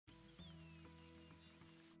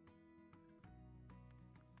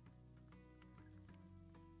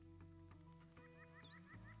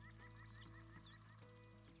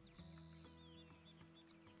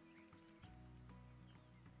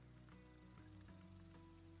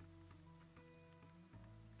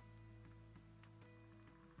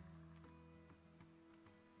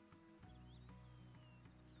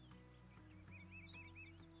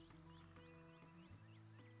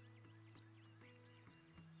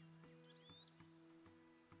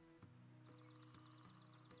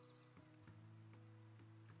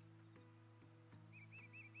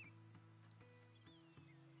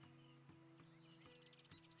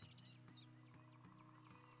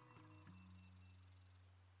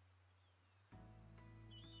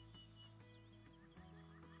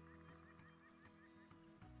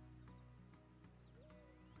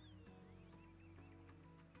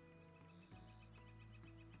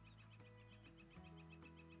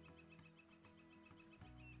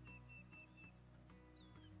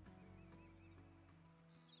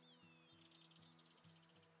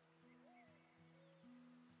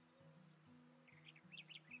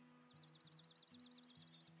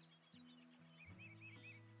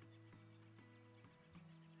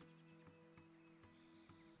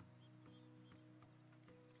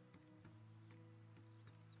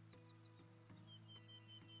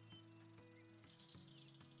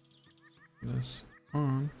this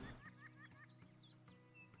on.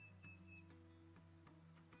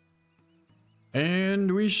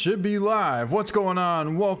 And we should be live. What's going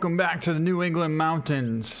on? Welcome back to the New England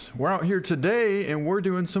mountains. We're out here today and we're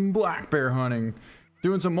doing some black bear hunting.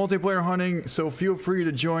 Doing some multiplayer hunting, so feel free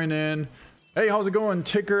to join in. Hey, how's it going,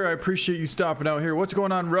 Ticker? I appreciate you stopping out here. What's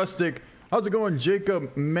going on, Rustic? How's it going,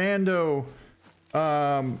 Jacob, Mando,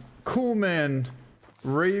 Coolman,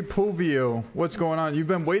 Ray Povio? What's going on? You've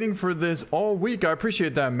been waiting for this all week. I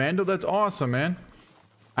appreciate that, Mando. That's awesome, man.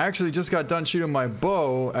 I actually just got done shooting my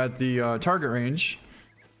bow at the target range.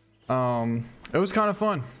 It was kind of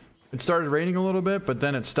fun. It started raining a little bit, but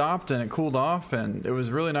then it stopped and it cooled off, and it was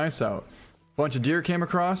really nice out. A bunch of deer came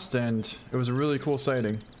across, and it was a really cool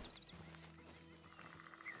sighting.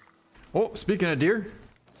 Oh, speaking of deer,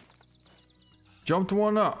 jumped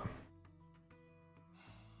one up.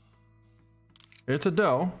 It's a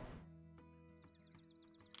doe.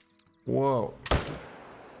 Whoa.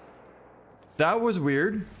 That was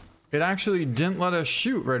weird. It actually didn't let us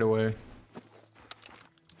shoot right away.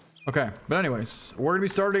 Okay, but anyways, we're gonna be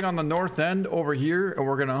starting on the north end over here, and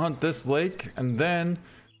we're gonna hunt this lake, and then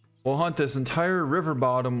we'll hunt this entire river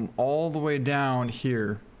bottom all the way down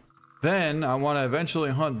here. Then I want to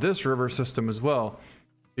eventually hunt this river system as well,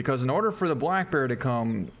 because in order for the black bear to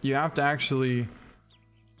come, you have to actually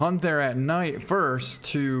hunt there at night first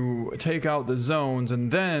to take out the zones,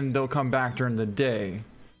 and then they'll come back during the day.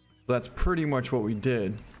 That's pretty much what we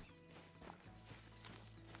did.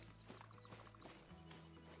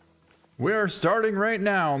 We are starting right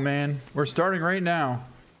now, man. We're starting right now.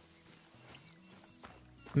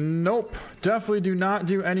 Nope, definitely do not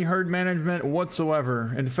do any herd management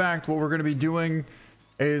whatsoever. In fact, what we're going to be doing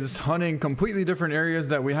is hunting completely different areas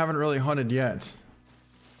that we haven't really hunted yet.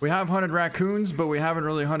 We have hunted raccoons, but we haven't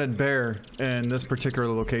really hunted bear in this particular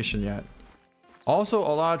location yet. Also,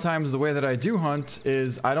 a lot of times the way that I do hunt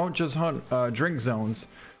is I don't just hunt drink zones.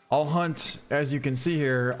 I'll hunt, as you can see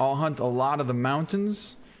here, I'll hunt a lot of the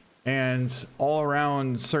mountains and all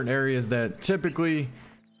around certain areas that typically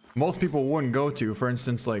most people wouldn't go to. For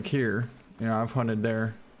instance, like here, you know, I've hunted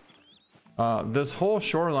there. This whole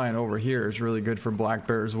shoreline over here is really good for black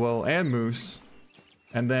bear as well, and moose.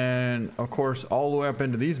 And then, of course, all the way up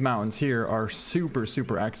into these mountains here are super,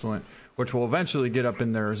 super excellent, which will eventually get up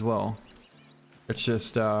in there as well. It's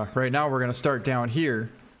just, right now we're going to start down here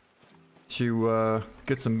to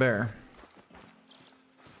get some bear.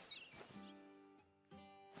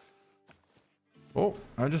 Oh,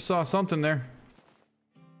 I just saw something there.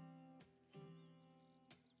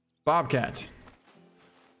 Bobcat.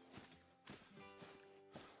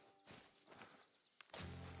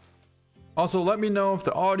 Also, let me know if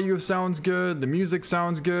the audio sounds good, the music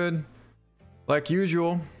sounds good, like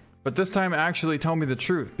usual. But this time, actually tell me the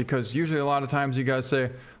truth, because usually a lot of times you guys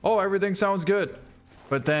say, oh, everything sounds good.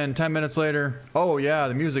 But then 10 minutes later, oh yeah,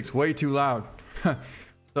 the music's way too loud.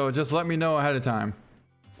 So just let me know ahead of time.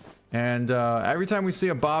 And every time we see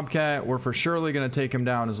a bobcat, we're for surely going to take him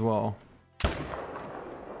down as well.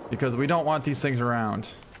 Because we don't want these things around.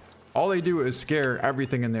 All they do is scare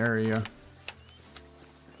everything in the area.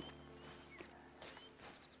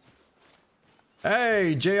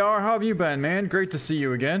 Hey, JR, how have you been, man? Great to see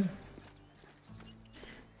you again.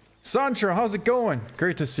 Santra, how's it going?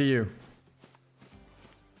 Great to see you.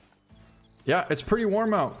 Yeah, it's pretty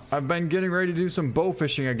warm out. I've been getting ready to do some bow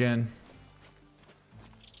fishing again.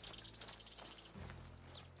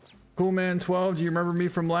 Coolman12, do you remember me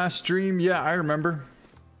from last stream? Yeah, I remember.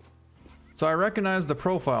 So I recognize the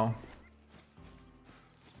profile.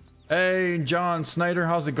 Hey, John Snyder,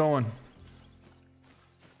 how's it going?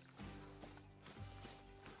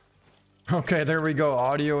 Okay, there we go.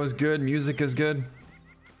 Audio is good. Music is good.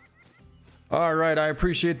 All right, I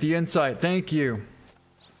appreciate the insight. Thank you.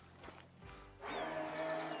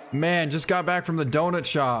 Man, just got back from the donut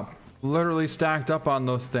shop. Literally stacked up on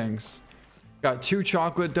those things. Got 2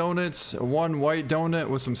 chocolate donuts, 1 white donut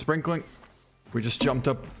with some sprinkling. We just jumped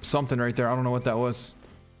up something right there. I don't know what that was.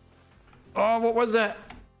 Oh, what was that?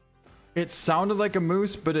 It sounded like a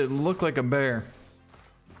moose, but it looked like a bear.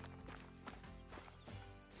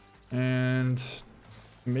 And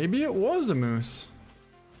maybe it was a moose.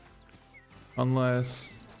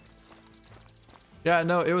 Unless... yeah,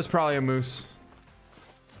 no, it was probably a moose.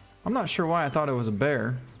 I'm not sure why I thought it was a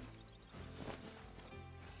bear.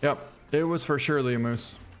 Yep, it was for surely a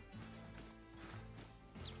moose.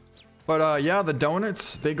 But yeah, the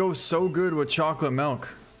donuts, they go so good with chocolate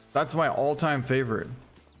milk. That's my all-time favorite.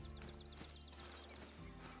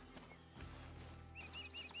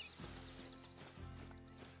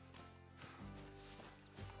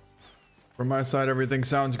 From my side, everything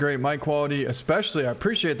sounds great. Mic quality, especially. I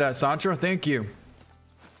appreciate that, Sancho. Thank you.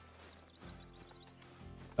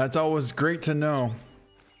 That's always great to know.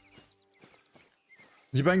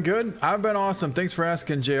 You been good? I've been awesome. Thanks for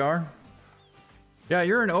asking, JR. Yeah,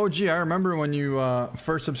 you're an OG. I remember when you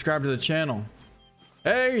first subscribed to the channel.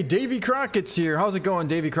 Hey, Davy Crockett's here. How's it going,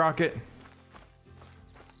 Davy Crockett?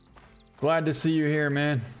 Glad to see you here,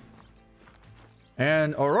 man.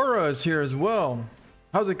 And Aurora is here as well.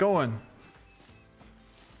 How's it going?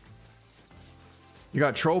 You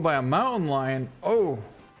got trolled by a mountain lion. Oh,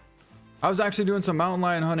 I was actually doing some mountain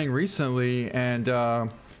lion hunting recently, and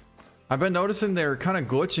I've been noticing they're kind of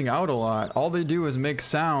glitching out a lot. All they do is make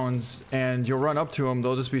sounds, and you'll run up to them,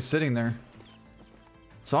 they'll just be sitting there.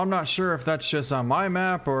 So I'm not sure if that's just on my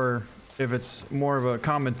map or if it's more of a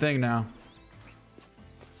common thing now.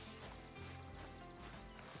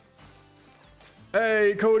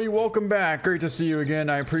 Hey, Cody, welcome back. Great to see you again.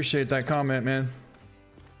 I appreciate that comment, man.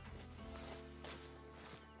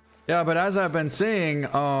 Yeah, but as I've been saying,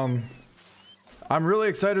 I'm really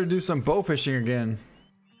excited to do some bow fishing again.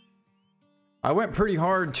 I went pretty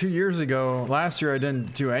hard 2 years ago. Last year I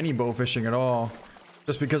didn't do any bow fishing at all,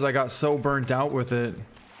 just because I got so burnt out with it.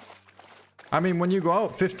 I mean, when you go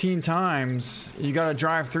out 15 times, you gotta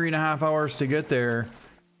drive 3.5 hours to get there,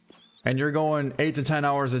 and you're going 8 to 10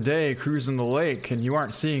 hours a day cruising the lake, and you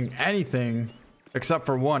aren't seeing anything except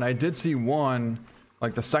for one. I did see one,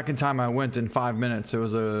 like the second time I went in 5 minutes. It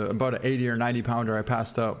was about an 80 or 90 pounder I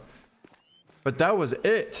passed up. But that was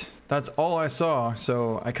it. That's all I saw.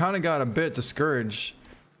 So I kind of got a bit discouraged.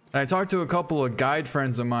 And I talked to a couple of guide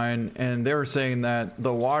friends of mine, and they were saying that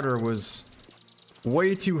the water was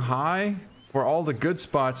way too high for all the good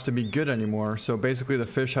spots to be good anymore. So basically the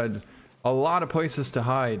fish had a lot of places to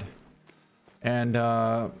hide. And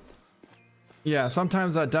yeah,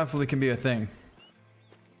 sometimes that definitely can be a thing.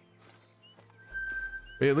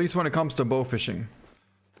 At least when it comes to bow fishing.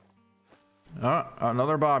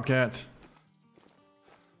 Another bobcat.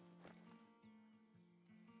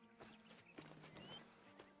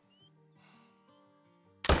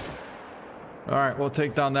 All right, we'll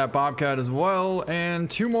take down that bobcat as well, and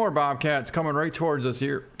 2 more bobcats coming right towards us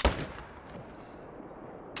here.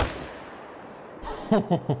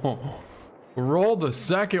 Rolled the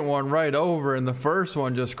second one right over, and the first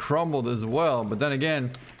one just crumbled as well. But then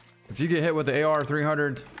again, if you get hit with the AR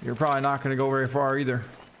 300, you're probably not going to go very far either.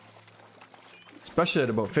 Especially at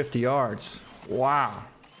about 50 yards. Wow.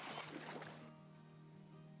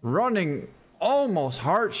 Running almost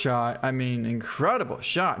heart shot. I mean, incredible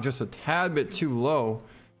shot. Just a tad bit too low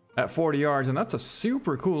at 40 yards. And that's a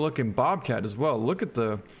super cool looking bobcat as well. Look at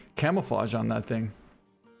the camouflage on that thing.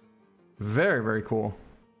 Very, very cool.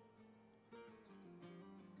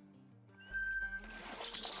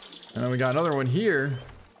 And then we got another one here.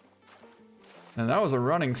 And that was a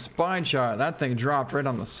running spine shot. That thing dropped right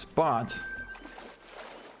on the spot.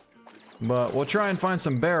 But we'll try and find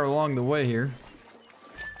some bear along the way here.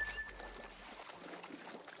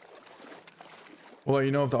 We'll let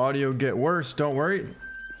you know if the audio get worse. Don't worry.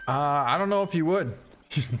 I don't know if you would.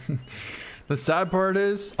 The sad part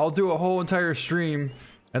is, I'll do a whole entire stream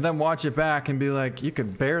and then watch it back and be like, you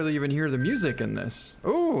could barely even hear the music in this.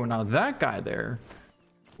 Oh, now that guy there.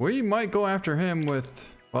 We might go after him with,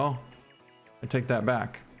 well, I take that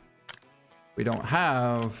back. We don't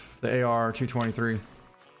have the AR 223.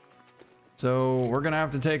 So we're gonna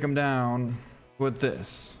have to take him down with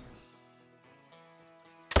this.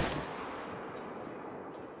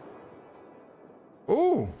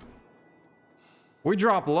 Ooh. We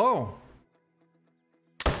dropped low.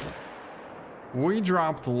 We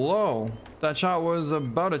dropped low. That shot was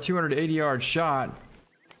about a 280 yard shot.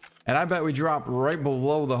 And I bet we dropped right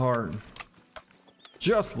below the heart.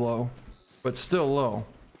 Just low, but still low.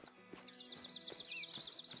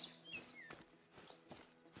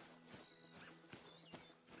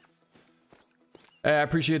 Hey, I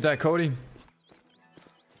appreciate that, Cody.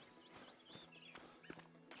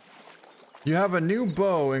 You have a new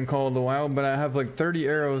bow in Call of the Wild, but I have like 30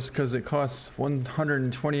 arrows because it costs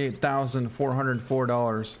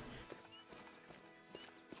 $128,404.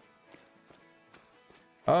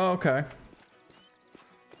 Oh, okay.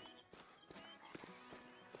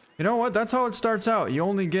 You know what? That's how it starts out. You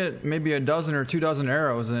only get maybe a dozen or 2 dozen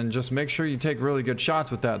arrows, and just make sure you take really good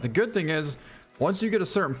shots with that. The good thing is, once you get a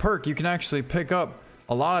certain perk, you can actually pick up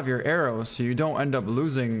a lot of your arrows, so you don't end up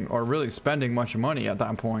losing or really spending much money at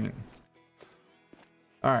that point.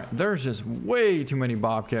 Alright, there's just way too many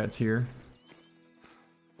bobcats here.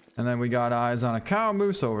 And then we got eyes on a cow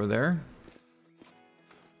moose over there.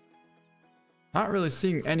 Not really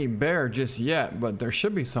seeing any bear just yet, but there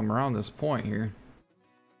should be some around this point here.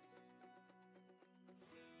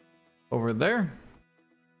 over there.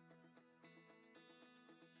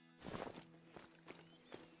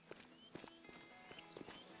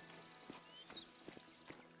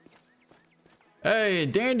 Hey,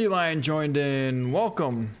 Dandelion joined in.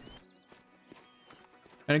 Welcome.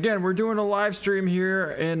 And again, we're doing a live stream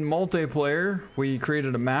here in multiplayer. We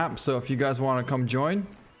created a map, so if you guys want to come join,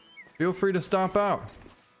 feel free to stop out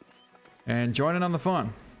and join in on the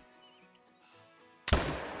fun.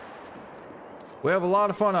 We have a lot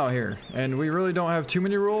of fun out here, and we really don't have too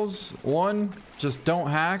many rules. One, just don't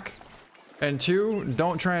hack. And two,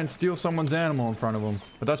 don't try and steal someone's animal in front of them.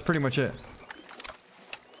 But that's pretty much it.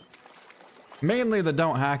 Mainly the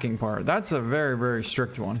don't hacking part. That's a very, very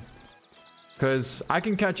strict one. Because I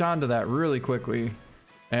can catch on to that really quickly.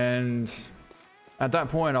 And at that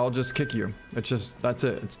point, I'll just kick you. It's just, that's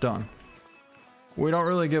it. It's done. We don't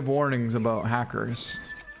really give warnings about hackers.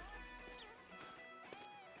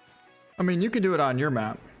 I mean, you can do it on your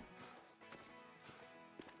map.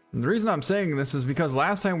 And the reason I'm saying this is because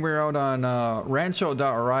last time we were out on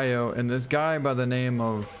Rancho.rio, and this guy by the name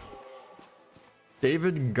of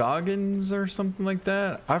David Goggins or something like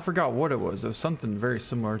that. I forgot what it was. It was something very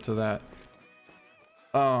similar to that.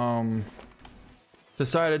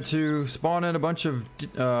 Decided to spawn in a bunch of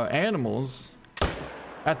animals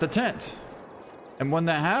at the tent. And when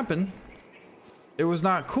that happened, it was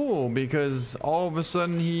not cool because all of a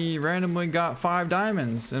sudden he randomly got 5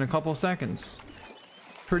 diamonds in a couple seconds.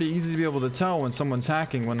 Pretty easy to be able to tell when someone's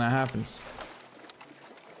hacking when that happens.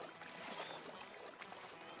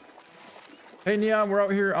 Hey Neon, we're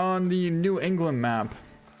out here on the New England map.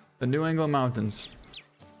 The New England Mountains.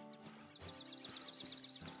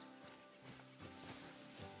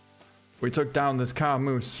 We took down this cow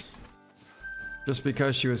moose just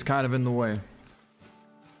because she was kind of in the way.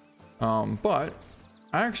 But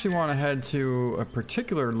I actually want to head to a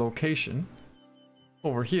particular location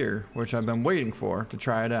over here, which I've been waiting for to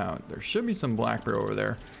try it out. There should be some black bear over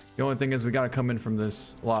there. The only thing is we got to come in from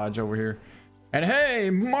this lodge over here. And hey,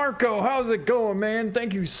 Marco, how's it going, man?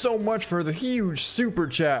 Thank you so much for the huge super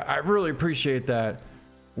chat. I really appreciate that.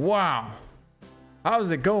 Wow.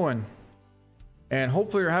 How's it going? And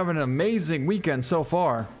hopefully you're having an amazing weekend so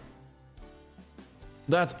far.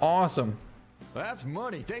 That's awesome. That's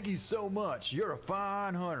money. Thank you so much. You're a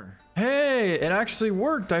fine hunter. Hey, it actually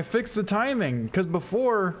worked. I fixed the timing because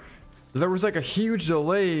before there was like a huge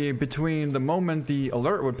delay between the moment the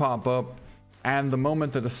alert would pop up and the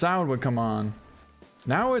moment that the sound would come on.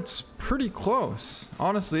 Now it's pretty close.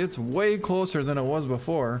 Honestly, it's way closer than it was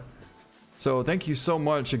before. So thank you so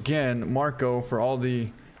much again, Marco, for all the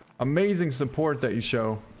amazing support that you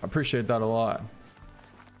show. I appreciate that a lot.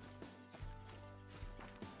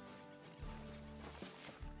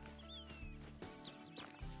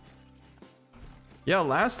 Yeah,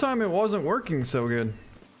 last time it wasn't working so good.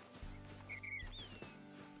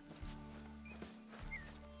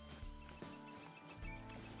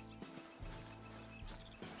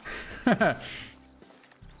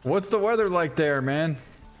 What's the weather like there, man?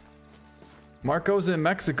 Marco's in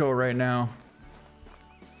Mexico right now.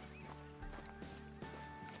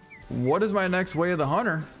 What is my next way of the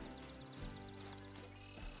hunter?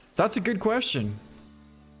 That's a good question.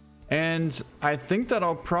 And I think that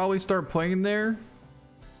I'll probably start playing there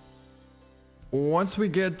once we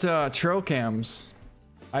get trail cams.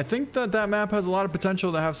 I think that that map has a lot of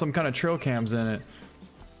potential to have some kind of trail cams in it.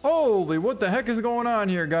 Holy, what the heck is going on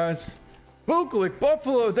here, guys? Booklick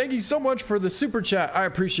Buffalo, thank you so much for the super chat. I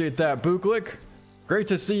appreciate that, Booklick. Great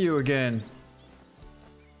to see you again.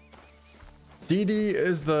 DD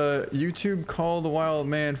is the YouTube call the wild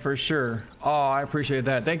man for sure. Oh, I appreciate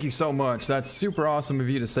that. Thank you so much. That's super awesome of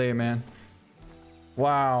you to say, man.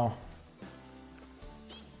 Wow.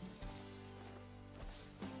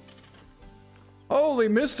 Holy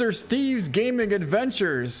Mr. Steve's Gaming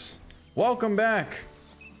Adventures. Welcome back.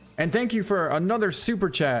 And thank you for another super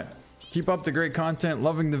chat. Keep up the great content.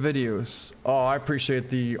 Loving the videos. Oh, I appreciate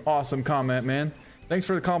the awesome comment, man. Thanks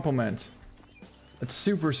for the compliment. That's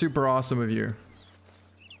super, super awesome of you.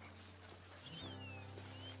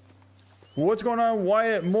 What's going on,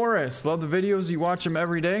 Wyatt Morris? Love the videos. You watch them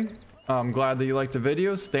every day. I'm glad that you like the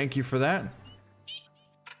videos. Thank you for that.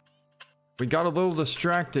 We got a little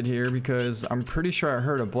distracted here because I'm pretty sure I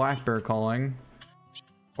heard a black bear calling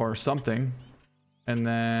or something. And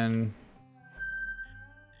then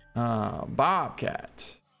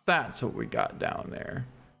bobcat. That's what we got down there.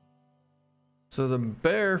 So the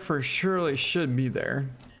bear for surely should be there.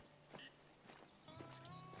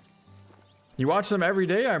 You watch them every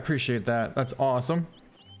day? I appreciate that. That's awesome.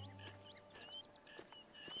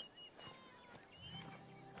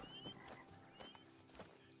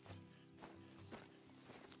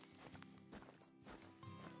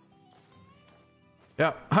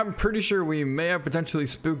 Yeah, I'm pretty sure we may have potentially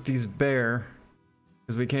spooked these bear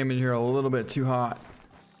because we came in here a little bit too hot.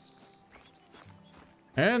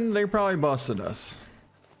 And they probably busted us.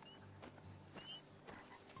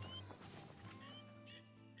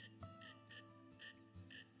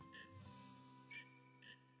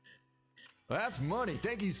 That's money.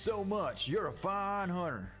 Thank you so much. You're a fine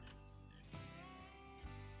hunter.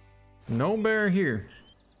 No bear here.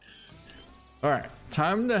 All right,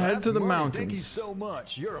 time to head to the mountains. Thank you so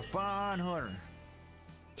much. You're a fine hunter.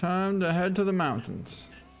 Time to head to the mountains.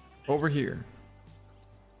 Over here.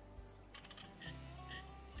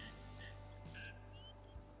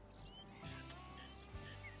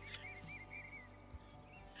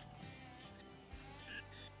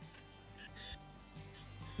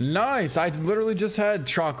 Nice! I literally just had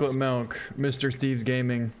chocolate milk, Mr. Steve's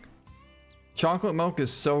Gaming. Chocolate milk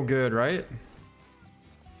is so good, right?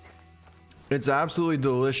 It's absolutely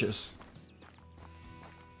delicious.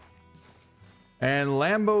 And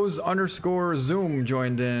Lambos _ Zoom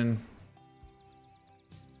joined in.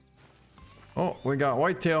 Oh, we got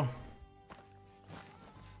whitetail.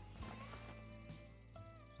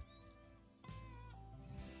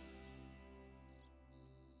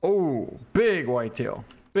 Oh, big whitetail.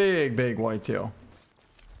 Big whitetail.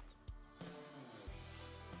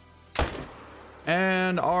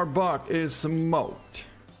 And our buck is smoked.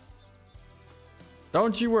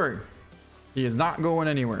 Don't you worry. He is not going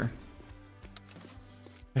anywhere.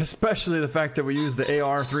 Especially the fact that we use the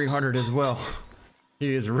AR-300 as well.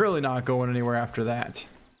 He is really not going anywhere after that.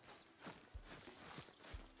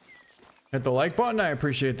 Hit the like button, I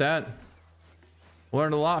appreciate that.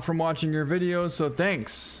 Learned a lot from watching your videos, so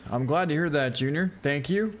thanks. I'm glad to hear that, Junior. Thank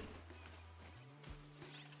you.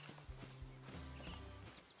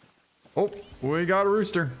 Oh, we got a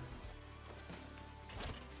rooster.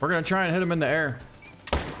 We're gonna try and hit him in the air.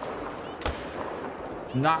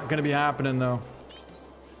 Not gonna be happening though.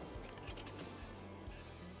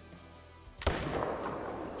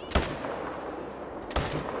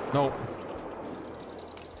 Nope.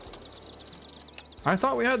 I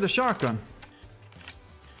thought we had the shotgun.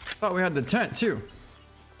 Thought we had the tent too.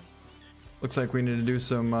 Looks like we need to do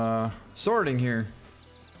some sorting here.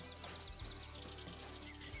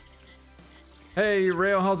 Hey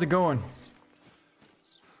Rail, how's it going?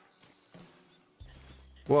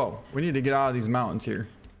 Whoa, we need to get out of these mountains here.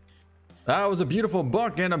 That was a beautiful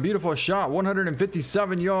buck and a beautiful shot.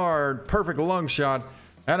 157 yard, perfect lung shot,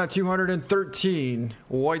 and a 213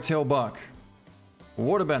 whitetail buck.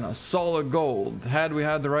 Would have been a solid gold had we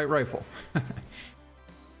had the right rifle.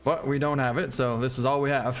 But we don't have it, so this is all we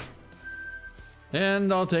have.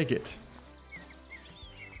 And I'll take it.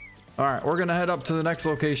 Alright, we're gonna head up to the next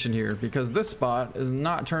location here because this spot is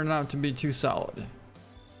not turning out to be too solid.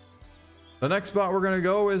 The next spot we're gonna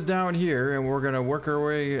go is down here, and we're gonna work our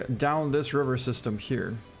way down this river system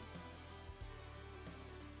here.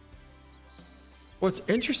 What's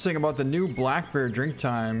interesting about the new black bear drink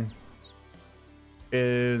time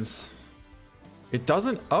is it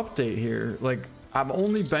doesn't update here. Like, I've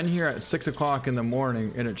only been here at 6 o'clock in the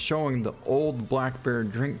morning and it's showing the old black bear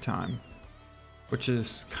drink time, which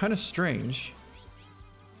is kind of strange.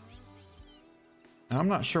 And I'm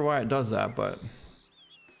not sure why it does that, but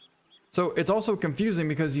so it's also confusing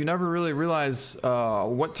because you never really realize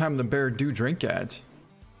what time the bear do drink at.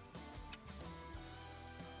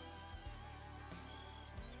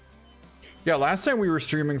 Yeah, last time we were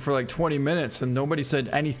streaming for like 20 minutes and nobody said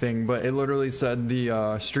anything, but it literally said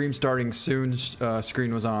the stream starting soon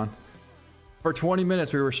screen was on. For 20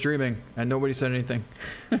 minutes we were streaming and nobody said anything.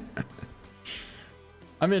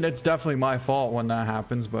 I mean, it's definitely my fault when that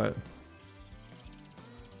happens, but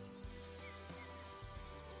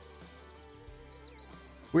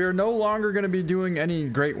we are no longer going to be doing any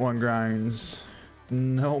Great One grinds.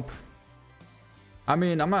 Nope. I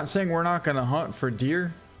mean, I'm not saying we're not going to hunt for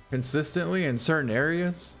deer consistently in certain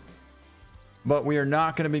areas, but we are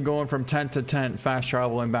not going to be going from tent to tent, fast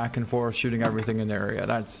traveling back and forth, shooting everything in the area.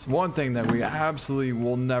 That's one thing that we absolutely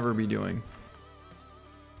will never be doing.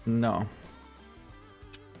 No.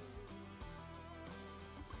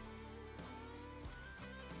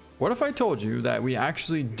 What if I told you that we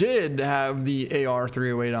actually did have the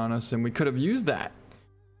AR-308 on us and we could have used that?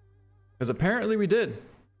 Because apparently we did.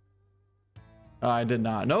 I did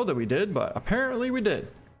not know that we did, but apparently we did.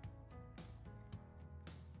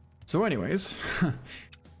 So anyways,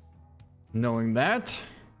 knowing that,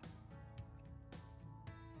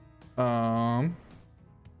 we'll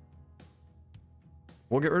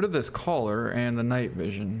get rid of this collar and the night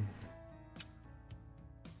vision.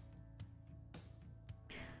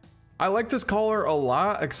 I like this color a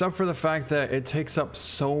lot, except for the fact that it takes up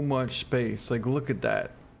so much space. Like, look at that.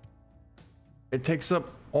 It takes up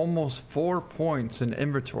almost 4 points in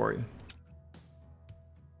inventory.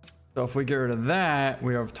 So if we get rid of that,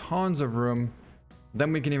 we have tons of room.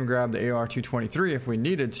 Then we can even grab the AR-223 if we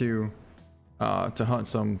needed to hunt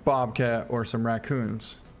some bobcat or some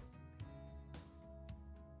raccoons.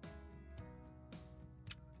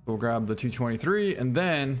 We'll grab the 223 and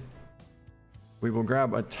then we will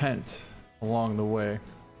grab a tent along the way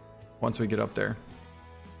once we get up there.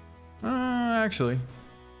 Actually,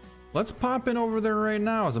 let's pop in over there right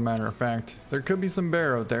now, as a matter of fact. There could be some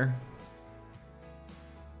bear out there.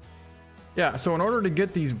 Yeah, so in order to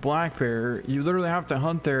get these black bear, you literally have to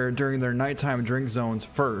hunt there during their nighttime drink zones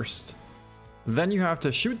first. Then you have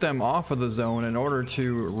to shoot them off of the zone in order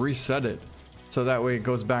to reset it. So that way it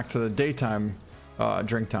goes back to the daytime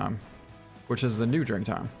drink time, which is the new drink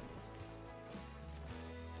time.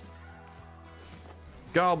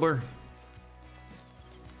 Gobbler.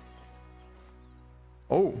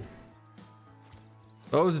 Oh.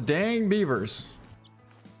 Those dang beavers.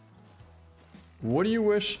 What do you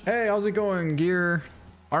wish? Hey, how's it going, Gear?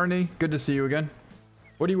 Arnie, good to see you again.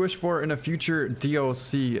 What do you wish for in a future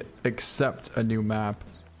DLC except a new map?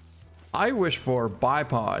 I wish for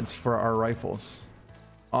bipods for our rifles.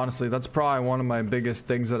 Honestly, that's probably one of my biggest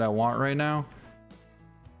things that I want right now.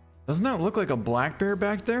 Doesn't that look like a black bear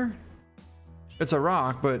back there? It's a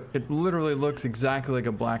rock, but it literally looks exactly like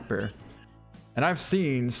a black bear. And I've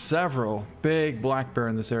seen several big black bear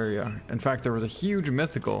in this area. In fact, there was a huge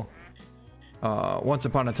mythical once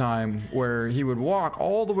upon a time where he would walk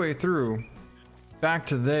all the way through back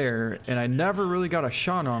to there, and I never really got a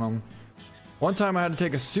shot on him. One time I had to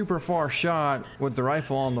take a super far shot with the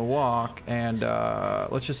rifle on the walk, and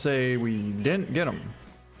let's just say we didn't get him.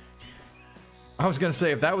 I was gonna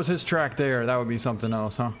say, if that was his track there, that would be something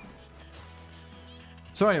else, huh?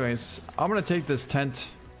 So anyways, I'm gonna take this tent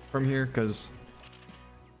from here because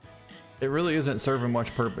it really isn't serving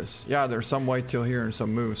much purpose. Yeah, there's some whitetail here and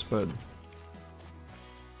some moose, but...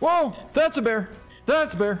 Whoa! That's a bear!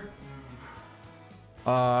 That's a bear!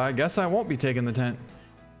 I guess I won't be taking the tent.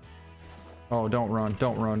 Oh, don't run,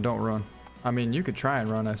 don't run, don't run. I mean, you could try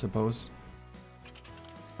and run, I suppose.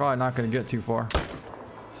 Probably not gonna get too far.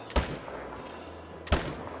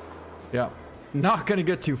 Yeah. Not gonna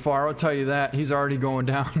get too far, I'll tell you that. He's already going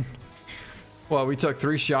down. Well, we took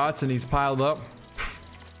 3 shots and he's piled up.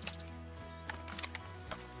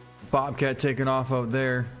 Bobcat taking off out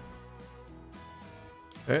there.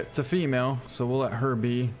 It's a female, so we'll let her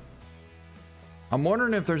be. I'm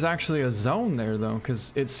wondering if there's actually a zone there though,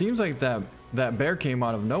 because it seems like that bear came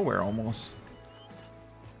out of nowhere almost.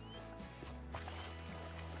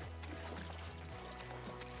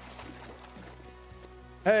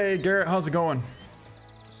 Hey Garrett, how's it going?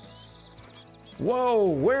 Whoa,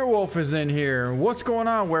 werewolf is in here. What's going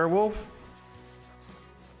on, werewolf?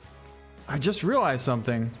 I just realized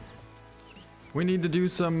something. We need to do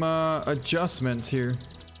some adjustments here.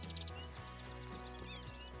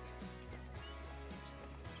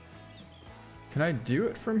 Can I do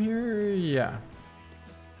it from here? Yeah.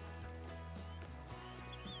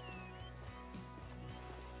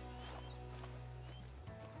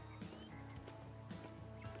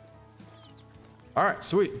 All right,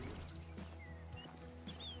 sweet.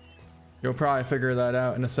 You'll probably figure that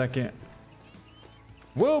out in a second.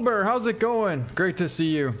 Wilbur, how's it going? Great to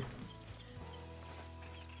see you.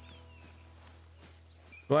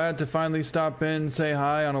 Glad to finally stop in, say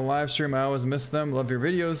hi on a live stream. I always miss them. Love your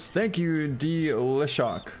videos. Thank you, D.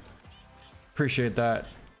 Lishok. Appreciate that.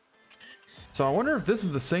 So I wonder if this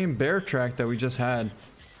is the same bear track that we just had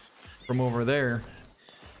from over there.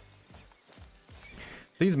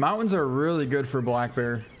 These mountains are really good for black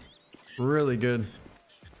bear. Really good.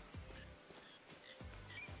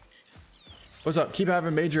 What's up? Keep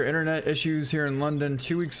having major internet issues here in London.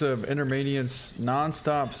 2 weeks of intermittence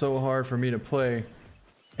non-stop. So hard for me to play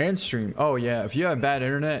and stream. Oh yeah, if you have bad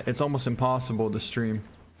internet, it's almost impossible to stream.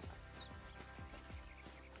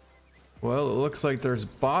 Well, it looks like there's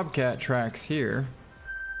bobcat tracks here,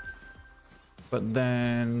 but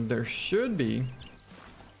then there should be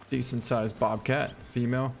decent sized bobcat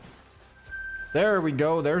female. There we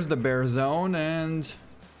go. There's the bear zone, and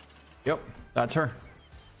yep, that's her.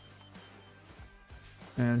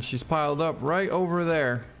 And she's piled up right over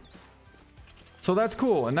there. So that's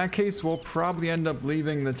cool. In that case, we'll probably end up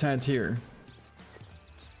leaving the tent here.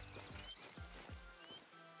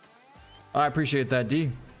 I appreciate that,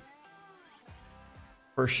 D.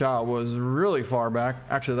 First shot was really far back.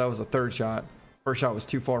 Actually, that was a third shot. First shot was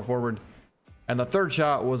too far forward. And the third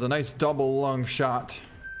shot was a nice double lung shot.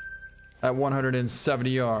 at 170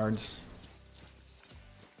 yards.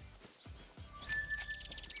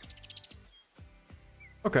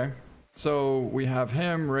 Okay, so we have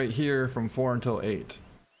him right here from 4 until 8.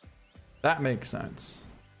 That makes sense.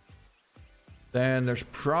 Then there's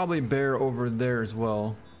probably bear over there as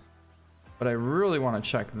well. But I really want to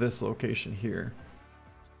check this location here.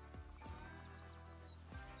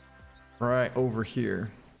 Right over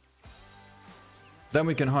here. Then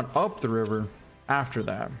we can hunt up the river after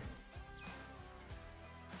that.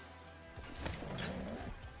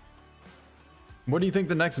 What do you think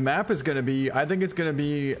the next map is going to be? I think it's going to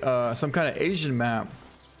be some kind of Asian map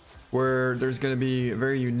where there's going to be a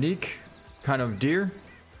very unique kind of deer.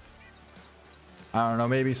 I don't know,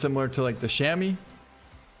 maybe similar to like the chamois,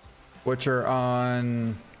 which are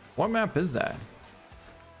on... What map is that?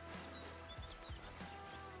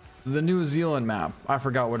 The New Zealand map. I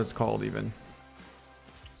forgot what it's called even.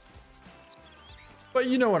 But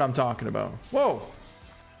you know what I'm talking about. Whoa!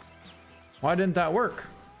 Why didn't that work?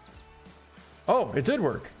 Oh, it did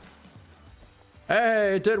work.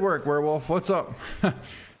 Hey, it did work, Werewolf. What's up?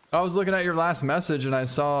 I was looking at your last message and I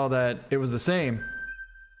saw that it was the same.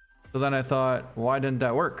 So then I thought, why didn't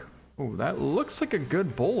that work? Oh, that looks like a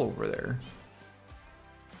good bull over there.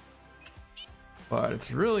 But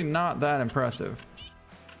it's really not that impressive.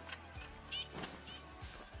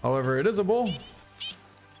 However, it is a bull.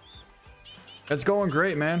 It's going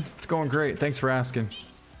great, man. It's going great. Thanks for asking.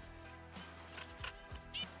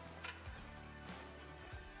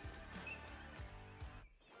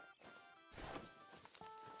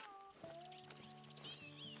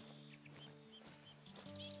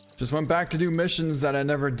 Just went back to do missions that I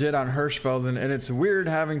never did on Hirschfelden, and it's weird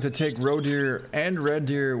having to take roe deer and red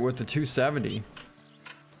deer with the 270.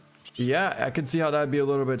 Yeah, I could see how that'd be a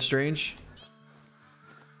little bit strange.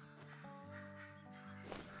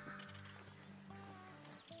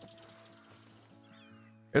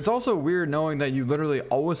 It's also weird knowing that you literally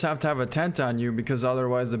always have to have a tent on you because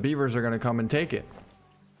otherwise the beavers are going to come and take it.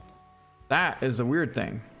 That is a weird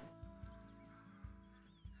thing.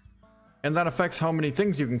 And that affects how many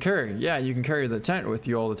things you can carry. Yeah, you can carry the tent with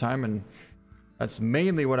you all the time, and that's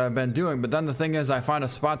mainly what I've been doing. But then the thing is, I find a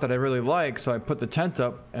spot that I really like, so I put the tent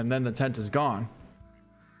up, and then the tent is gone.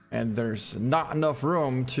 And there's not enough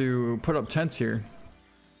room to put up tents here.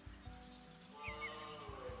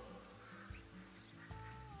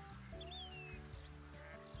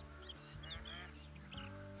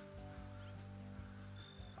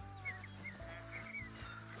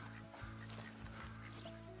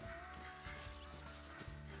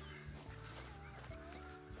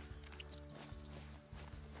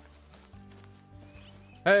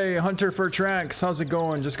 Hey, Hunter for Tracks, how's it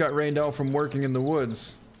going? Just got rained out from working in the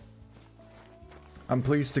woods. I'm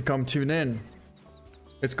pleased to come tune in.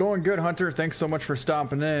 It's going good, Hunter. Thanks so much for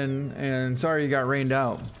stopping in, and sorry you got rained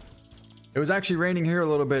out. It was actually raining here a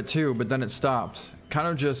little bit too, but then it stopped. Kind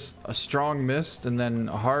of just a strong mist, and then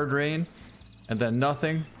a hard rain, and then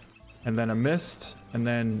nothing, and then a mist, and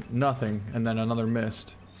then nothing, and then another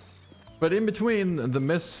mist. But in between the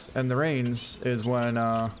mists and the rains is when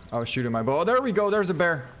I was shooting my bow. Oh, there we go. There's a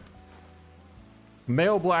bear.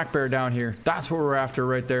 Male black bear down here. That's what we're after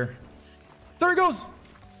right there. There he goes.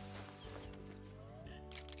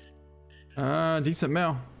 Decent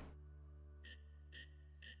male.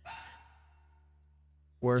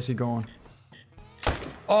 Where's he going?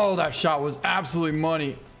 Oh, that shot was absolutely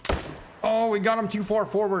money. Oh, we got him too far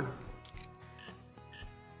forward.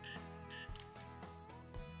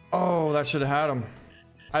 Oh, that should have had him.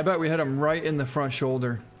 I bet we hit him right in the front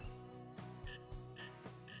shoulder.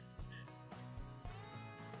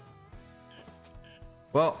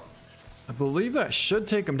 Well, I believe that should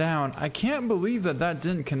take him down. I can't believe that that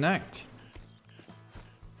didn't connect.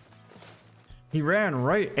 He ran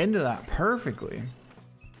right into that perfectly.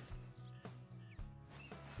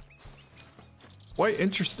 Quite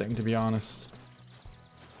interesting, to be honest.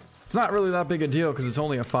 It's not really that big a deal because it's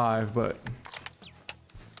only a 5, but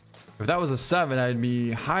if that was a 7, I'd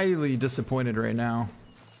be highly disappointed right now.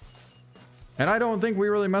 And I don't think we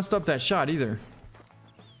really messed up that shot either.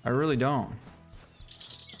 I really don't.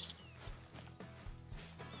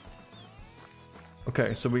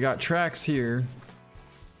 Okay, so we got tracks here.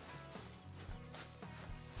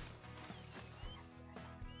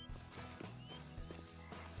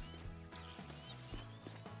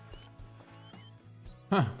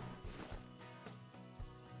 Huh.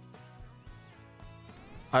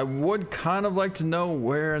 I would kind of like to know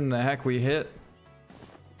where in the heck we hit,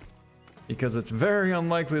 because it's very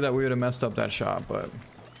unlikely that we would have messed up that shot, but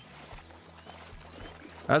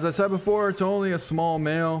as I said before, it's only a small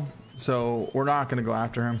male, so we're not going to go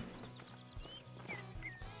after him.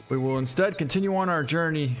 We will instead continue on our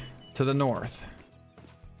journey to the north.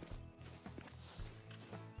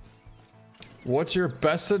 What's your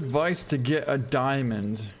best advice to get a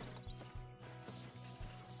diamond?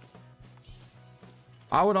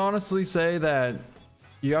 I would honestly say that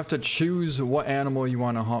you have to choose what animal you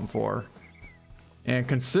want to hunt for and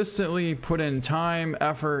consistently put in time,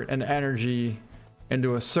 effort, and energy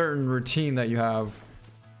into a certain routine that you have,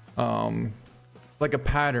 like a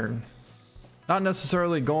pattern. Not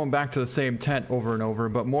necessarily going back to the same tent over and over,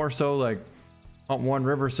 but more so like hunt one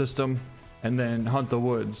river system and then hunt the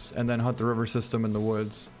woods and then hunt the river system in the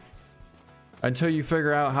woods until you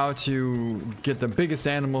figure out how to get the biggest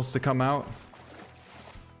animals to come out,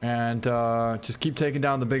 and just keep taking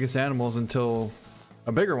down the biggest animals until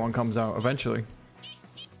a bigger one comes out eventually.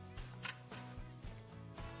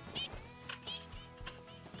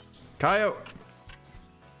 Coyote.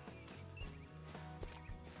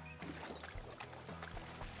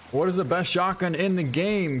 What is the best shotgun in the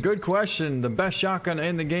game? Good question. The best shotgun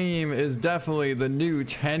in the game is definitely the new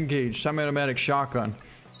 10 gauge semi-automatic shotgun.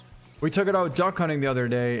 We took it out duck hunting the other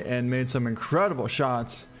day and made some incredible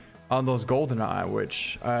shots on those goldeneye,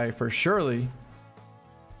 which I for surely...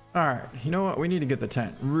 Alright, you know what? We need to get the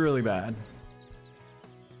tent really bad.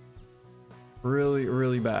 Really,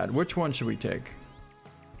 really bad. Which one should we take?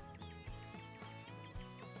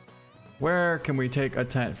 Where can we take a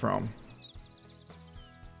tent from?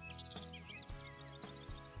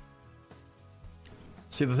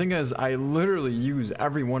 See, the thing is, I literally use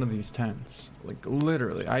every one of these tents. Like,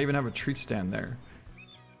 literally. I even have a tree stand there.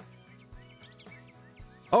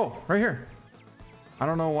 Oh, right here. I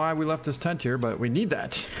don't know why we left this tent here, but we need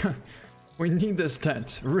that. We need this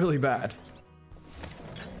tent really bad.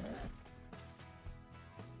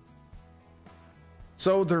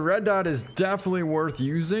 So the red dot is definitely worth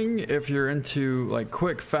using if you're into like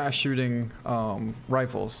quick, fast shooting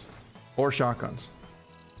rifles or shotguns.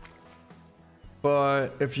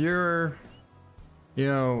 But if you're, you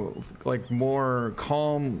know, like more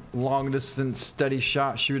calm, long distance, steady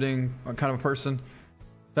shot shooting kind of a person,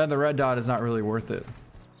 then the red dot is not really worth it.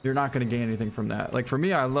 You're not going to gain anything from that. Like for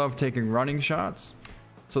me, I love taking running shots,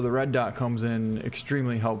 so the red dot comes in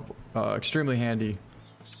extremely extremely handy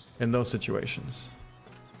in those situations.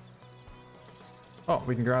 Oh,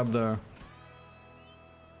 we can grab the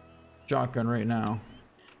shotgun right now.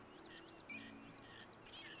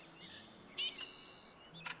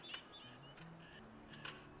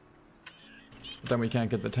 But then we can't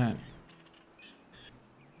get the tent.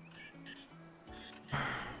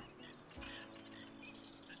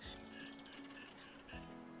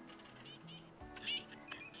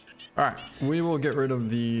 Alright, we will get rid of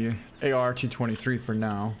the AR-223 for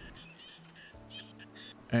now.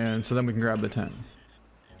 And so then we can grab the tent.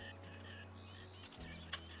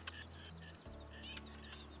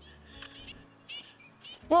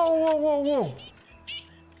 Whoa, whoa, whoa, whoa!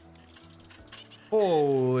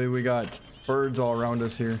 Holy, we got birds all around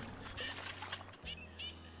us here.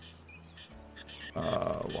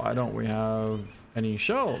 Why don't we have any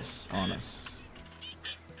shells on us?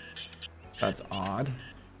 That's odd.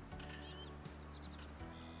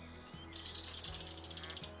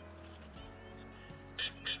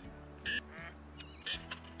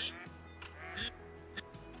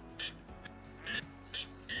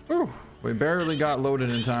 Ooh, we barely got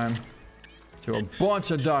loaded in time to a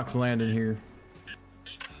bunch of ducks landing here.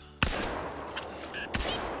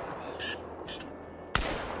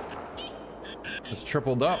 Just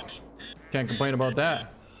tripled up. Can't complain about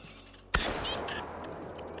that.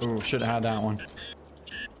 Ooh, should have had that one.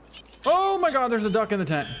 Oh my god, there's a duck in the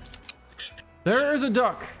tent. There is a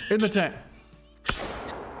duck in the tent.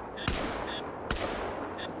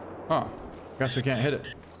 Oh, guess we can't hit it.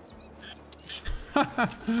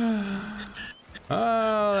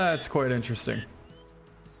 Oh, that's quite interesting.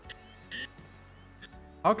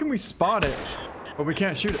 How can we spot it, but we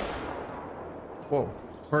can't shoot it? Whoa,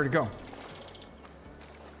 where'd it go?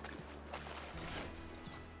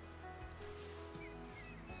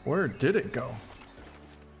 Where did it go?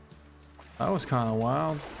 That was kind of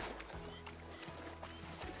wild.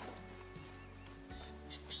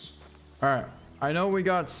 All right, I know we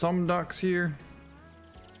got some ducks here.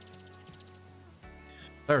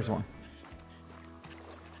 There's one.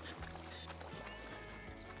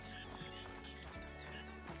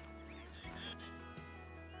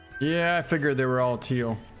 Yeah, I figured they were all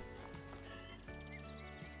teal.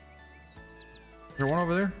 Is there one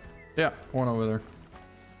over there? Yeah, one over there.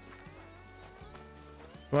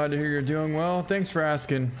 Glad to hear you're doing well. Thanks for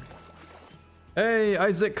asking. Hey,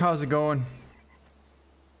 Isaac, how's it going?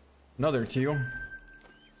 Another teal.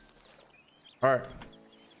 All right.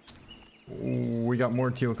 We got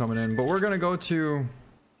more teal coming in, but we're gonna go to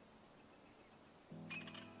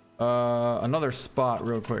another spot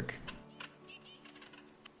real quick.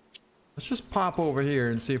 Let's just pop over here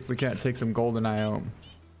and see if we can't take some GoldenEye home.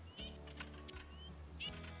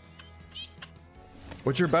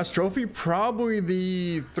 What's your best trophy? Probably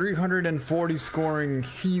the 340 scoring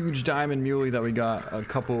huge diamond muley that we got a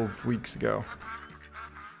couple of weeks ago.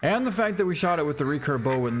 And the fact that we shot it with the recurve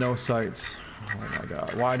bow with no sights. Oh my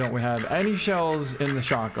god, why don't we have any shells in the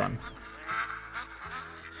shotgun?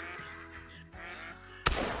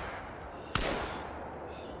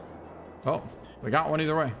 Oh, we got one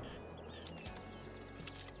either way.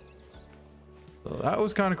 So that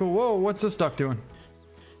was kind of cool. Whoa, what's this duck doing?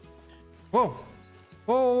 Whoa.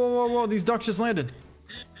 Whoa, whoa, whoa, whoa, these ducks just landed.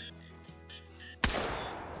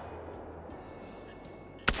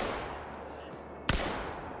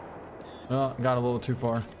 Oh, got a little too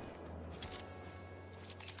far.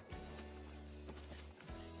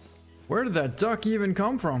 Where did that duck even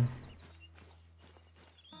come from?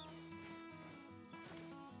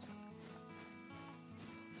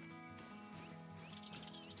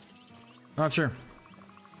 Not sure.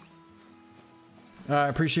 I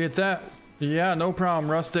appreciate that. Yeah, no problem,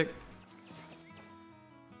 Rustic.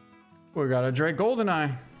 We got a Drake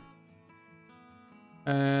GoldenEye.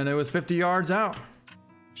 And it was 50 yards out.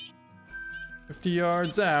 50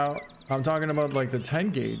 yards out. I'm talking about like the 10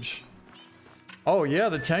 gauge. Oh yeah,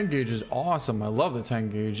 the 10 gauge is awesome. I love the 10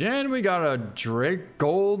 gauge. And we got a Drake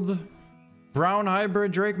Gold Brown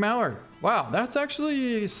Hybrid Drake Mallard. Wow, that's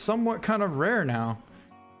actually somewhat kind of rare now.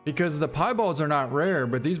 Because the piebalds are not rare,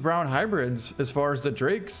 but these brown hybrids, as far as the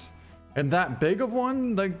Drakes, and that big of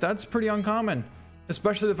one, like that's pretty uncommon.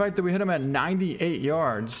 Especially the fact that we hit him at 98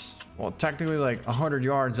 yards. Well, technically like 100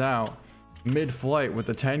 yards out, mid-flight with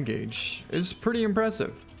the 10 gauge is pretty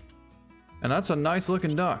impressive. And that's a nice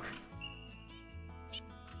looking duck.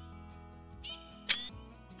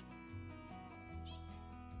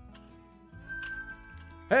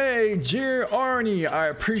 Hey, Dear Arnie, I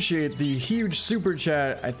appreciate the huge super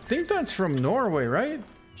chat. I think that's from Norway, right?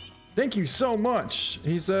 Thank you so much.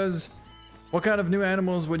 He says, what kind of new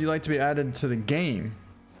animals would you like to be added to the game?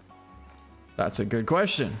 That's a good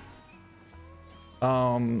question.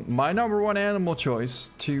 My number one animal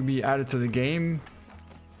choice to be added to the game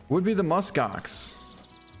would be the muskox.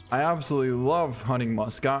 I absolutely love hunting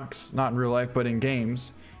muskox, not in real life, but in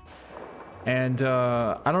games. And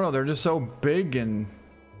I don't know, they're just so big and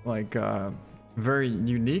like very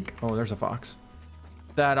unique. Oh, there's a fox.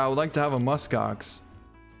 That I would like to have a muskox.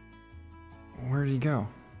 Where did he go?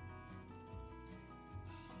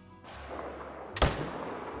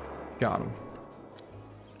 Got him.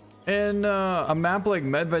 And a map like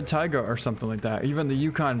Medved Taiga or something like that. Even the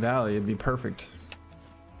Yukon Valley, it'd be perfect.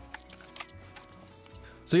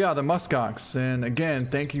 So yeah, the muskox. And again,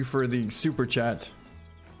 thank you for the super chat.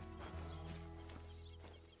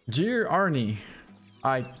 Dear Arnie,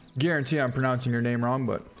 I guarantee I'm pronouncing your name wrong,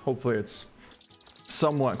 but hopefully it's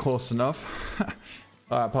somewhat close enough.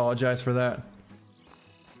 I apologize for that.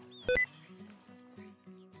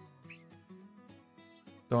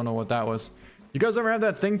 Don't know what that was. You guys ever have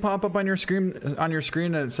that thing pop up on your screen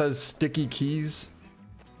and it says sticky keys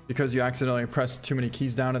because you accidentally pressed too many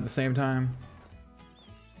keys down at the same time?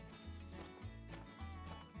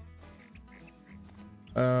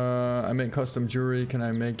 I make custom jewelry. Can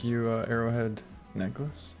I make you a arrowhead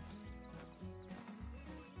necklace?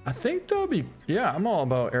 I think that'll be, yeah, I'm all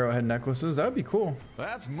about arrowhead necklaces. That'd be cool.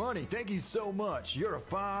 That's money. Thank you so much. You're a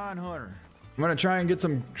fine hunter. I'm gonna try and get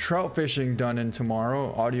some trout fishing done in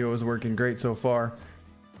tomorrow. Audio is working great so far.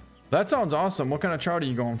 That sounds awesome. What kind of trout are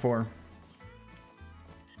you going for?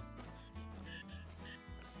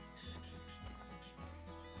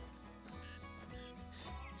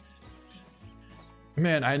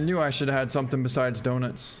 Man, I knew I should have had something besides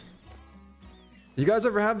donuts. You guys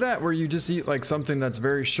ever have that where you just eat like something that's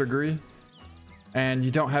very sugary and you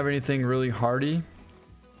don't have anything really hearty,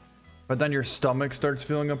 but then your stomach starts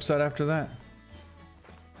feeling upset after that?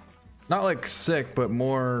 Not like sick, but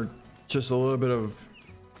more just a little bit of,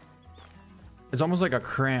 it's almost like a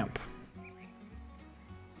cramp.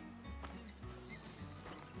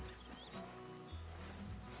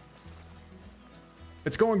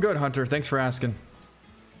 It's going good, Hunter. Thanks for asking.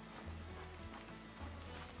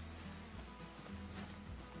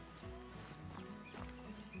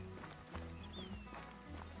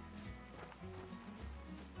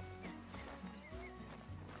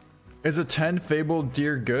 Is a 10 fabled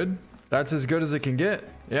deer good? That's as good as it can get.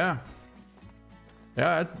 Yeah.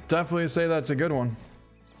 Yeah, I'd definitely say that's a good one.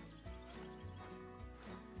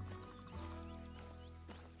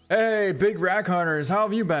 Hey, big rack hunters. How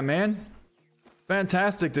have you been, man?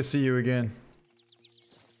 Fantastic to see you again.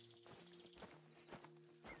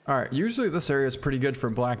 Alright, usually this area is pretty good for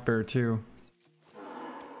black bear too.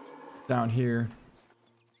 Down here.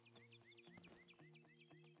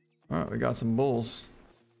 Alright, we got some bulls.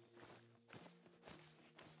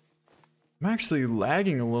 I'm actually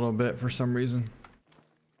lagging a little bit for some reason.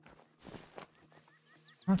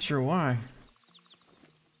 Not sure why.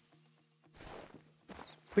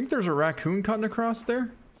 I think there's a raccoon cutting across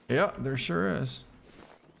there. Yeah, there sure is.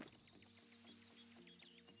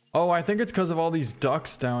 Oh, I think it's because of all these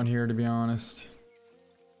ducks down here, to be honest.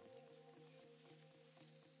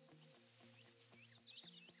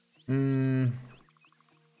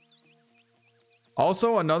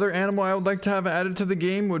 Also, another animal I would like to have added to the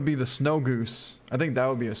game would be the snow goose. I think that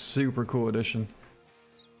would be a super cool addition.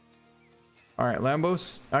 Alright,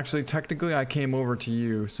 Lambos. Actually, technically, I came over to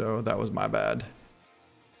you, so that was my bad.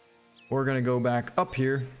 We're gonna go back up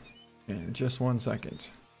here in just 1 second.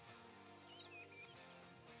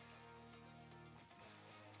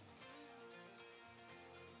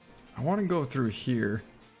 I want to go through here.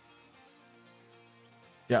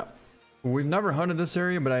 Yeah. We've never hunted this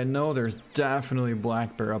area, but I know there's definitely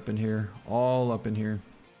black bear up in here. All up in here.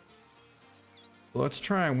 Let's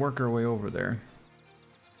try and work our way over there.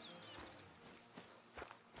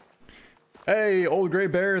 Hey, old gray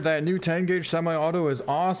bear, that new 10 gauge semi-auto is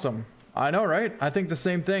awesome. I know, right? I think the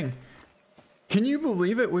same thing. Can you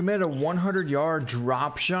believe it? We made a 100-yard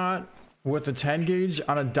drop shot with a 10 gauge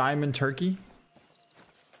on a diamond turkey.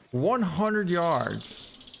 100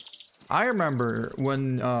 yards. I remember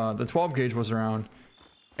when the 12 gauge was around,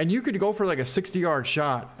 and you could go for like a 60-yard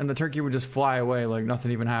shot and the turkey would just fly away like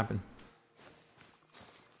nothing even happened.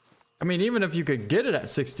 I mean, even if you could get it at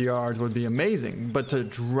 60 yards would be amazing, but to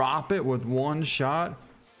drop it with one shot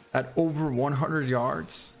at over 100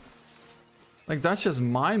 yards, like that's just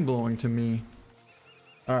mind-blowing to me.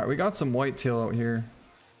 All right, we got some whitetail out here.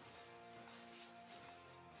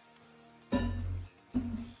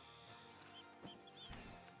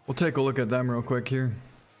 We'll take a look at them real quick here.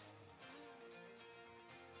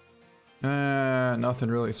 Nothing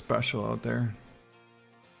really special out there.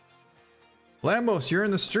 Lambos, you're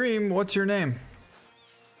in the stream. What's your name?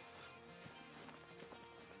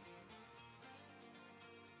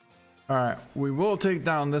 Alright, we will take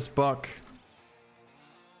down this buck.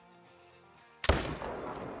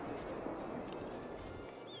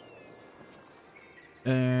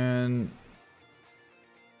 And...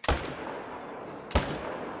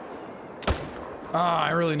 I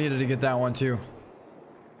really needed to get that one too.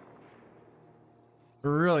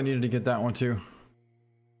 Really needed to get that one too.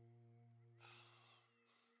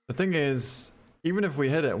 The thing is, even if we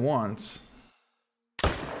hit it once,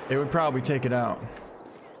 it would probably take it out.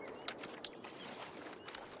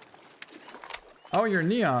 Oh, you're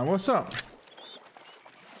Neon. What's up?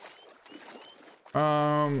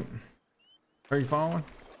 Are you following?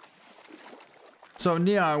 So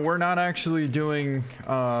Neon, we're not actually doing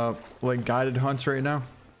like guided hunts right now.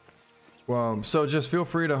 Well, so just feel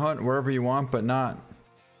free to hunt wherever you want, but not.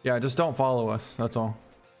 Yeah, just don't follow us. That's all.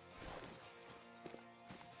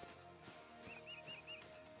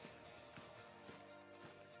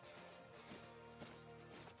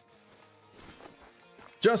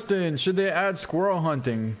 Justin, should they add squirrel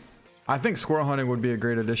hunting? I think squirrel hunting would be a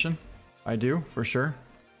great addition. I do, for sure.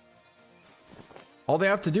 All they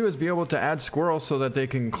have to do is be able to add squirrels so that they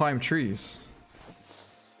can climb trees.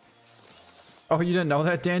 Oh, you didn't know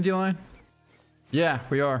that, Dandelion? Yeah,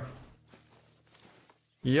 we are.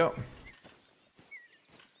 Yep.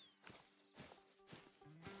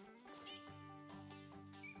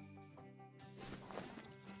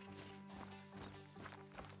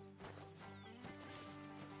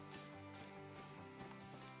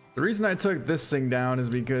 The reason I took this thing down is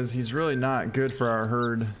because he's really not good for our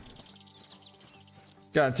herd.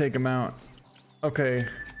 Gotta take him out. Okay.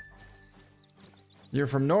 You're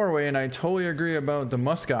from Norway, and I totally agree about the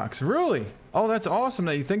muskox. Really? Oh, that's awesome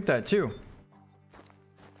that you think that too.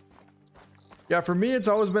 Yeah, for me, it's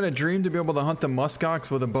always been a dream to be able to hunt the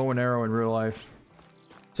muskox with a bow and arrow in real life.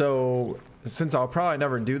 So, since I'll probably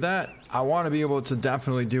never do that, I want to be able to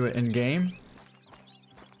definitely do it in game.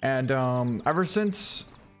 And ever since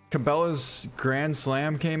Cabela's Grand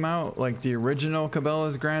Slam came out, like the original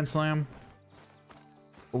Cabela's Grand Slam,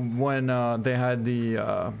 when they had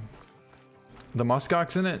the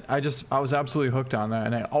muskox in it, I was absolutely hooked on that,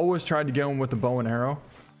 and I always tried to get one with the bow and arrow.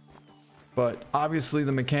 But obviously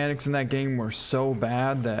the mechanics in that game were so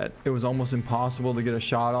bad that it was almost impossible to get a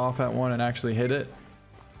shot off at one and actually hit it.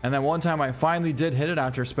 And then one time I finally did hit it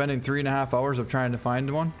after spending 3.5 hours of trying to find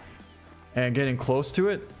one and getting close to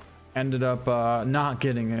it. Ended up not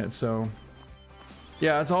getting it, so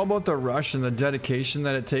Yeah, it's all about the rush and the dedication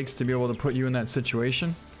that it takes to be able to put you in that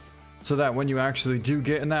situation, so that when you actually do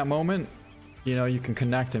get in that moment, you know, you can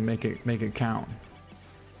connect and make it count.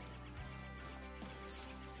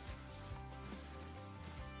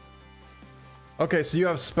 Okay, so you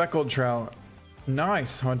have speckled trout.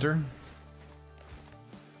 Nice, Hunter.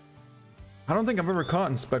 I don't think I've ever caught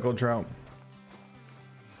in speckled trout.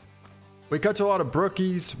 We catch a lot of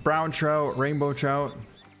brookies, brown trout, rainbow trout.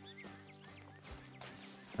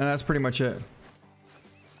 And that's pretty much it.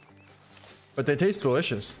 But they taste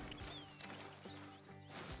delicious.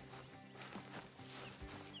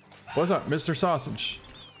 What's up, Mr. Sausage?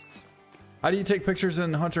 How do you take pictures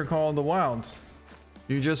in Hunter Call of the Wild?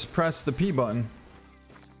 You just press the P button.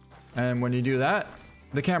 And when you do that,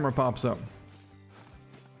 the camera pops up.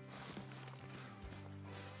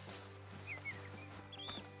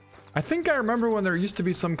 I think I remember when there used to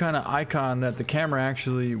be some kind of icon that the camera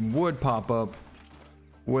actually would pop up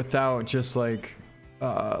without just like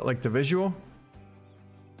the visual,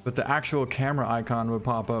 but the actual camera icon would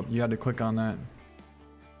pop up. You had to click on that.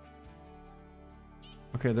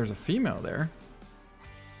 Okay, there's a female there,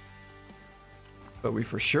 but we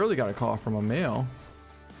for surely got a call from a male.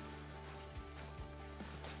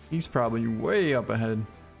 He's probably way up ahead.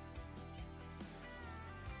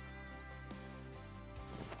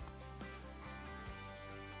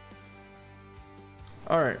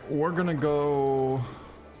 All right, we're gonna go.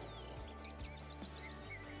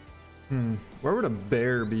 Where would a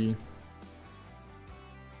bear be?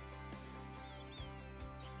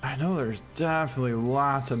 I know there's definitely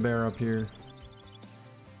lots of bear up here.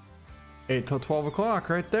 8 till 12 o'clock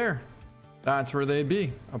right there. That's where they'd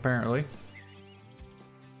be, apparently.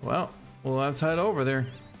 Well, let's head over there.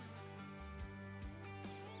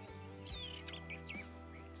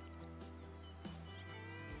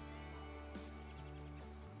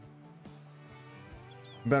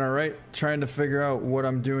 Been alright trying to figure out what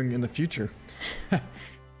I'm doing in the future.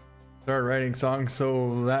 Start writing songs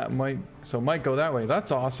so that might go that way.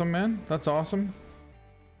 That's awesome, man. That's awesome.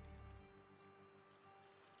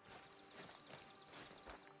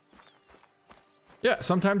 Yeah,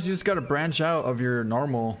 sometimes you just gotta branch out of your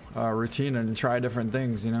normal routine and try different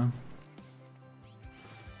things, you know?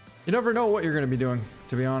 You never know what you're gonna be doing,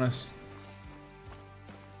 to be honest.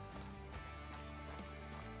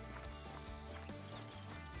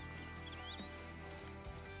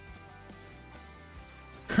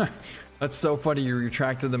 That's so funny, you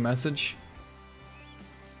retracted the message.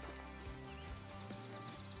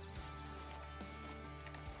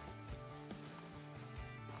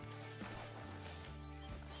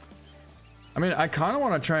 I mean, I kind of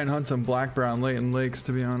want to try and hunt some black brown latent lakes,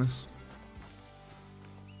 to be honest.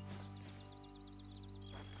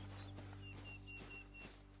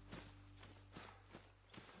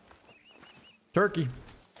 Turkey.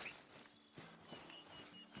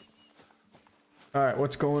 All right,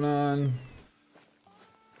 what's going on?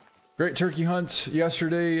 Great turkey hunt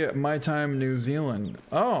yesterday, my time, New Zealand.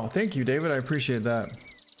 Oh, thank you, David. I appreciate that.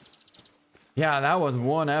 Yeah, that was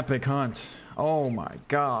one epic hunt. Oh my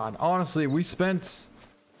God. Honestly, we spent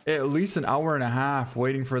at least an hour and a half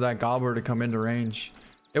waiting for that gobbler to come into range.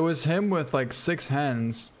 It was him with like 6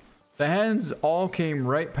 hens. The hens all came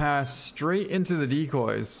right past, straight into the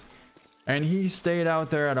decoys. And he stayed out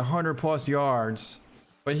there at 100+ yards.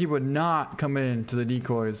 But he would not come into the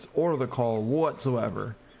decoys or the call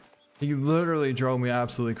whatsoever. He literally drove me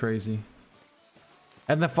absolutely crazy.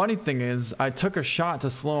 And the funny thing is, I took a shot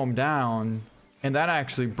to slow him down, and that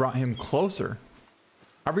actually brought him closer.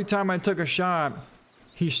 Every time I took a shot,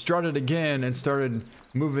 he strutted again and started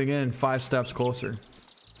moving in 5 steps closer.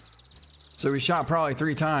 So we shot probably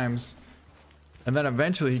 3 times, and then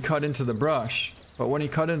eventually he cut into the brush. But when he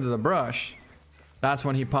cut into the brush, that's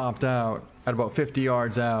when he popped out at about 50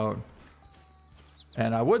 yards out.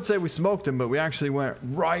 And I would say we smoked him, but we actually went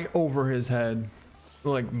right over his head.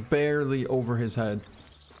 Like barely over his head.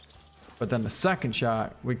 But then the second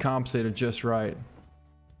shot, we compensated just right.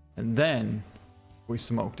 And then we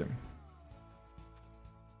smoked him.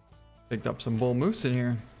 Picked up some bull moose in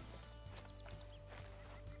here.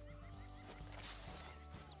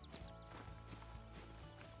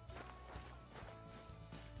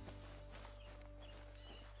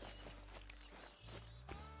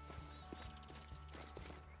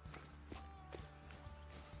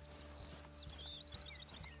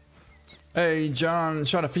 Hey, John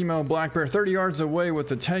shot a female black bear 30 yards away with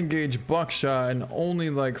a 10 gauge buckshot and only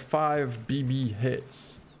like 5 BB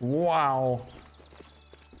hits. Wow.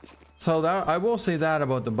 So that, I will say that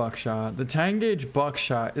about the buckshot. The 10 gauge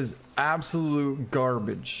buckshot is absolute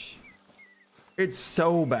garbage. It's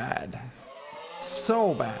so bad.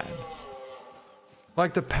 So bad.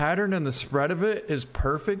 Like the pattern and the spread of it is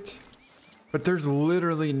perfect, but there's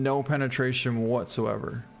literally no penetration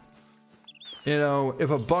whatsoever. You know, if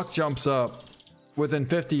a buck jumps up within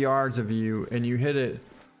 50 yards of you and you hit it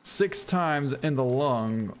 6 times in the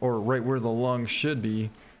lung, or right where the lung should be,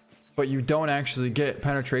 but you don't actually get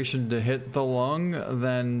penetration to hit the lung,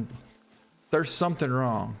 then there's something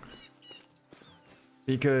wrong.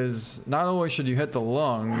 Because not only should you hit the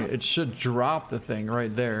lung, it should drop the thing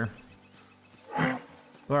right there.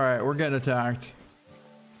 Alright, we're getting attacked.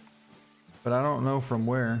 But I don't know from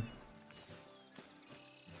where.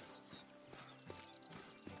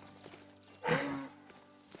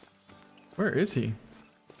 Where is he?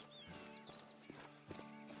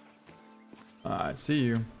 I see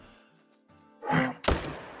you.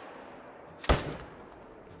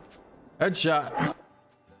 Headshot.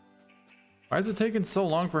 Why is it taking so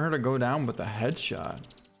long for her to go down with the headshot?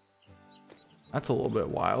 That's a little bit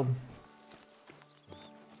wild.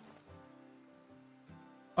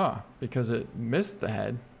 Ah, because it missed the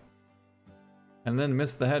head. And then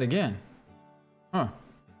missed the head again. Huh.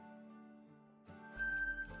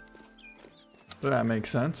 That makes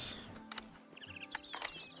sense.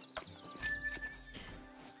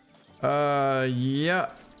 Yeah.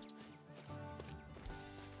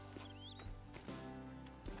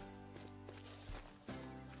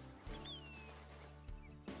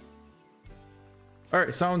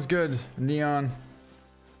 Alright, sounds good, Neon.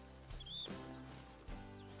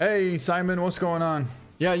 Hey, Simon, what's going on?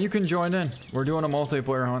 Yeah, you can join in. We're doing a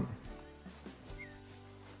multiplayer hunt.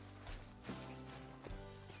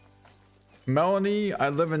 Melanie, I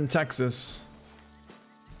live in Texas.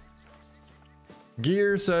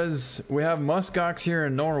 Gear says, we have muskox here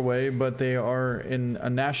in Norway, but they are in a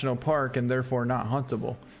national park and therefore not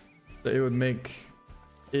huntable. It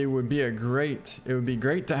would be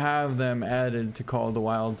great to have them added to Call of the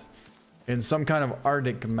Wild in some kind of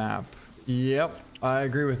Arctic map. Yep, I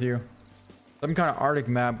agree with you. Some kind of Arctic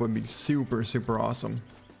map would be super, super awesome.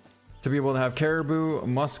 To be able to have caribou,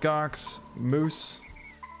 muskox, moose,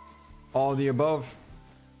 all the above.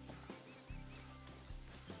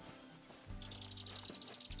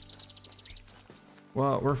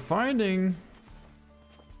 Well, we're finding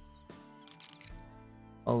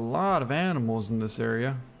a lot of animals in this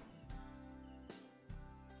area,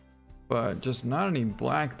 but just not any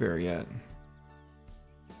black bear yet.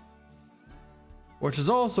 Which is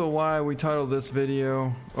also why we titled this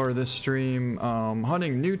video, or this stream,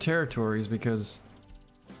 hunting new territories, because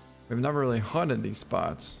we've never really hunted these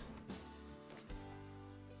spots.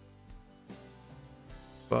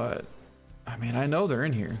 But, I mean, I know they're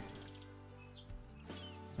in here.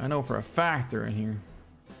 I know for a fact they're in here.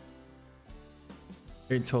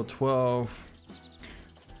 8 till 12.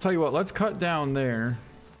 Tell you what, let's cut down there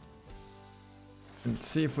and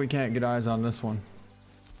see if we can't get eyes on this one.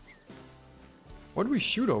 What did we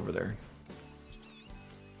shoot over there?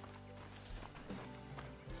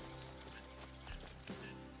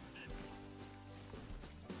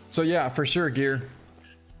 So yeah, for sure, Gear.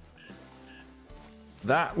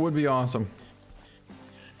 That would be awesome.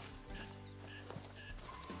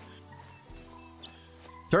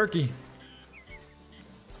 Turkey.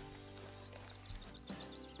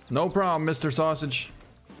 No problem, Mr. Sausage.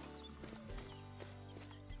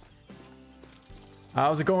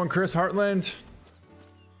 How's it going, Chris Heartland?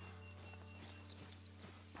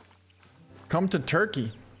 Come to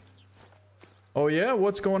Turkey. Oh yeah,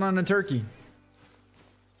 what's going on in Turkey?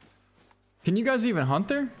 Can you guys even hunt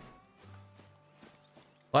there?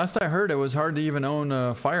 Last I heard, it was hard to even own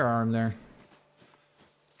a firearm there.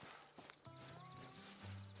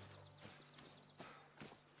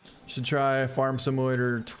 Should try Farm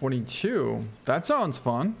Simulator 22. That sounds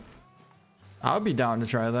fun. I'll be down to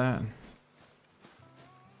try that.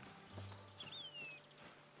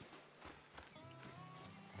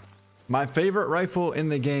 My favorite rifle in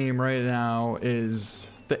the game right now is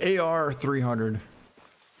the AR 300.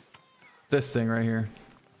 This thing right here.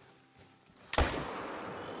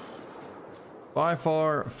 By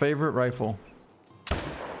far favorite rifle.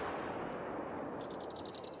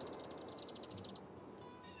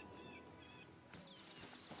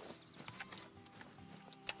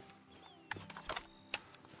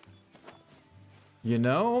 You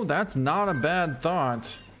know, that's not a bad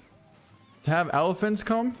thought. To have elephants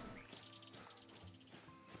come?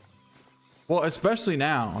 Well, especially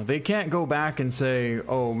now. They can't go back and say,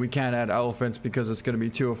 oh, we can't add elephants because it's going to be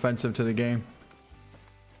too offensive to the game.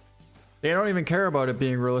 They don't even care about it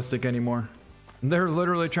being realistic anymore. They're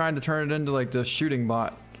literally trying to turn it into like the shooting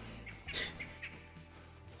bot.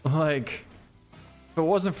 Like, if it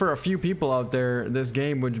wasn't for a few people out there, this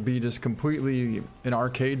game would be just completely an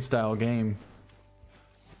arcade style game.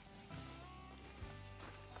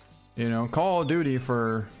 You know, Call of Duty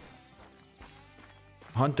for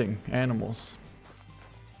hunting animals.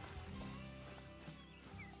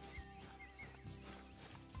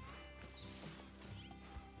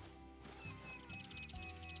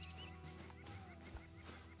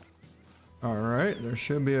 All right, there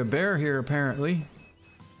should be a bear here apparently.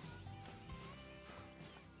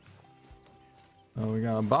 Oh, we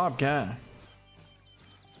got a bobcat.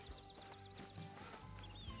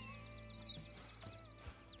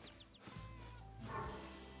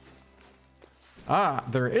 Ah,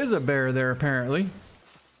 there is a bear there apparently.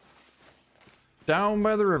 Down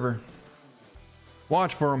by the river.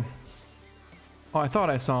 Watch for him. Oh, I thought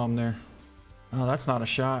I saw him there. Oh, that's not a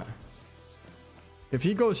shot. If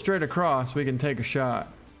he goes straight across, we can take a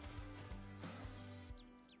shot.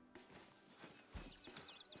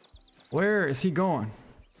 Where is he going?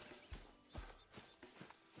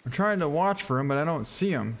 I'm trying to watch for him, but I don't see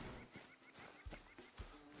him.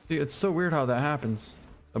 See, it's so weird how that happens.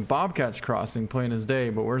 The bobcat's crossing plain as day,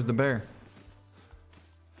 but where's the bear?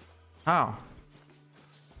 How?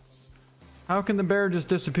 How can the bear just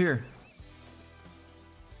disappear?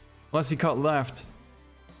 Unless he cut left.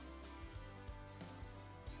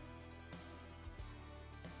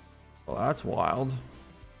 Well, that's wild.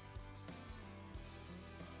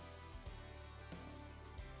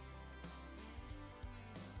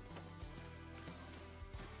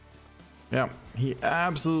 Yeah, he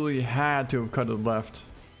absolutely had to have cut it left.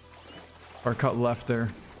 Or cut left there.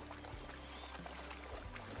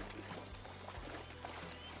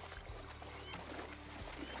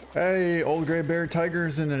 Hey, old gray bear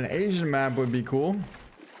tigers in an Asian map would be cool.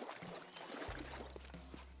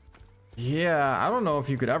 Yeah, I don't know if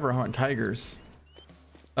you could ever hunt tigers.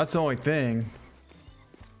 That's the only thing.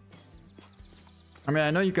 I mean, I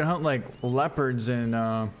know you can hunt like leopards and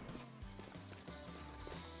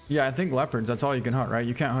yeah, I think leopards, that's all you can hunt, right?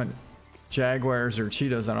 You can't hunt jaguars or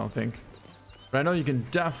cheetahs, I don't think. But I know you can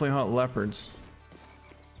definitely hunt leopards.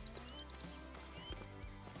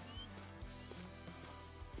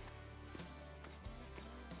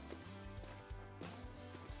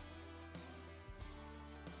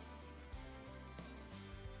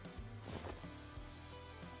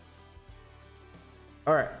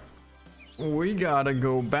 All right, we gotta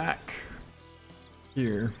go back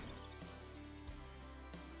here.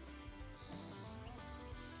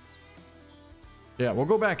 Yeah, we'll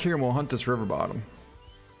go back here and we'll hunt this river bottom.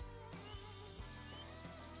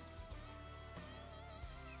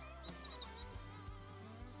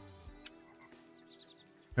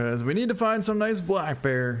 Because we need to find some nice black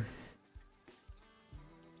bear.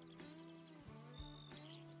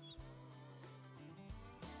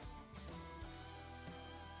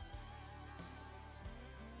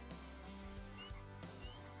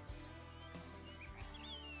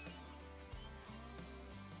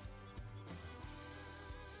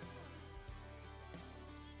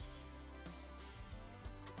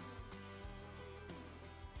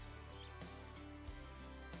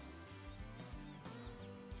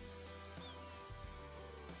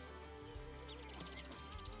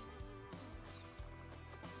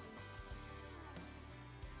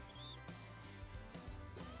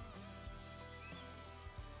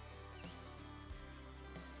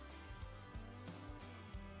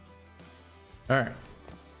 All right,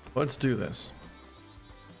 let's do this.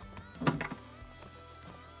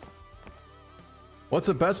 What's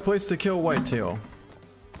the best place to kill whitetail?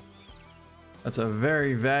 That's a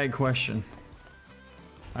very vague question.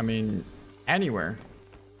 I mean, anywhere.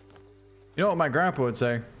 You know what my grandpa would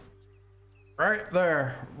say? Right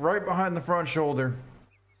there, right behind the front shoulder.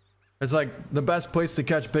 It's like the best place to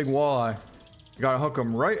catch big walleye. You gotta hook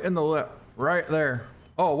them right in the lip, right there.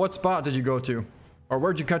 Oh, what spot did you go to? Or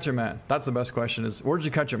where'd you catch him at? That's the best question, is where'd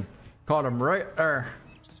you catch him? Caught him right there.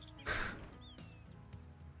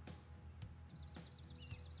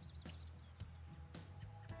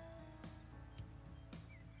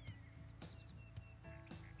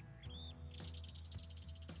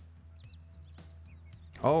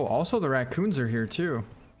 Oh, also the raccoons are here too.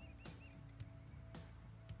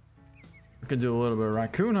 We could do a little bit of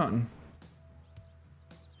raccoon hunting.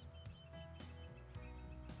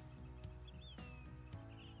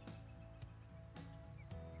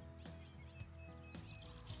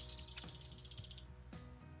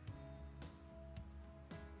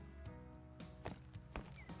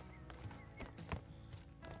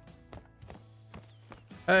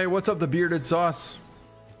 Hey, what's up, the bearded sauce?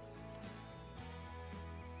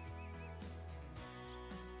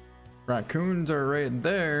 Raccoons are right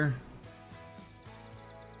there.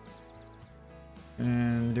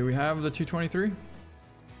 And do we have the 223?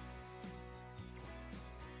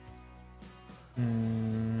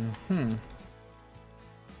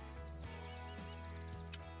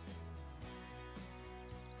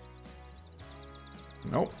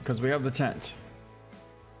 Nope, because we have the tent.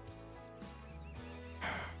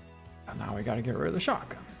 And now we gotta get rid of the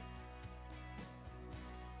shotgun.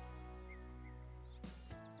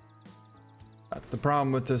 That's the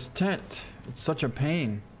problem with this tent. It's such a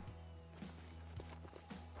pain.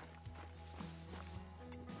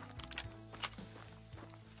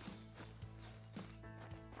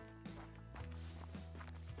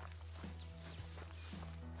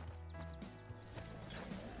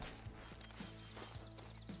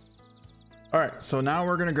 All right, so now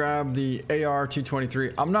we're gonna grab the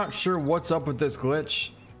AR-223. I'm not sure what's up with this glitch.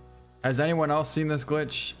 Has anyone else seen this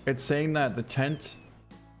glitch? It's saying that the tent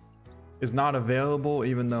is not available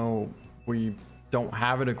even though we don't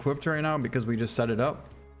have it equipped right now because we just set it up.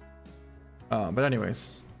 But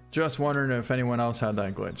anyways, just wondering if anyone else had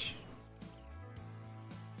that glitch.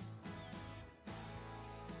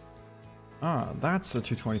 Ah, that's the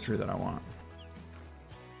 223 that I want.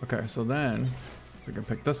 Okay, so then we can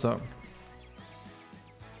pick this up.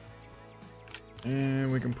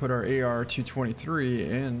 And we can put our AR-223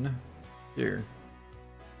 in here.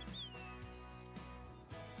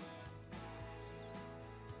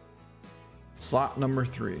 Slot number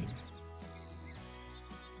 3.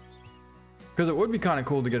 Because it would be kind of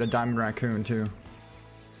cool to get a diamond raccoon too.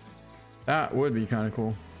 That would be kind of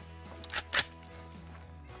cool.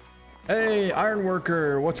 Hey,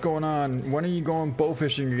 Ironworker, what's going on? When are you going bow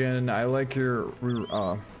fishing again? I like your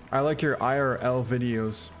IRL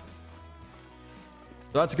videos.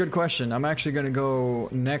 So that's a good question. I'm actually gonna go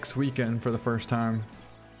next weekend for the first time.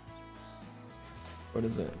 What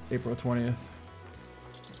is it? April 20th.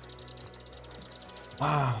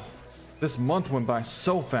 Wow, this month went by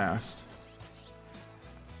so fast.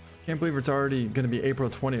 Can't believe it's already gonna be April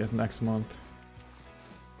 20th next month.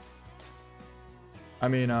 I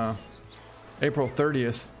mean, April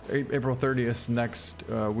 30th next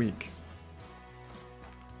week.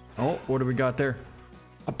 Oh, what do we got there?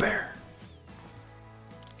 A bear.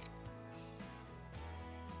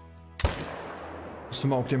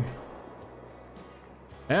 Smoked him.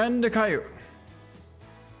 And a coyote.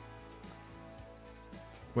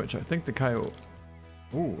 Which I think the coyote.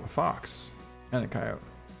 Ooh, a fox. And a coyote.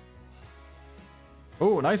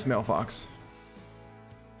 Oh, nice male fox.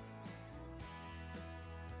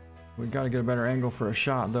 We gotta get a better angle for a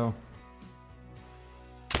shot though.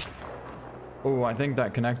 Oh, I think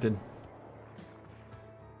that connected.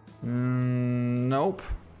 Nope.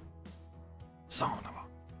 Son of a.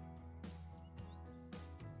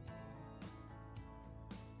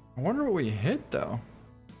 I wonder what we hit though.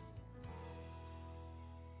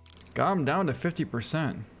 Got him down to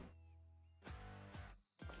 50%.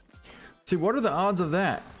 See, what are the odds of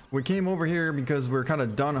that? We came over here because we're kind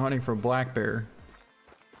of done hunting for black bear.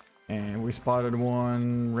 And we spotted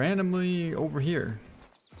one randomly over here.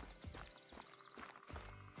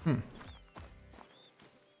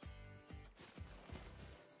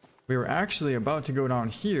 We were actually about to go down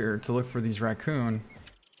here to look for these raccoon.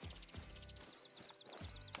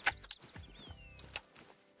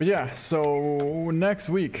 But yeah, so next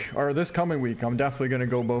week, or this coming week, I'm definitely gonna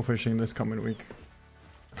go bow fishing this coming week.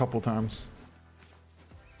 A couple times.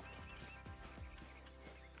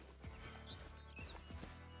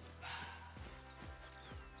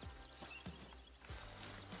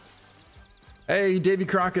 Hey, Davy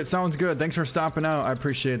Crockett, sounds good. Thanks for stopping out. I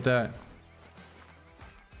appreciate that.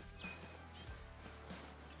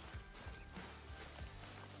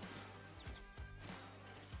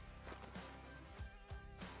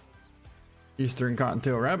 Eastern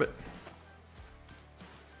cottontail rabbit.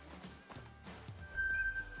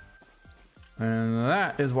 And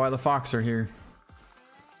that is why the fox are here.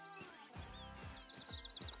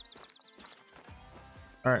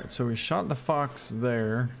 Alright, so we shot the fox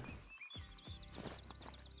there.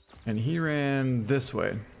 And he ran this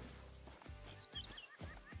way.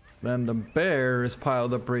 Then the bear is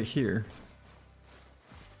piled up right here.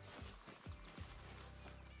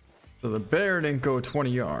 So the bear didn't go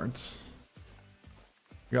 20 yards.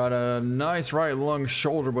 Got a nice right lung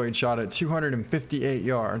shoulder blade shot at 258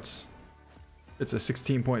 yards. It's a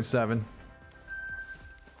 16.7.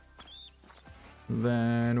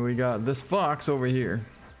 Then we got this fox over here.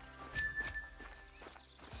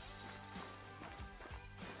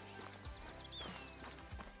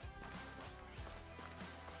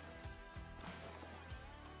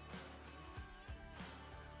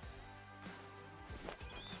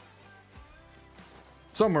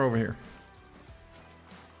 Somewhere over here.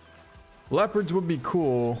 Leopards would be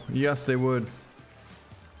cool. Yes, they would.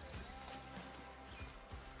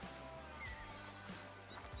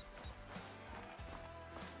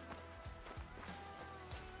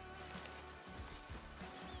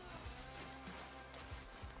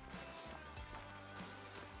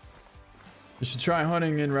 You should try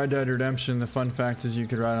hunting in Red Dead Redemption. The fun fact is you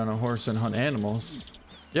could ride on a horse and hunt animals.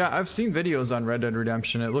 Yeah, I've seen videos on Red Dead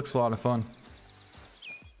Redemption. It looks a lot of fun.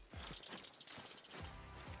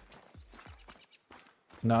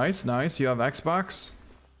 Nice, nice. You have Xbox?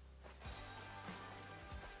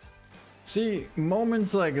 See,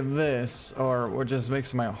 moments like this are what just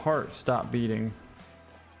makes my heart stop beating.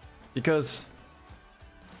 Because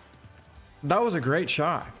that was a great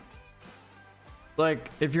shot.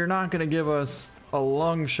 Like, if you're not gonna give us a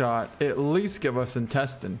lung shot, at least give us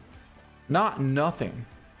intestine. Not nothing.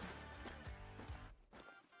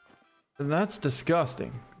 That's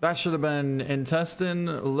disgusting. That should have been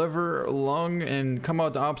intestine, liver, lung, and come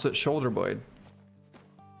out the opposite shoulder blade.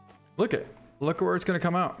 Look at where it's gonna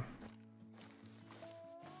come out.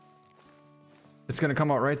 It's gonna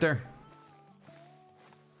come out right there.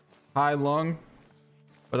 High lung,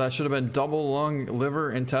 but that should have been double lung,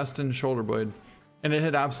 liver, intestine, shoulder blade. And it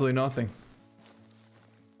hit absolutely nothing.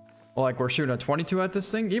 Well, like we're shooting a 22 at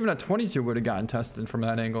this thing? Even a 22 would have gotten tested from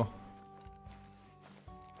that angle.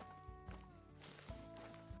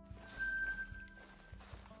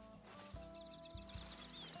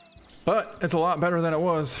 But it's a lot better than it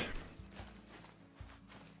was.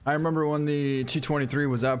 I remember when the 223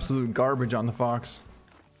 was absolute garbage on the Fox.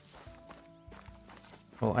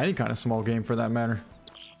 Well, any kind of small game for that matter.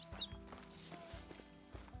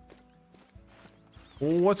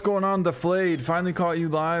 What's going on, The Flayed? Finally caught you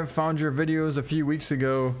live. Found your videos a few weeks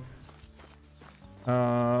ago.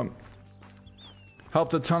 Helped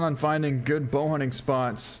a ton on finding good bow hunting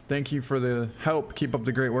spots. Thank you for the help. Keep up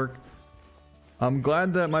the great work. I'm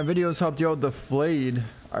glad that my videos helped you out, The Flayed.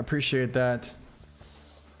 I appreciate that.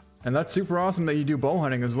 And that's super awesome that you do bow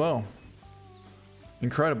hunting as well.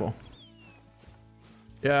 Incredible.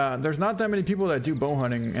 Yeah, there's not that many people that do bow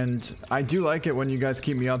hunting, and I do like it when you guys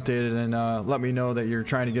keep me updated and let me know that you're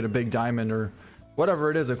trying to get a big diamond or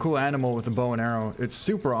whatever it is, a cool animal with a bow and arrow. It's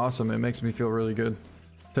super awesome. It makes me feel really good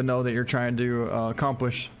to know that you're trying to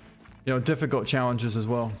accomplish, you know, difficult challenges as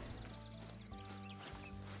well.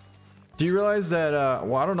 Do you realize that,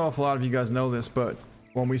 well, I don't know if a lot of you guys know this, but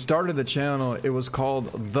when we started the channel, it was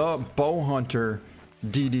called The Bow Hunter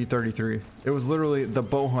DD33. It was literally The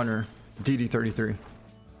Bow Hunter DD33.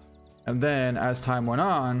 And then as time went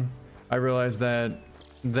on, I realized that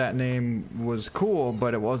that name was cool,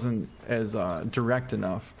 but it wasn't as direct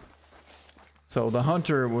enough. So the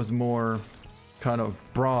Hunter was more kind of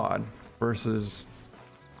broad versus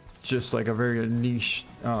just like a very niche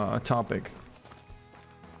topic.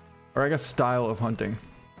 Or I guess style of hunting.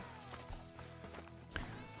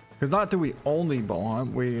 Because not do we only bow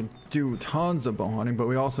hunt, we do tons of bow hunting, but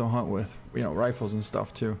we also hunt with, you know, rifles and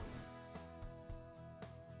stuff too.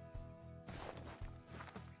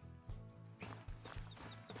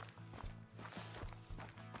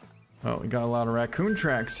 Oh, we got a lot of raccoon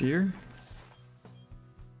tracks here.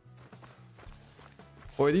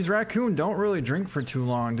 Boy, these raccoon don't really drink for too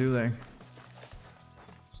long, do they?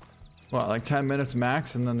 What, like 10 minutes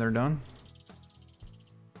max and then they're done?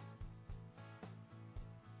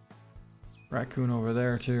 Raccoon over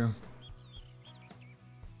there too.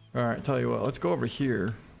 Alright, tell you what, let's go over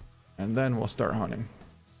here and then we'll start hunting.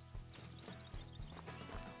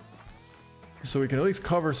 So we can at least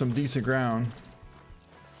cover some decent ground.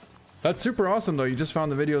 That's super awesome though, you just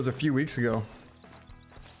found the videos a few weeks ago.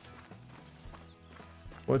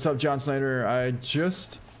 What's up, John Snyder? I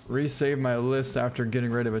just resaved my list after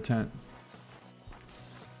getting rid of a tent.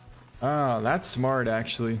 Ah, that's smart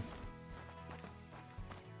actually.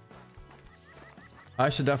 I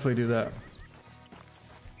should definitely do that.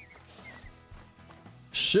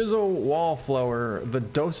 Shizzle Wallflower. The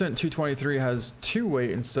Docent 223 has 2 weight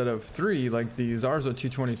instead of 3 like the Zarzo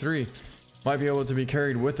 223. Might be able to be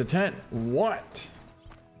carried with the tent. What?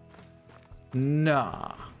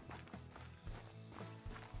 Nah.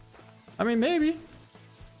 I mean, maybe.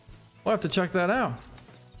 We'll have to check that out.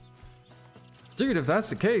 Dude, if that's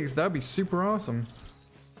the case, that'd be super awesome.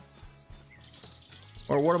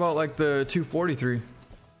 Or what about like the 243?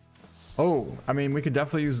 Oh, I mean, we could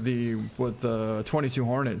definitely use the with the 22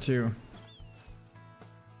 Hornet too.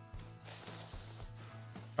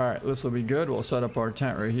 All right, this will be good. We'll set up our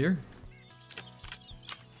tent right here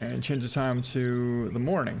and change the time to the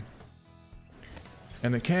morning.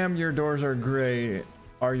 And the cam, your doors are gray.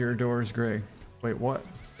 Are your doors gray? Wait, what?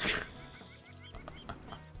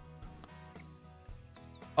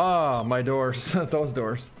 Ah, my doors. Those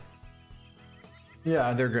doors.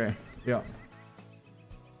 Yeah, they're gray. Yeah.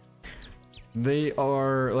 They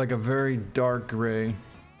are like a very dark gray.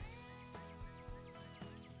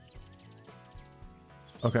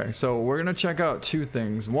 Okay, so we're gonna check out 2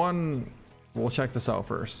 things. One, We'll check this out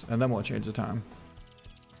first, and then we'll change the time.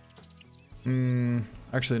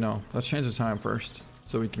 Actually, no. Let's change the time first,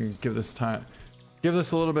 so we can give this a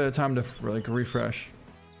little bit of time to like refresh.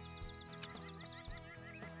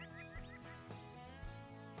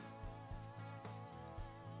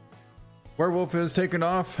 Werewolf is taking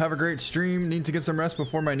off. Have a great stream. Need to get some rest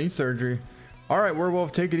before my knee surgery. All right,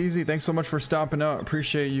 Werewolf, take it easy. Thanks so much for stopping out.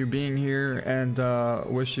 Appreciate you being here, and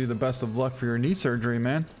wish you the best of luck for your knee surgery,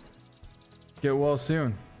 man. Get well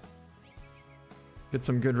soon. Get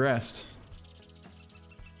some good rest.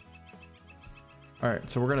 All right,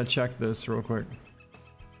 so we're gonna check this real quick.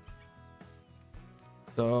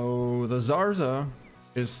 So the Zarza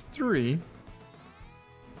is 3.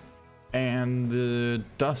 And the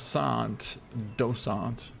Dosant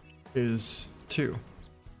is 2,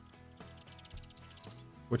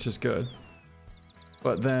 which is good.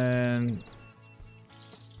 But then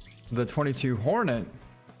the 22 Hornet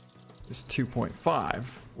is 2.5,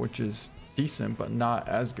 which is decent, but not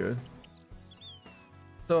as good.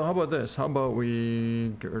 So how about this? How about we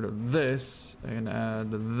get rid of this and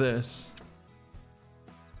add this?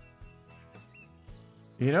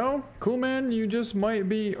 You know, cool man, you just might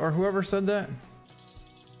be, or whoever said that.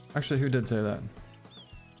 Actually, who did say that?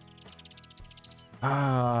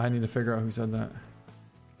 I need to figure out who said that.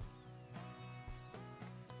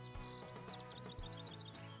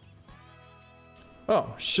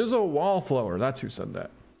 Oh, Shizzle Wallflower, that's who said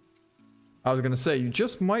that. I was gonna say, you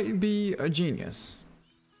just might be a genius.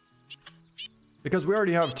 Because we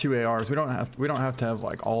already have 2 ARs, we don't have to have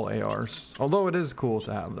like all ARs. Although it is cool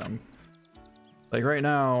to have them. Like right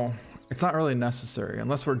now, it's not really necessary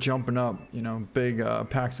unless we're jumping up, you know, big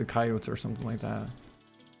packs of coyotes or something like that.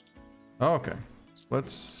 Okay,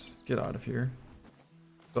 let's get out of here.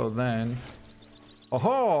 So then,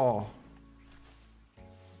 oh,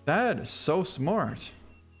 that is so smart.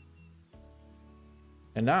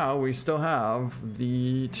 And now we still have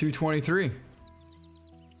the 223,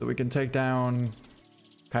 so we can take down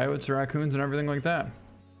coyotes, raccoons, and everything like that.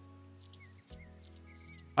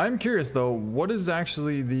 I'm curious though, what is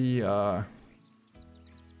actually the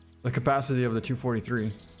capacity of the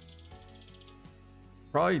 243?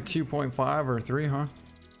 Probably 2.5 or 3, huh?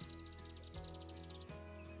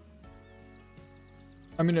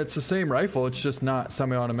 I mean, it's the same rifle, it's just not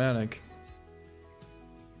semi-automatic.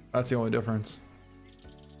 That's the only difference.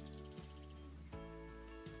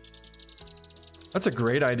 That's a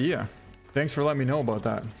great idea. Thanks for letting me know about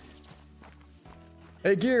that.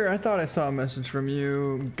 Hey Gear, I thought I saw a message from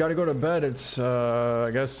you. Gotta go to bed. It's I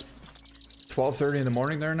guess 12:30 in the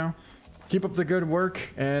morning there now. Keep up the good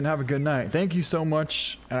work and have a good night. Thank you so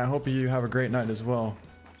much, and I hope you have a great night as well.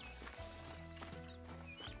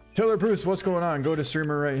 Taylor Bruce, what's going on? Go to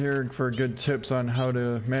streamer right here for good tips on how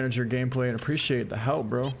to manage your gameplay, and appreciate the help,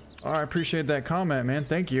 bro. Oh, I appreciate that comment, man.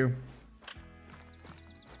 Thank you.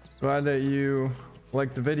 Glad that you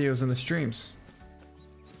like the videos and the streams.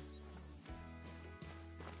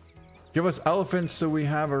 Give us elephants so we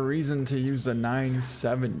have a reason to use the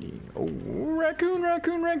 970. Oh, raccoon,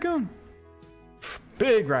 raccoon, raccoon.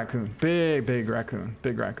 Big raccoon, big raccoon,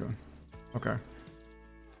 big raccoon. Okay.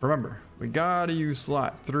 Remember, we gotta use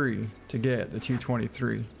slot 3 to get the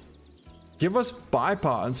 223. Give us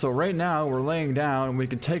bipods. So right now we're laying down and we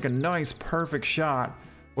can take a nice perfect shot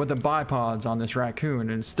with the bipods on this raccoon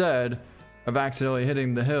instead of accidentally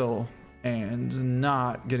hitting the hill and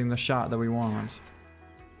not getting the shot that we want.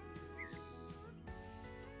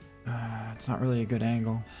 It's not really a good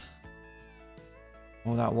angle.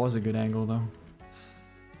 Well, that was a good angle though.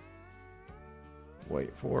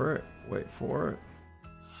 Wait for it, wait for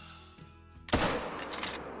it.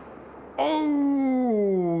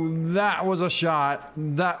 Oh, that was a shot.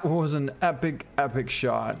 That was an epic, epic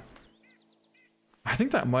shot. I think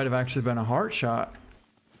that might have actually been a heart shot.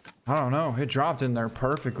 I don't know, it dropped in there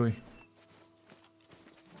perfectly.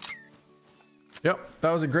 Yep, that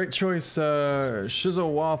was a great choice,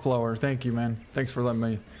 Shizzle Wallflower. Thank you, man. Thanks for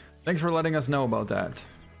letting us know about that.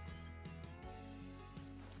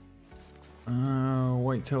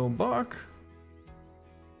 Whitetail buck.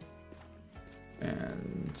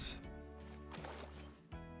 And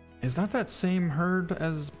is that same herd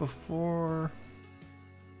as before?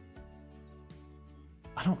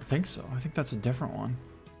 I don't think so. I think that's a different one.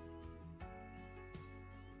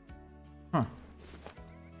 Huh.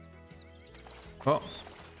 Well,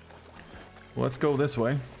 let's go this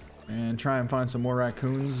way and try and find some more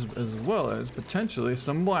raccoons as well as potentially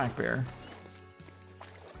some black bear.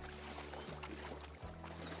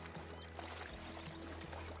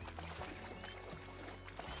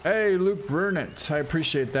 Hey, Luke Burnett, I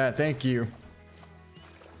appreciate that. Thank you.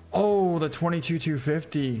 Oh, the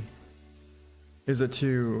 22-250. is a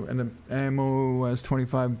 2, and the ammo has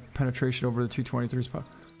 25 penetration over the 223 spot.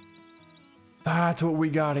 That's what we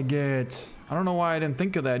gotta get. I don't know why I didn't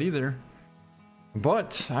think of that either.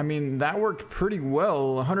 But, I mean, that worked pretty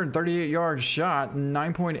well. 138 yards shot,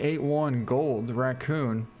 9.81 gold,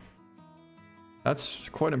 raccoon. That's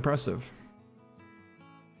quite impressive.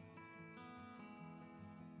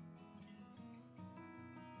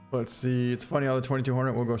 Let's see, it's funny how the 22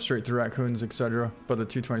 Hornet will go straight through raccoons, etc. But the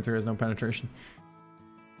 223 has no penetration.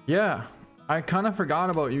 Yeah, I kind of forgot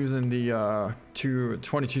about using the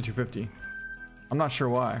 250. I'm not sure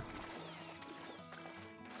why.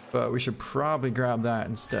 But we should probably grab that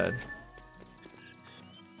instead.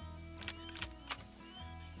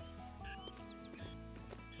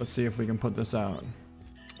 Let's see if we can put this out.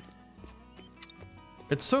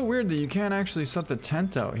 It's so weird that you can't actually set the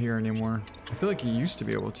tent out here anymore. I feel like you used to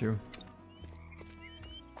be able to.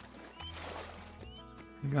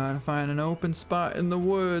 You gotta find an open spot in the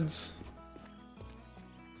woods.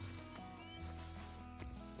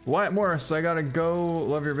 Wyatt Morris, I gotta go.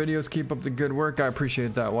 Love your videos. Keep up the good work. I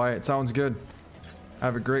appreciate that, Wyatt. Sounds good.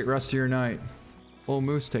 Have a great rest of your night. Old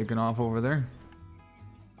Moose taking off over there.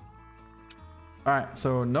 Alright,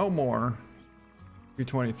 so no more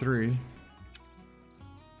 223.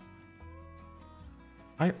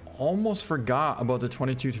 I almost forgot about the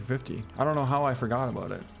 22-250. I don't know how I forgot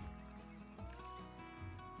about it.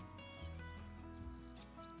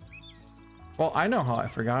 Well, I know how I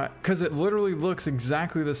forgot, because it literally looks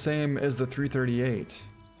exactly the same as the 338.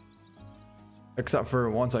 Except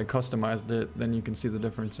for once I customized it, then you can see the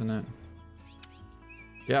difference in it.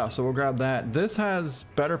 Yeah, so we'll grab that. This has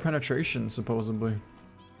better penetration, supposedly.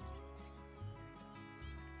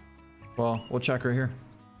 Well, we'll check right here.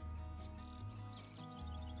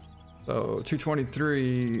 So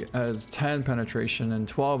 223 has 10 penetration and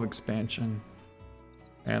 12 expansion,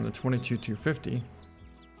 and the 22-250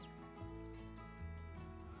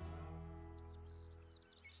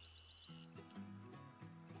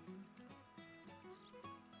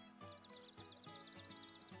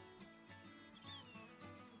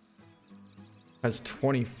 has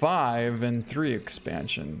 25 and 3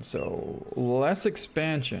 expansion. So less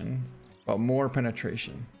expansion, but more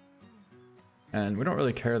penetration. And we don't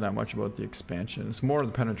really care that much about the expansion. It's more the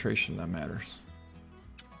penetration that matters.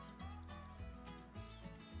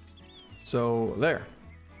 So there.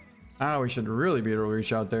 Now we should really be able to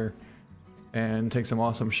reach out there and take some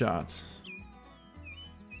awesome shots.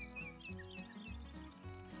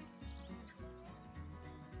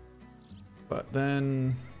 But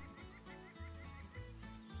then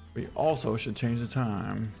we also should change the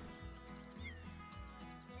time.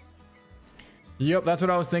 Yep, that's what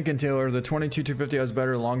I was thinking, Taylor. The 22-250 has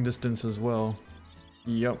better long distance as well.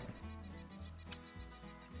 Yep.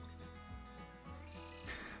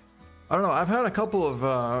 I don't know, I've had a couple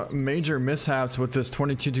of major mishaps with this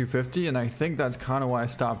 22-250, and I think that's kind of why I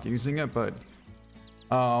stopped using it, but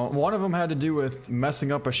one of them had to do with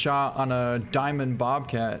messing up a shot on a diamond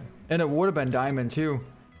bobcat, and it would have been diamond too.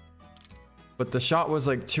 But the shot was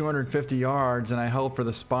like 250 yards and I held for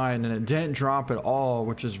the spine and it didn't drop at all,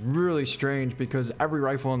 which is really strange because every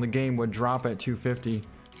rifle in the game would drop at 250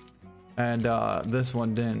 and this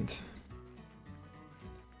one didn't.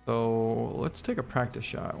 So let's take a practice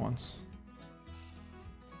shot once.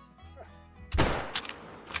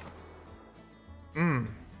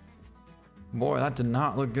 Boy, that did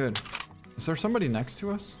not look good. Is there somebody next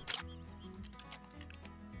to us?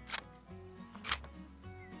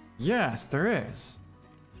 Yes, there is.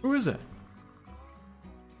 Who is it?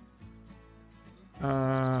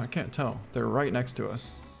 I can't tell. They're right next to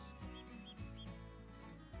us.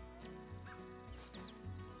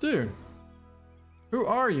 Dude, who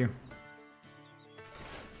are you?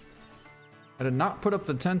 I did not put up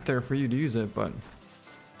the tent there for you to use it, but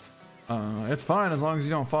it's fine as long as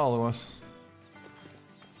you don't follow us.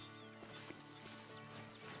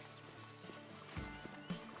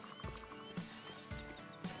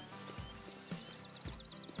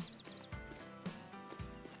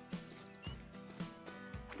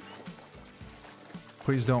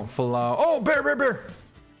 Please don't follow. Oh, bear, bear, bear!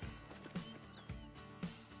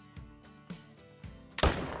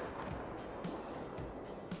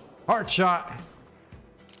 Heart shot.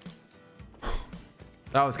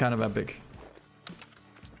 That was kind of epic.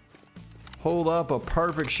 Hold up a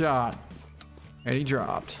perfect shot. And he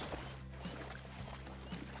dropped.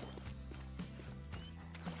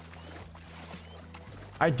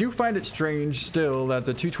 I do find it strange still that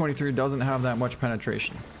the 223 doesn't have that much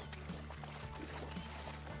penetration.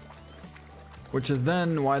 Which is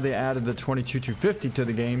then why they added the 22-250 to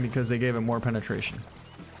the game, because they gave it more penetration.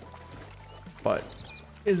 But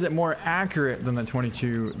is it more accurate than the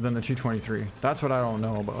 223? That's what I don't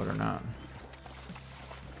know about or not.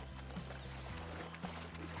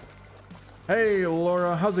 Hey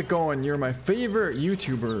Laura, how's it going? You're my favorite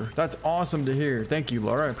YouTuber. That's awesome to hear. Thank you,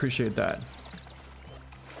 Laura. I appreciate that.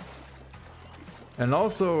 And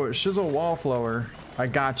also, Shizzle Wallflower, I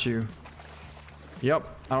got you. Yep,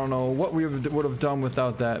 I don't know what we would have done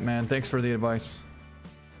without that, man. Thanks for the advice.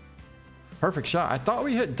 Perfect shot. I thought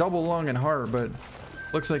we hit double lung and heart, but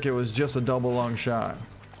looks like it was just a double lung shot.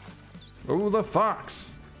 Ooh, the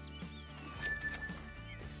fox.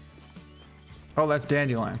 Oh, that's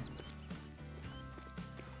Dandelion.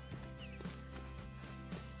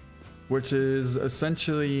 Which is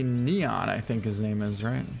essentially Neon, I think his name is,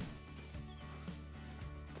 right?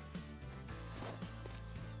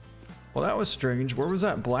 Well, that was strange. Where was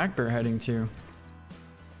that black bear heading to?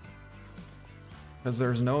 Because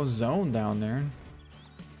there's no zone down there.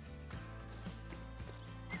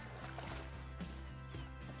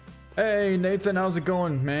 Hey, Nathan, how's it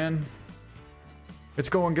going, man? It's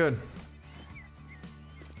going good.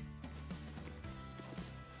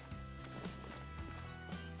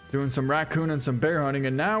 Doing some raccoon and some bear hunting,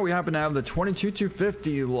 and now we happen to have the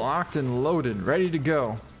 22-250 locked and loaded, ready to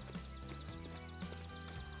go.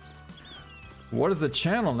 What is the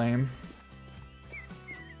channel name?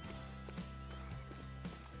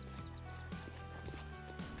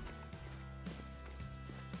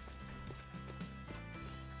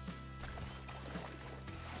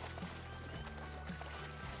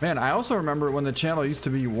 Man, I also remember when the channel used to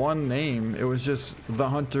be one name. It was just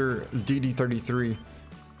TheHunter DD33.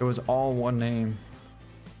 It was all one name.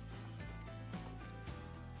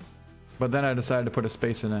 But then I decided to put a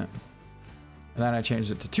space in it. And then I changed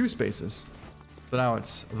it to 2 spaces. So now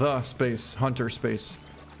it's the space Hunter space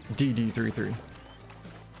DD33.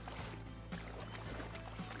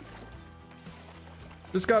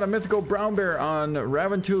 Just got a mythical brown bear on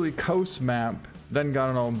Raventuli Coast map. Then got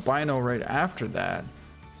an albino right after that.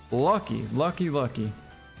 Lucky, lucky, lucky.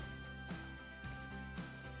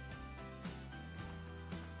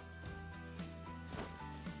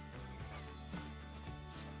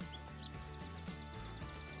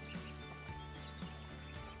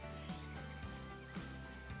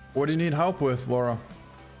 What do you need help with, Laura?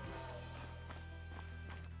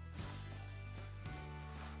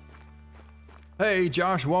 Hey,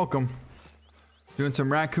 Josh, welcome. Doing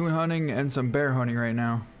some raccoon hunting and some bear hunting right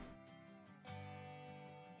now.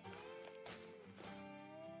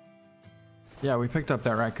 Yeah, we picked up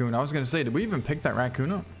that raccoon. I was gonna say, did we even pick that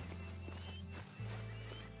raccoon up?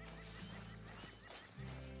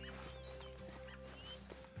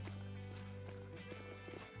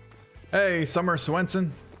 Hey, Summer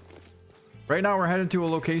Swenson. Right now we're headed to a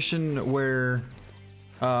location where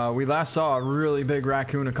we last saw a really big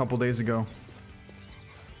raccoon a couple days ago.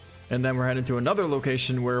 And then we're headed to another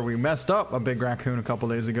location where we messed up a big raccoon a couple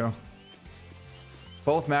days ago.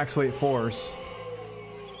 Both max weight 4s.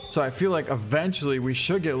 So I feel like eventually we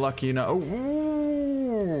should get lucky enough. Oh,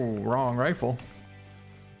 ooh, wrong rifle.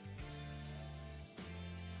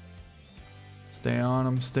 Stay on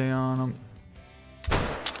him, stay on him.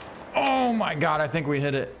 Oh my god, I think we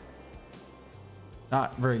hit it.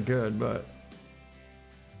 Not very good, but...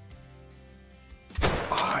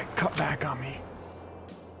 Oh, it cut back on me.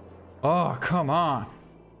 Oh, come on.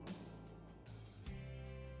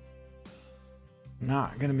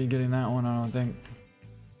 Not gonna be getting that one, I don't think.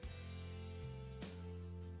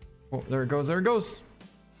 Oh, there it goes, there it goes.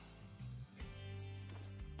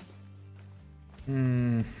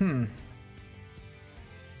 Mm-hmm.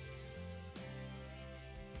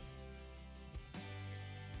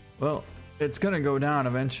 Well, it's gonna go down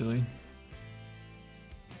eventually.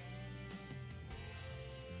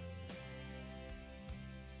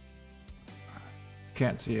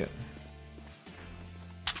 Can't see it.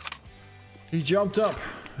 He jumped up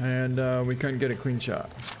and we couldn't get a clean shot.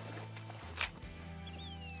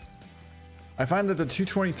 I find that the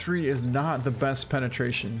 223 is not the best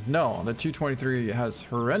penetration. No, the 223 has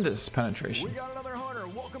horrendous penetration. We got another hunter.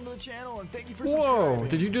 Welcome to the channel and thank you for subscribing. Whoa,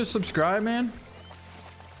 did you just subscribe, man?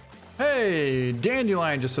 Hey,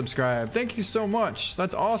 Dandelion just subscribed. Thank you so much.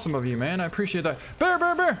 That's awesome of you, man. I appreciate that. Bear,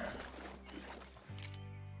 bear, bear!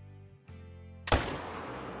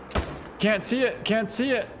 Can't see it, can't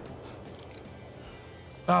see it.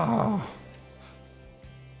 Oh.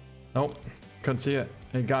 Nope, couldn't see it.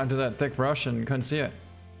 It got into that thick brush and couldn't see it.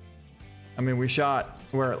 I mean, we shot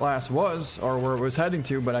where it last was, or where it was heading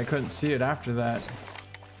to, but I couldn't see it after that.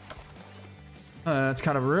 That's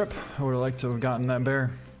kind of a rip. I would have liked to have gotten that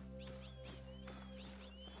bear.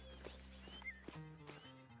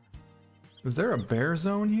 Was there a bear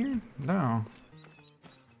zone here? No.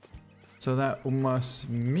 So that must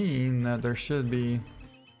mean that there should be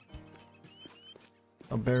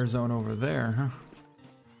a bear zone over there, huh?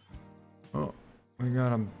 Oh, we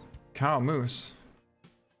got a cow moose.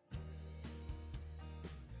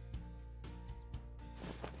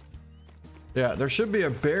 Yeah, there should be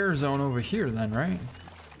a bear zone over here then, right?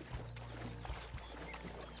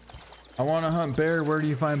 I want to hunt bear. Where do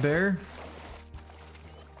you find bear?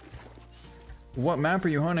 What map are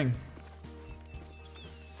you hunting?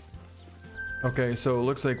 Okay, so it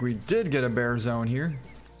looks like we did get a bear zone here.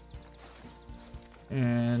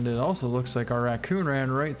 And it also looks like our raccoon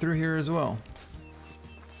ran right through here as well.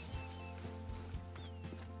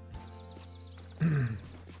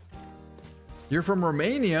 You're from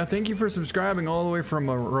Romania? Thank you for subscribing all the way from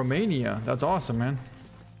Romania. That's awesome, man.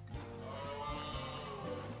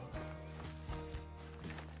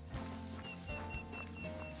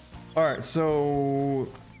 Alright, so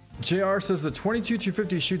JR says the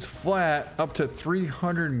 22-250 shoots flat up to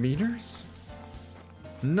 300 meters?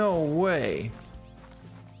 No way.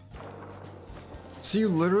 So you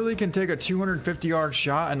literally can take a 250 yard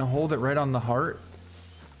shot and hold it right on the heart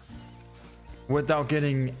without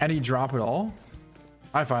getting any drop at all?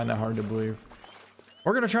 I find that hard to believe.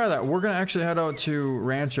 We're gonna try that. We're gonna actually head out to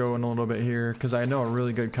Rancho in a little bit here because I know a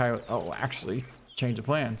really good coyote. Oh, actually, change of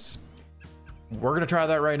plans. We're gonna try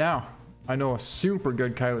that right now. I know a super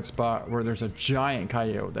good coyote spot where there's a giant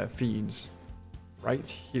coyote that feeds right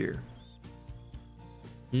here.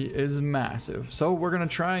 He is massive. So we're gonna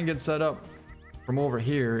try and get set up from over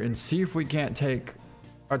here and see if we can't take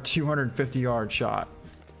a 250 yard shot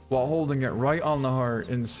while holding it right on the heart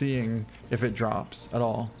and seeing if it drops at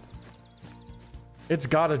all. It's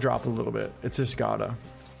gotta drop a little bit. It's just gotta.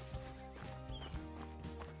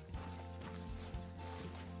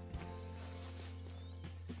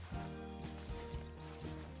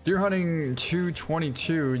 Deer hunting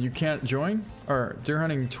 222, you can't join? Or deer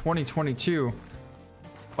hunting 2022,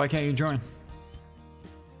 why can't you join?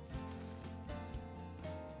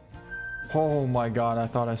 Oh my god, I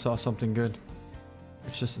thought I saw something good.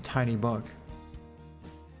 It's just a tiny bug.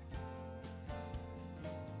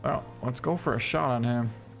 Well, let's go for a shot on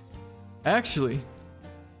him. Actually,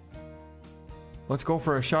 let's go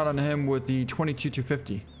for a shot on him with the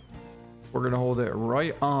 22-250. We're gonna hold it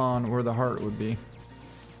right on where the heart would be.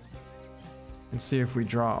 And see if we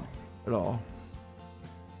drop at all.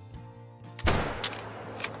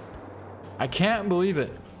 I can't believe it.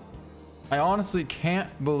 I honestly can't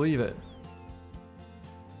believe it.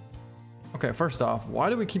 Okay, first off, why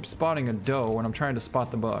do we keep spotting a doe when I'm trying to spot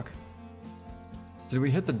the buck? Did we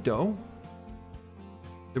hit the doe?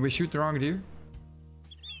 Did we shoot the wrong deer?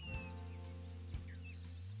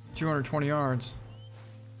 220 yards.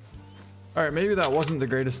 Alright, maybe that wasn't the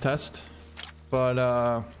greatest test,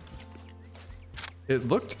 but it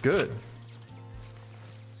looked good.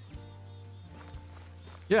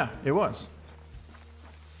 Yeah, it was.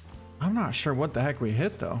 I'm not sure what the heck we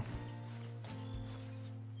hit though.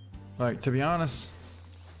 Like, to be honest.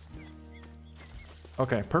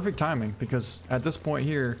 Okay, perfect timing because at this point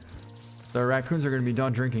here, the raccoons are going to be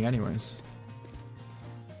done drinking anyways.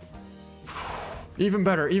 Even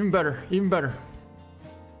better, even better, even better.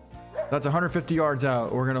 That's 150 yards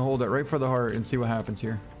out. We're going to hold it right for the heart and see what happens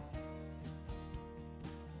here.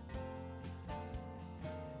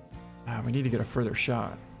 Ah, we need to get a further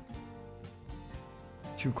shot.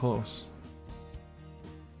 Too close.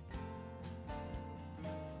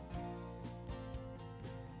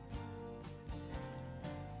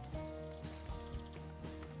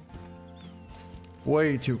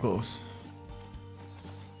 Way too close.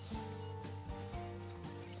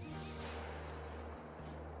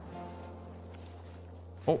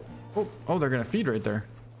 Oh, they're gonna feed right there.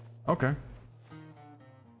 Okay.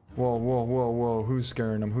 Whoa, whoa, whoa, whoa. Who's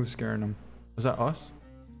scaring them? Who's scaring them? Was that us?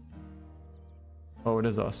 Oh, it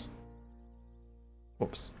is us.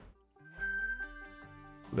 Whoops.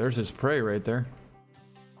 There's his prey right there.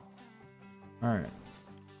 Alright.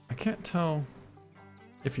 I can't tell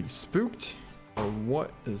if he's spooked or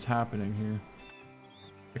what is happening here.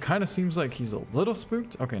 It kind of seems like he's a little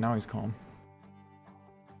spooked. Okay, now he's calm.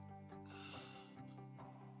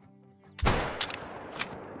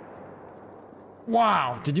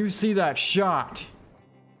 Wow, did you see that shot?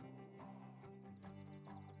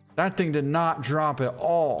 That thing did not drop at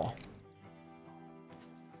all.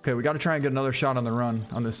 Okay, we got to try and get another shot on the run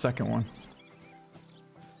on this second one.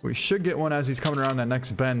 We should get one as he's coming around that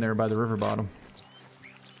next bend there by the river bottom.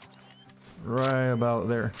 Right about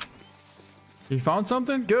there. You found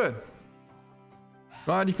something? Good.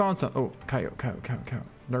 Glad you found something. Oh, coyote.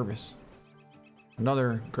 Nervous.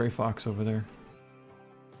 Another gray fox over there.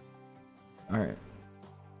 Alright.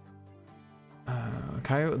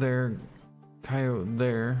 Coyote there, coyote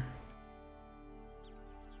there.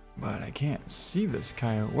 But I can't see this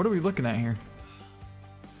coyote. What are we looking at here?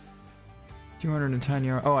 210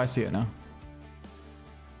 yards. Oh, I see it now.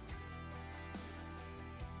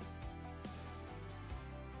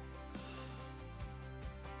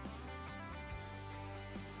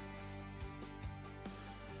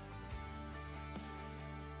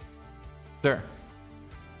 There.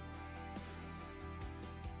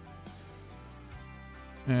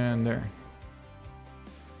 And there.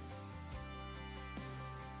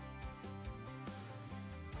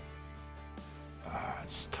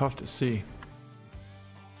 It's tough to see,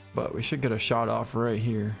 but we should get a shot off right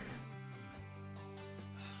here.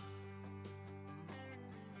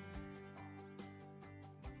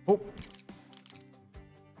 Oh.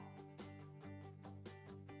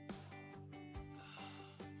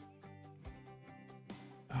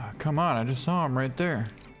 Come on, I just saw him right there.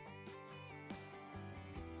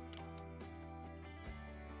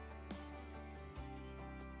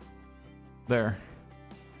 There.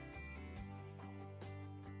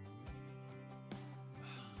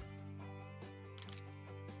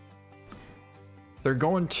 They're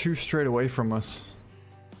going too straight away from us.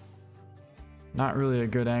 Not really a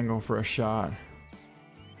good angle for a shot.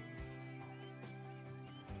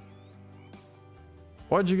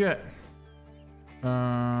 What'd you get?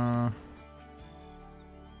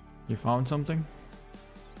 You found something?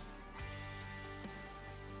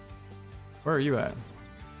 Where are you at?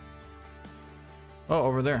 Oh,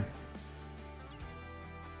 over there.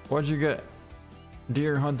 What'd you get?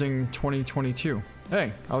 Deer hunting 2022.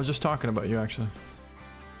 Hey, I was just talking about you actually.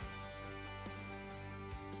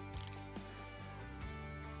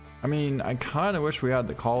 I mean, I kind of wish we had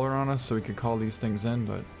the caller on us so we could call these things in,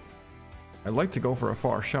 but I'd like to go for a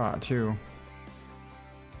far shot too.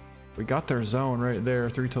 We got their zone right there,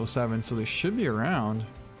 3 till 7, so they should be around.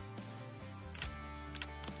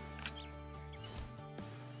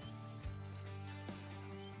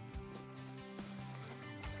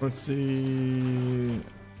 Let's see.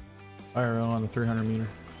 IRL on the 300 meter.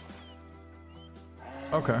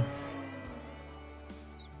 Okay.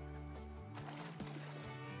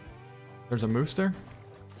 There's a moose there?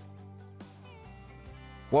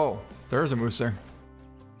 Whoa, there's a moose there.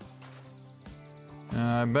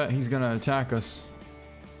 I bet he's gonna attack us.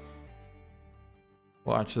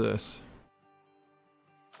 Watch this.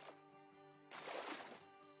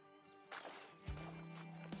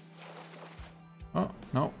 Oh,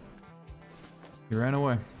 no. He ran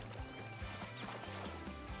away.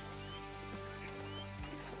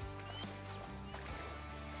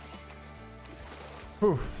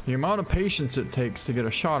 Whew, the amount of patience it takes to get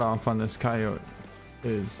a shot off on this coyote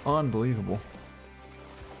is unbelievable.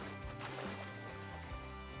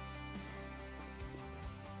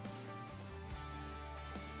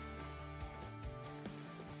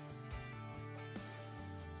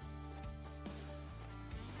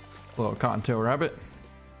 Little cottontail rabbit.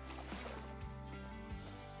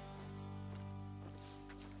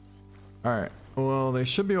 Alright, well, they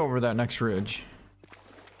should be over that next ridge.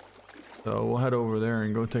 So we'll head over there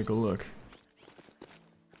and go take a look.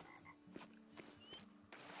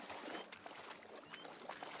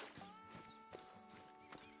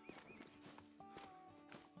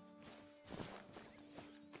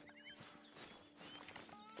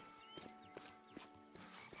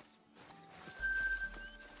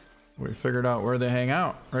 We figured out where they hang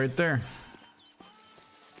out, right there.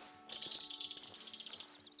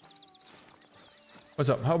 What's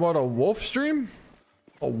up? How about a wolf stream?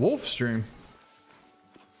 A wolf stream?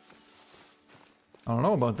 I don't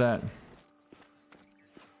know about that.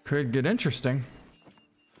 Could get interesting.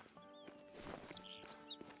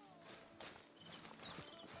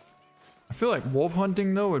 I feel like wolf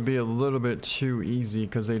hunting though would be a little bit too easy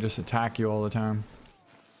because they just attack you all the time.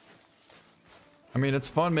 I mean, it's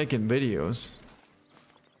fun making videos.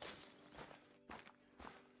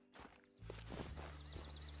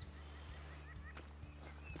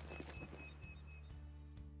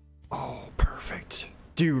 Oh, perfect.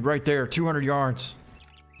 Dude, right there, 200 yards.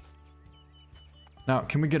 Now,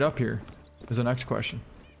 can we get up here? Is the next question.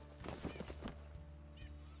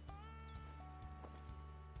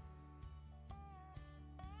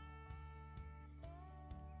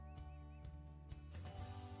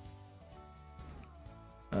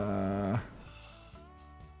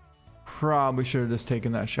 Probably should have just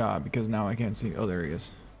taken that shot because now I can't see. Oh, there he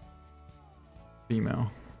is.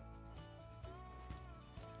 Female.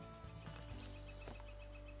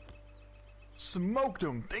 Smoked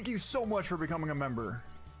him. Thank you so much for becoming a member.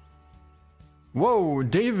 Whoa,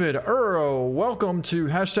 David Earl, welcome to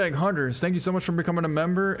hashtag Hunters. Thank you so much for becoming a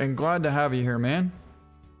member and glad to have you here, man.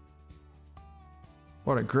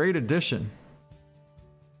 What a great addition.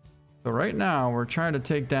 So right now we're trying to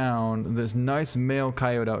take down this nice male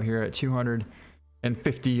coyote out here at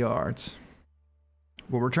 250 yards.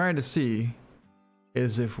 What we're trying to see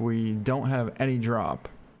is if we don't have any drop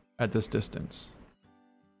at this distance.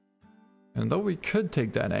 And though we could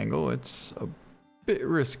take that angle, it's a bit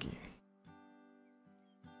risky.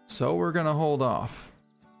 So we're gonna hold off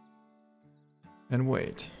and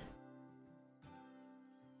wait.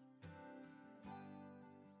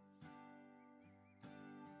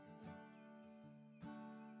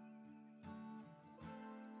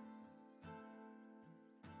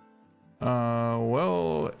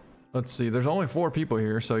 Well, let's see. There's only 4 people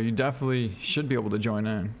here, so you definitely should be able to join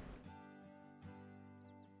in.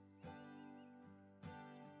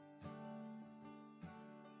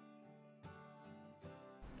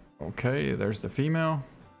 Okay, there's the female.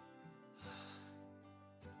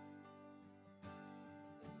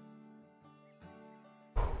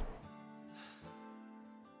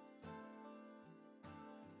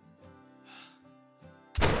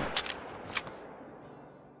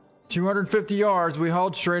 "250 yards, we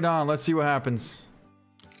hauled straight on. Let's see what happens."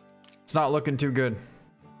 It's not looking too good.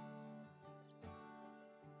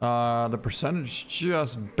 The percentage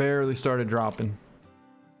just barely started dropping.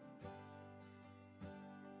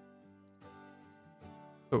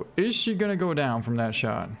 So is she gonna go down from that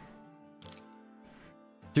shot?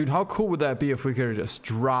 Dude, how cool would that be if we could have just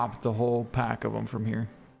dropped the whole pack of them from here?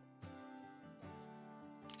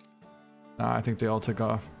 Nah, I think they all took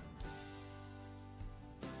off.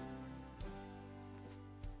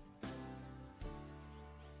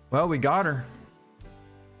 Well, we got her.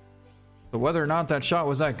 So whether or not that shot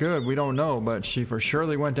was that good, we don't know, but she for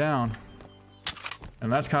surely went down.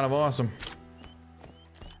 And that's kind of awesome.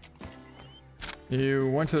 You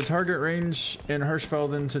went to the target range in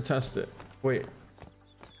Hirschfelden to test it. Wait.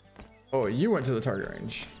 Oh, you went to the target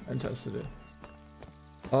range and tested it.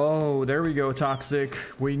 Oh, there we go, Toxic.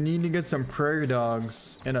 We need to get some prairie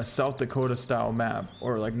dogs in a South Dakota style map,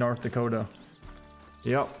 or like North Dakota.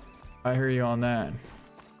 Yep, I hear you on that.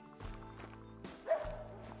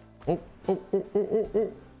 Oh.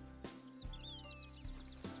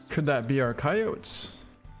 Could that be our coyotes?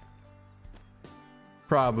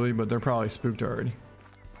 Probably, but they're probably spooked already.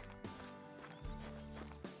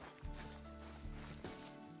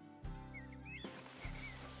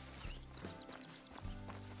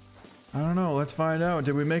 I don't know. Let's find out.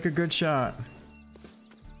 Did we make a good shot?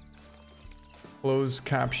 Closed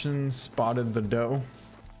caption spotted the doe.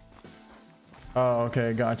 Oh,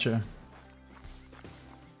 okay. Gotcha.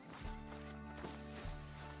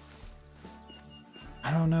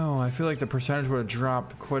 I don't know. I feel like the percentage would have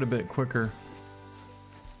dropped quite a bit quicker.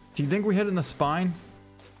 Do you think we hit it in the spine?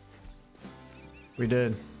 We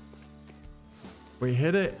did. We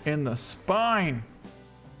hit it in the spine.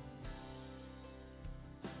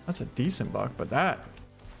 That's a decent buck, but that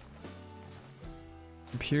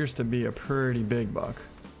appears to be a pretty big buck.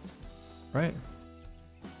 Right?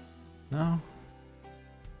 No?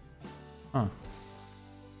 Huh.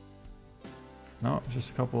 No, just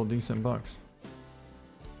a couple of decent bucks.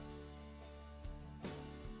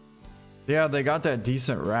 Yeah, they got that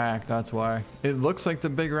decent rack, that's why. It looks like the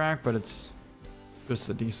big rack, but it's just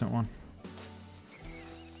a decent one.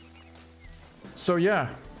 So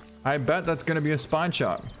yeah, I bet that's gonna be a spine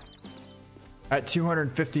shot. At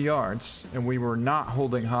 250 yards, and we were not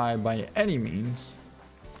holding high by any means.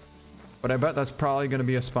 But I bet that's probably gonna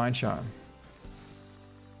be a spine shot.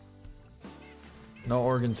 No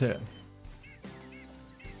organs hit.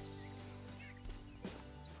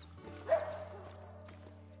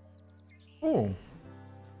 Oh,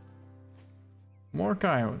 more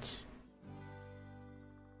coyotes.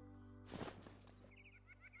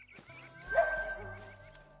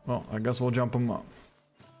 Well, I guess we'll jump them up.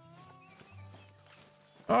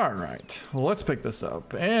 All right, well, let's pick this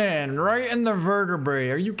up. And right in the vertebrae.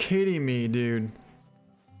 Are you kidding me, dude?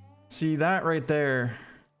 See that right there?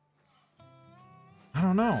 I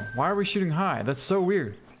don't know. Why are we shooting high? That's so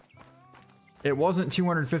weird. It wasn't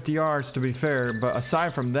 250 yards, to be fair, but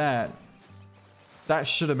aside from that, that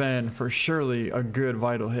should have been for surely a good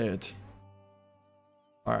vital hit.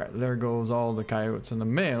 All right, there goes all the coyotes, and the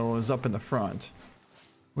male is up in the front.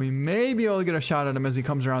 We may be able to get a shot at him as he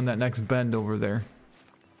comes around that next bend over there.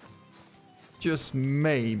 Just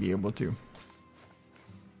may be able to.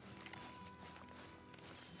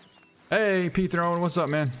 Hey, P-Throne, what's up,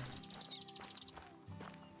 man?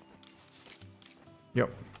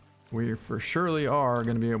 Yep, we for surely are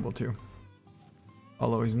going to be able to.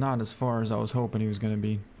 Although he's not as far as I was hoping he was going to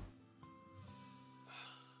be.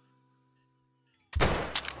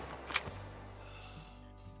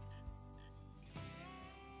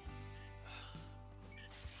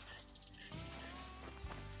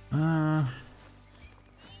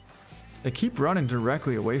 They keep running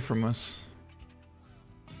directly away from us.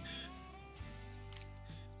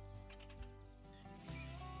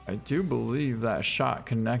 I do believe that shot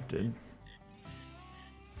connected,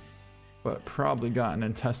 but probably got an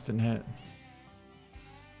intestine hit.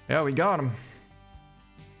 Yeah, we got him.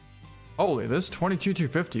 Holy, this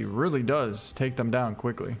 22-250 really does take them down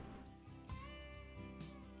quickly.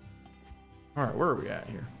 All right, where are we at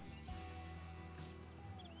here?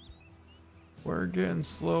 We're getting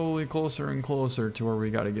slowly closer and closer to where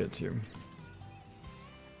we got to get to.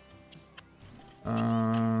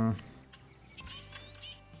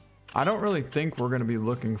 I don't really think we're going to be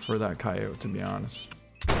looking for that coyote, to be honest.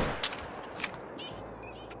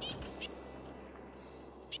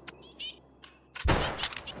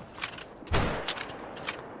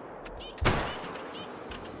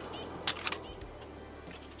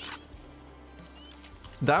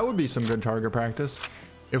 That would be some good target practice.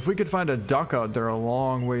 If we could find a duck out there a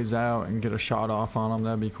long ways out and get a shot off on them,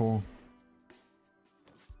 that'd be cool.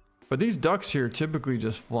 But these ducks here typically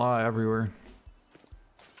just fly everywhere.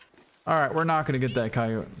 All right, we're not going to get that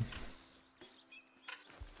coyote.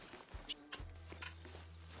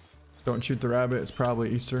 Don't shoot the rabbit, it's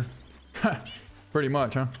probably Easter. Pretty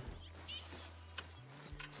much, huh?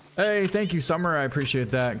 Hey, thank you, Summer. I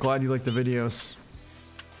appreciate that. Glad you like the videos.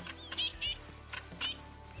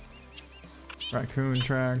 Raccoon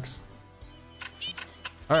tracks.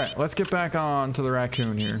 All right, let's get back on to the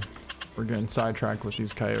raccoon here. We're getting sidetracked with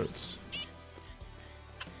these coyotes.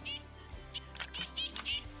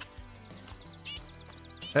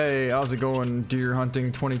 Hey, how's it going, deer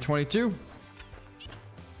hunting 2022?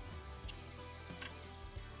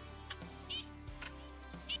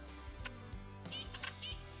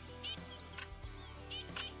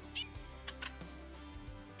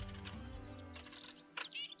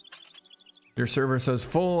 Your server says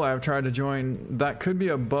full. I've tried to join. That could be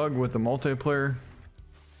a bug with the multiplayer.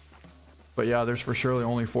 But yeah, there's for surely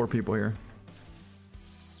only 4 people here.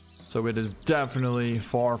 So it is definitely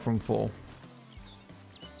far from full.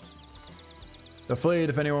 The Flayed,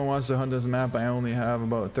 if anyone wants to hunt this map, I only have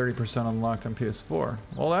about 30% unlocked on PS4.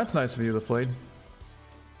 Well, that's nice of you, The Flayed.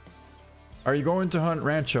 Are you going to hunt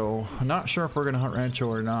Rancho? I'm not sure if we're going to hunt Rancho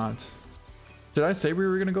or not. Did I say we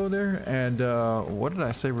were going to go there? And what did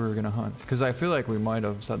I say we were going to hunt? Because I feel like we might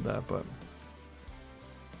have said that, but...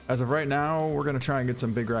 as of right now, we're going to try and get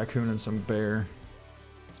some big raccoon and some bear.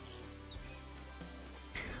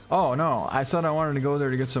 Oh, no. I said I wanted to go there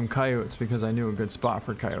to get some coyotes because I knew a good spot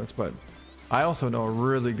for coyotes, but... I also know a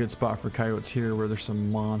really good spot for coyotes here where there's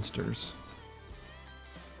some monsters.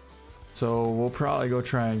 So we'll probably go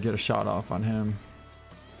try and get a shot off on him.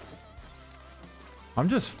 I'm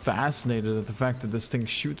just fascinated at the fact that this thing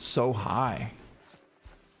shoots so high.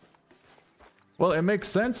 Well, it makes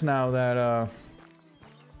sense now that,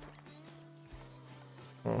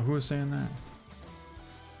 well, who was saying that?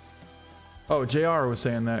 Oh, JR was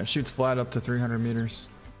saying that. It shoots flat up to 300 meters.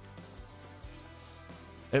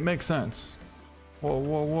 It makes sense. Whoa,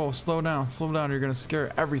 whoa, whoa, slow down, you're gonna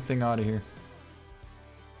scare everything out of here.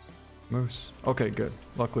 Moose. Okay, good.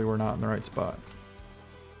 Luckily we're not in the right spot.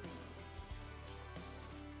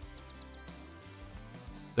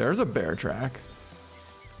 There's a bear track.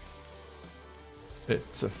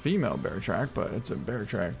 It's a female bear track, but it's a bear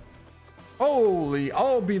track. Holy,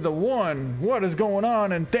 I'll be the one. What is going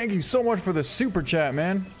on? And thank you so much for the super chat,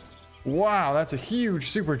 man. Wow, that's a huge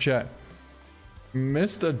super chat.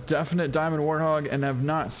 Missed a definite diamond warthog and have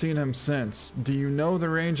not seen him since. Do you know the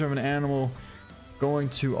range of an animal going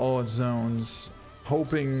to all its zones?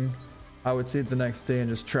 Hoping I would see it the next day and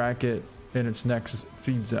just track it in its next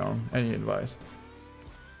feed zone. Any advice?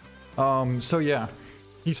 So yeah,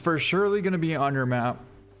 he's for surely going to be on your map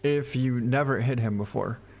if you never hit him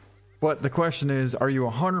before. But the question is, are you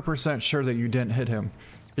 100% sure that you didn't hit him?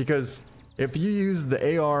 Because if you use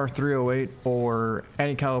the AR 308 or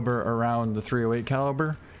any caliber around the 308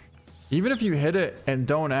 caliber, even if you hit it and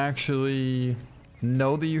don't actually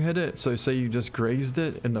know that you hit it, so say you just grazed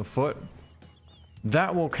it in the foot,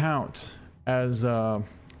 that will count as a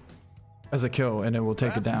kill and it will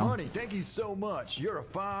take it down. Money. Thank you so much. You're a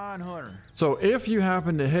fine hunter. So if you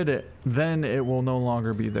happen to hit it, then it will no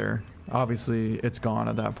longer be there. Obviously it's gone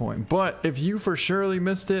at that point. But if you for surely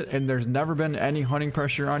missed it and there's never been any hunting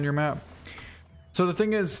pressure on your map, so the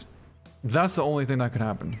thing is, that's the only thing that could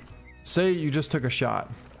happen. Say you just took a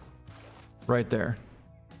shot right there.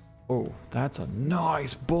 Oh, that's a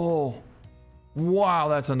nice bull. Wow,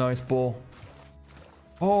 that's a nice bull.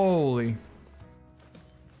 Holy.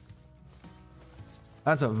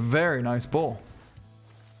 That's a very nice bull.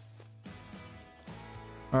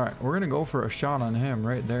 Alright, we're gonna go for a shot on him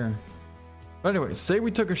right there. But anyway, say we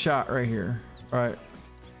took a shot right here. Alright.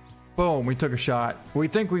 Boom, we took a shot. We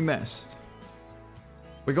think we missed.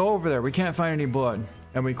 We go over there, we can't find any blood,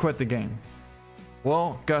 and we quit the game.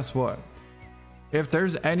 Well, guess what? If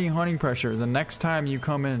there's any hunting pressure, the next time you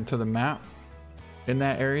come into the map in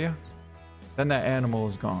that area, then that animal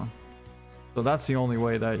is gone. So that's the only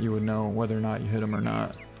way that you would know whether or not you hit him or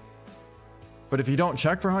not. But if you don't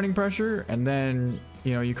check for hunting pressure and then,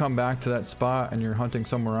 you know, you come back to that spot and you're hunting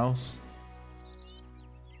somewhere else,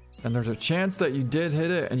 then there's a chance that you did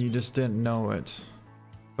hit it and you just didn't know it.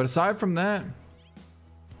 But aside from that,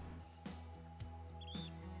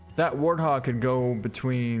 that warthog could go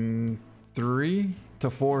between 3 to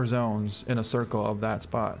 4 zones in a circle of that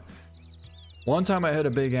spot. One time I hit a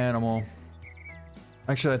big animal.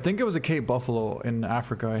 Actually, I think it was a Cape Buffalo in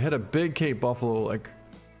Africa. I hit a big Cape Buffalo, like...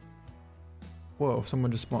 Whoa, someone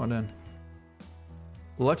just spawned in.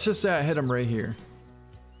 Let's just say I hit him right here.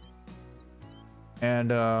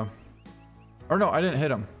 And, or no, I didn't hit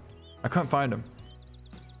him. I couldn't find him.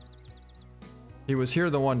 He was here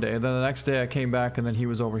the one day, then the next day I came back and then he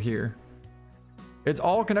was over here. It's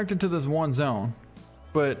all connected to this one zone,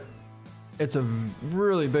 but it's a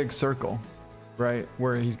really big circle, right?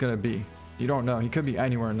 Where he's gonna be. You don't know, he could be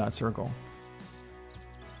anywhere in that circle.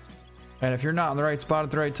 And if you're not in the right spot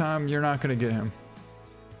at the right time, you're not gonna get him.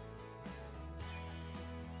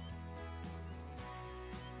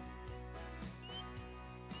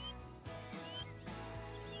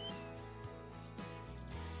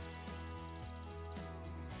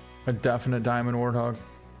 A definite diamond warthog.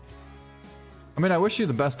 I mean, I wish you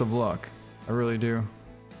the best of luck. I really do.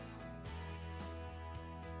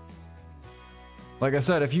 Like I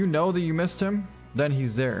said, if you know that you missed him, then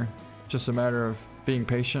he's there. It's just a matter of being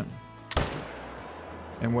patient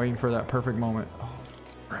and waiting for that perfect moment. Oh,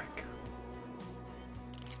 frick.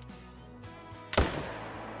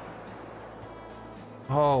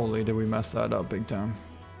 Holy, did we mess that up big time.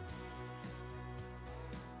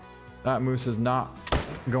 That moose is not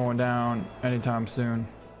going down anytime soon.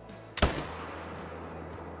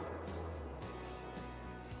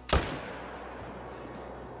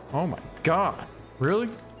 Oh my god, really?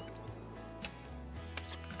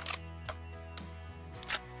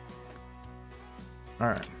 All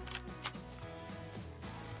right.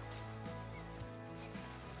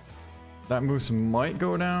 That moose might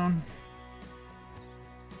go down.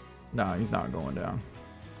 No, he's not going down.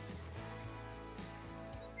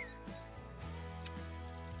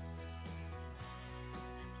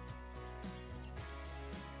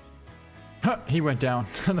 He went down.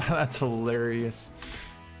 That's hilarious.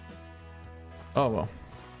 Oh well.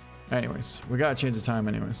 Anyways, we gotta change the time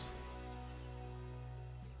anyways.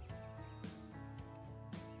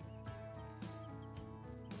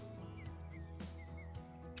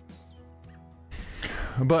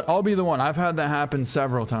 But I'll be the one. I've had that happen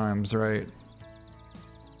several times, right?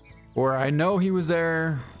 Where I know he was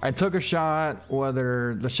there. I took a shot,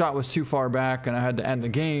 whether the shot was too far back and I had to end the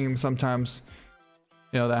game. Sometimes,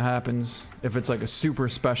 you know, that happens if it's like a super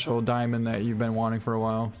special diamond that you've been wanting for a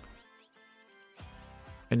while.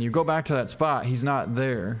 And you go back to that spot, he's not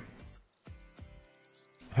there.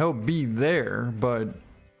 He'll be there, but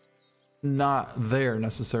not there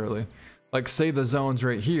necessarily. Like say the zone's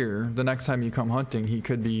right here, the next time you come hunting, he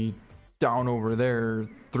could be down over there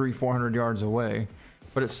 300-400 yards away.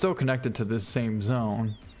 But it's still connected to this same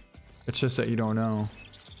zone. It's just that you don't know.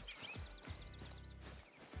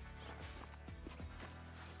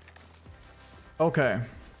 Okay.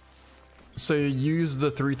 So you use the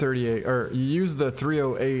 338, or you use the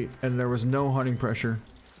 308 and there was no hunting pressure.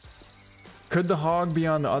 Could the hog be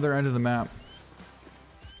on the other end of the map?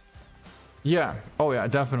 Yeah. Oh yeah,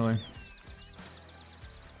 definitely.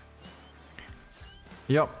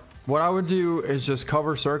 Yep. What I would do is just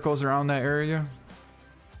cover circles around that area.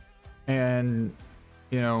 And,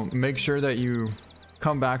 you know, make sure that you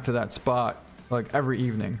come back to that spot like every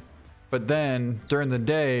evening. But then during the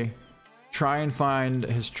day, try and find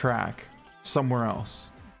his track somewhere else.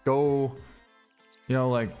 Go, you know,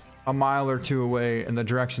 like a mile or two away in the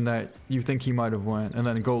direction that you think he might have went, and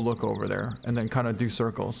then go look over there and then kind of do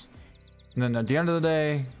circles. And then at the end of the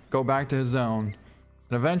day, go back to his zone,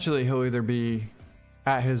 and eventually he'll either be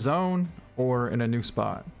at his zone or in a new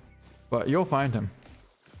spot. But you'll find him.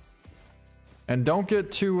 And don't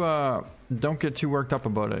get too worked up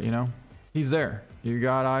about it, you know? He's there. You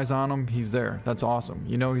got eyes on him, he's there. That's awesome.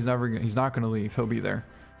 You know he's not going to leave. He'll be there.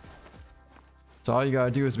 So all you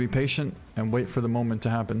gotta do is be patient and wait for the moment to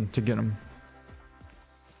happen to get them.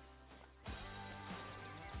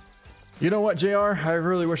 You know what, JR? I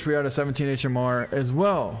really wish we had a 17 HMR as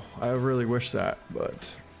well. I really wish that, but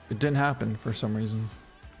it didn't happen for some reason.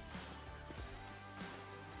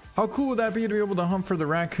 How cool would that be to be able to hunt for the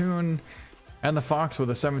raccoon and the fox with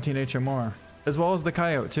a 17 HMR, as well as the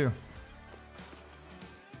coyote too?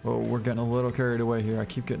 Oh, we're getting a little carried away here. I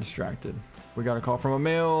keep getting distracted. We got a call from a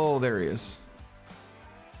male. There he is.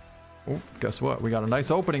 Oh, guess what? We got a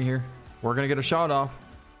nice opening here. We're gonna get a shot off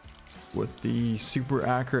with the super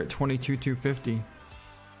accurate 22-250.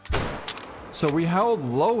 So we held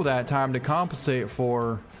low that time to compensate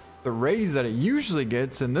for the raise that it usually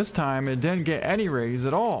gets, and this time it didn't get any raise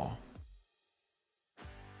at all.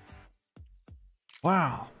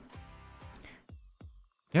 Wow.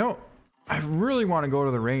 You know, I really want to go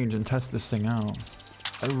to the range and test this thing out.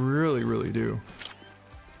 I really, really do.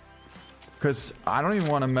 Because I don't even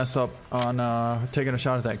want to mess up on taking a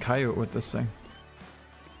shot at that coyote with this thing.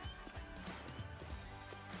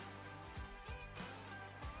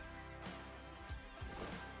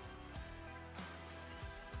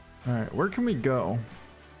 Alright, where can we go?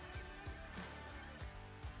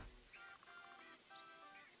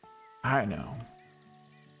 I know.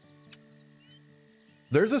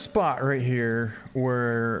 There's a spot right here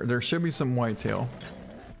where there should be some whitetail.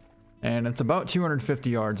 And it's about 250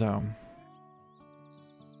 yards out.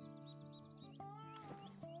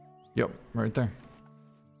 Yep, right there.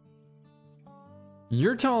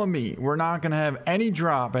 You're telling me we're not going to have any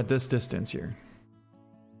drop at this distance here?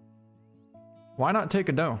 Why not take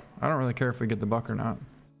a doe? I don't really care if we get the buck or not.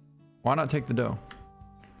 Why not take the doe?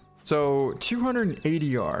 So 280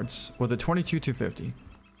 yards with a 22-250.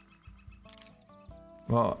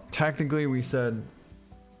 Well, technically we said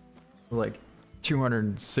like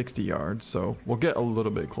 260 yards, so we'll get a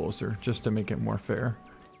little bit closer just to make it more fair.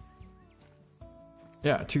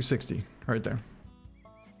 Yeah, 260 right there.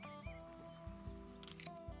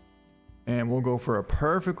 And we'll go for a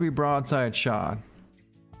perfectly broadside shot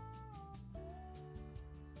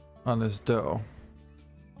on this doe.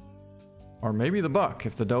 Or maybe the buck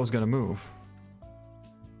if the doe's gonna move.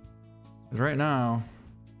 'Cause right now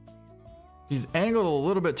he's angled a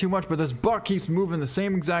little bit too much, but this buck keeps moving the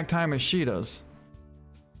same exact time as she does.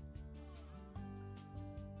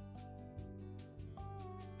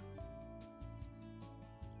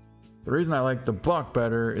 The reason I like the buck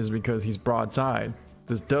better is because he's broadside.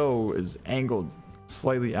 This doe is angled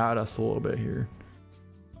slightly at us a little bit here.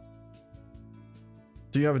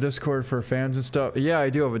 Do you have a Discord for fans and stuff? Yeah, I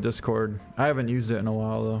do have a Discord. I haven't used it in a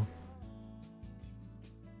while though.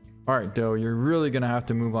 Alright, doe, you're really gonna have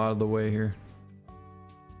to move out of the way here.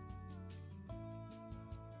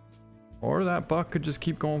 Or that buck could just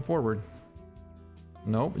keep going forward.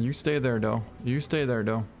 Nope, you stay there, doe. You stay there,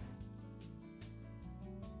 doe.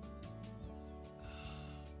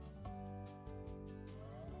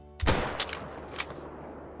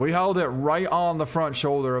 We held it right on the front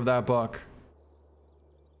shoulder of that buck.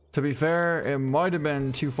 To be fair, it might have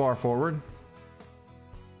been too far forward.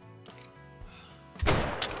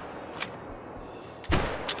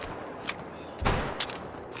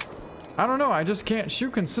 I don't know, I just can't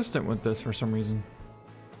shoot consistent with this for some reason.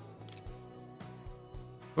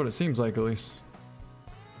 What it seems like, at least.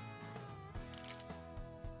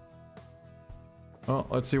 Well,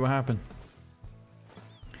 let's see what happened.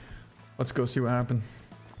 Let's go see what happened.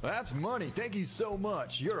 That's money. Thank you so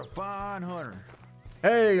much. You're a fine hunter.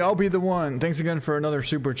 Hey, I'll be the one. Thanks again for another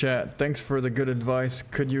super chat. Thanks for the good advice.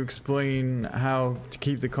 Could you explain how to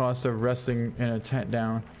keep the cost of resting in a tent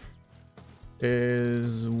down?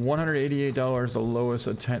 Is $188 the lowest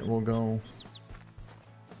a tent will go?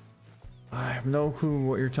 I have no clue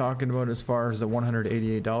what you're talking about as far as the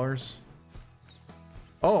 $188.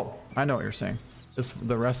 Oh, I know what you're saying. It's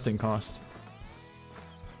the resting cost.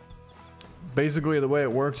 Basically, the way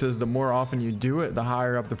it works is the more often you do it, the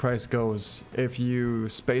higher up the price goes. If you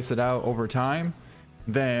space it out over time,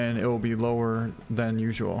 then it will be lower than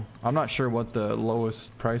usual. I'm not sure what the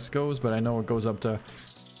lowest price goes, but I know it goes up to...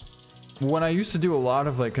 When I used to do a lot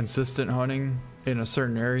of like consistent hunting in a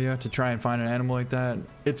certain area to try and find an animal like that,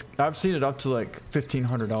 I've seen it up to like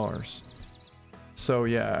 $1,500. So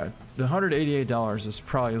yeah, the $188 is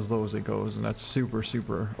probably as low as it goes, and that's super,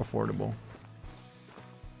 super affordable.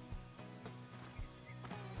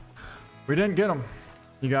 We didn't get them,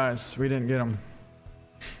 you guys. We didn't get them.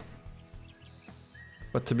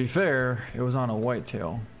 But to be fair, it was on a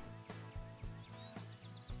whitetail.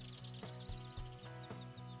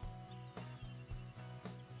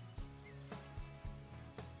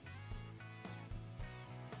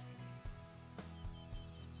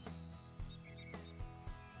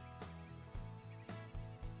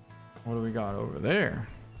 What do we got over there?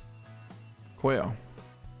 Quail.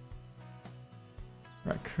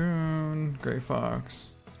 Raccoon, gray fox.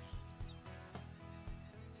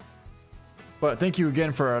 But thank you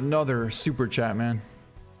again for another super chat, man.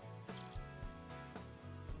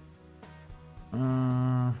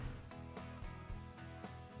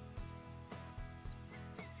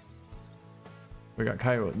 We got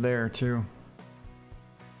coyote there too.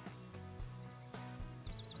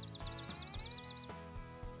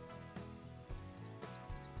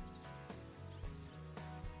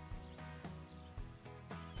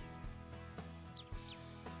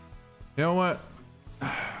 You know what?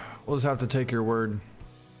 We'll just have to take your word.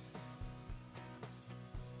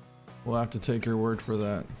 We'll have to take your word for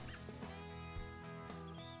that.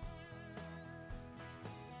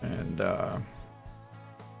 And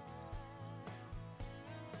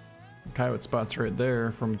coyote spot's right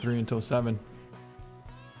there from 3 until 7.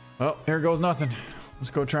 Oh, here goes nothing.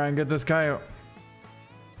 Let's go try and get this coyote.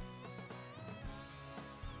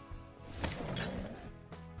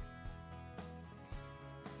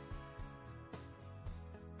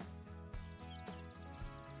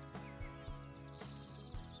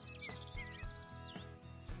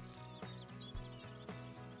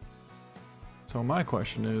 So my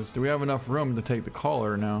question is, do we have enough room to take the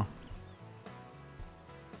collar now?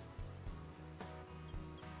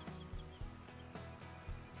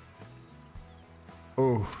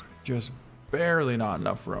 Oh, just barely not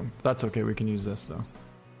enough room. That's okay, we can use this though.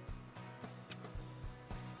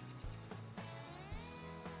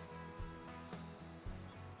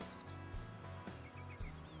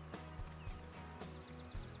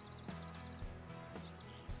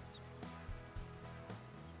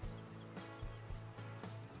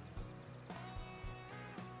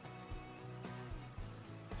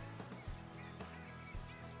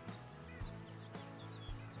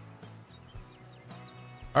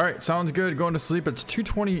 All right, sounds good. Going to sleep. It's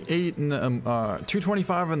 2:28 in the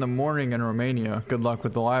 2:25 in the morning in Romania. Good luck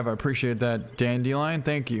with the live. I appreciate that, Dandelion.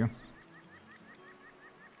 Thank you.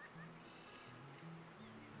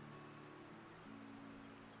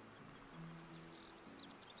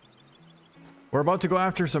 We're about to go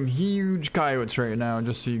after some huge coyotes right now,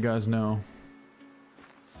 just so you guys know.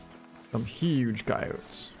 Some huge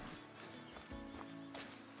coyotes.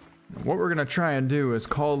 And what we're gonna try and do is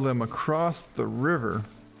call them across the river,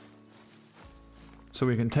 so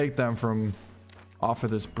we can take them from off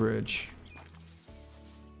of this bridge.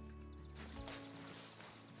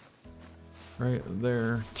 Right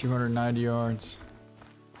there, 290 yards.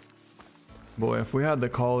 Boy, if we had the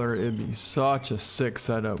collar, it'd be such a sick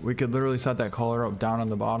setup. We could literally set that collar up down on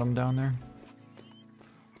the bottom down there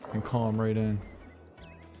and call them right in.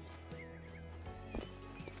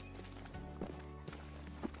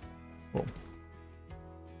 Cool.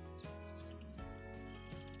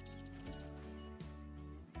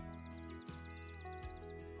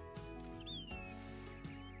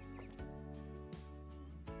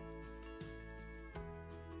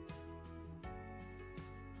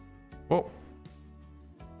 Whoa.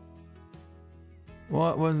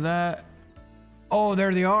 What was that? Oh,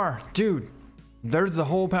 there they are. Dude, there's the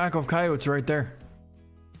whole pack of coyotes right there.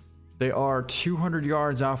 They are 200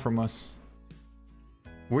 yards out from us.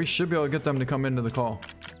 We should be able to get them to come into the call.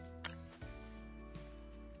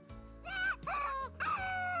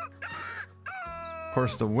 Of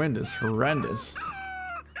course, the wind is horrendous.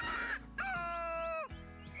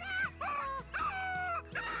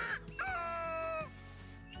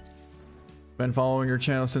 Been following your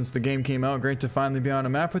channel since the game came out. Great to finally be on a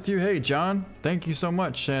map with you. Hey, John, thank you so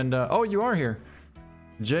much. And oh, you are here.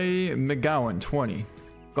 J McGowan 20.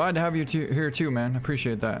 Glad to have you here too, man.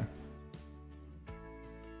 Appreciate that.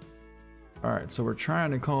 All right, so we're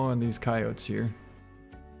trying to call in these coyotes here.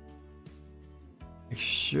 They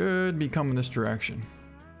should be coming this direction.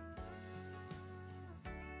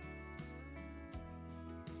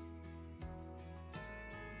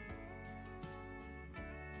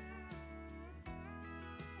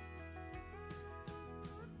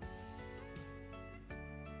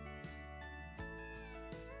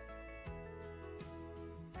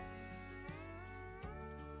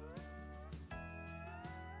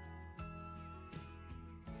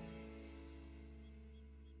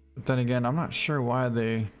 But then again, I'm not sure why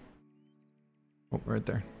they... Oh, right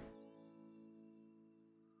there.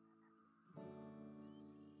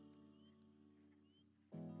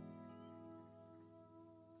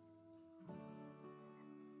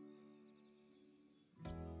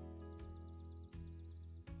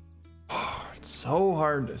 It's so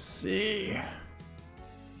hard to see.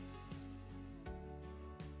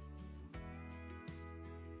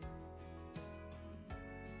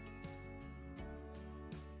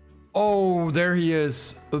 Oh, there he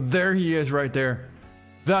is. There he is right there.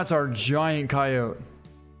 That's our giant coyote.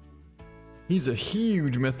 He's a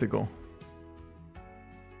huge mythical.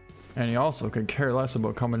 And he also could care less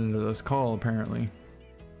about coming into this call, apparently.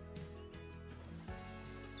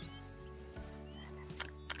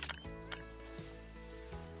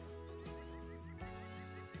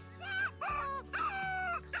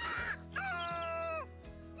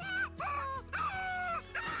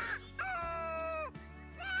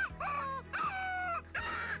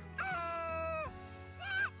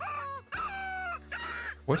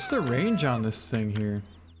 What's the range on this thing here?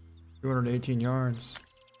 218 yards.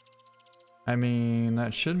 I mean,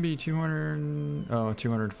 that should be 200. Oh,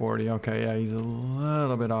 240. Okay, yeah, he's a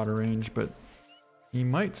little bit out of range, but he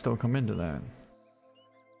might still come into that.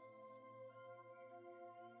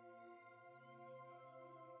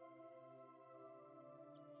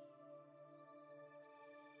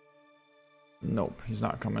 Nope, he's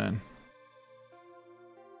not coming in.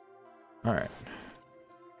 All right.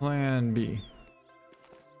 Plan B.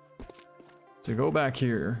 To go back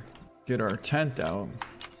here, get our tent out,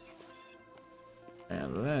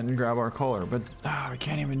 and then grab our collar. But we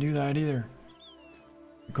can't even do that either,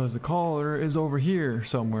 because the collar is over here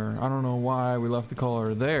somewhere. I don't know why we left the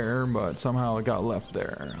collar there, but somehow it got left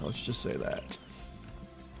there. Let's just say that.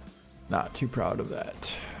 Not too proud of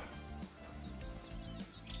that.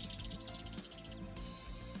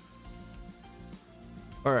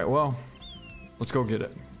 All right, well, let's go get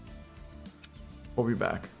it. We'll be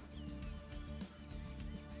back.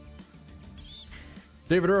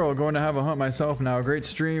 David Earl, going to have a hunt myself now. Great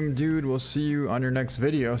stream, dude. We'll see you on your next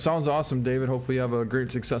video. Sounds awesome, David. Hopefully you have a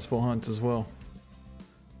great, successful hunt as well.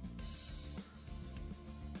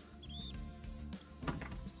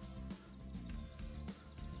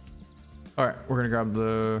 All right, we're gonna grab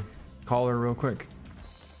the collar real quick.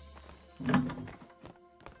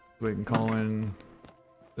 We can call in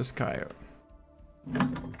this coyote.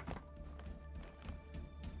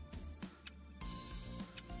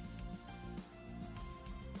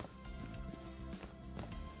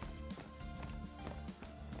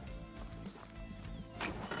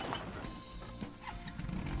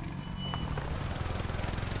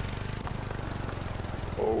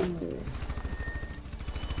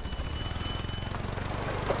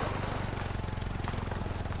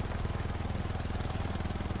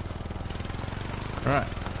 Alright,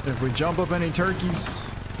 if we jump up any turkeys,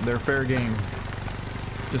 they're fair game.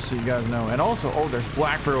 Just so you guys know. And also, oh, there's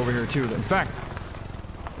black bear over here too. In fact,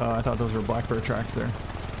 I thought those were black bear tracks there.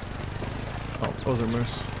 Oh, those are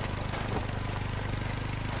moose.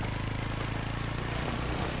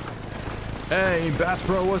 Hey, Bass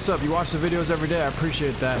Pro, what's up? You watch the videos every day. I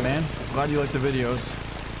appreciate that, man. Glad you like the videos.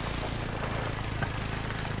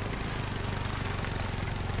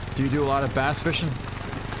 Do you do a lot of bass fishing?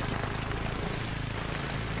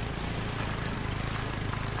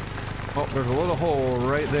 Oh, there's a little hole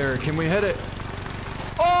right there. Can we hit it?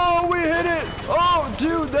 Oh, we hit it! Oh,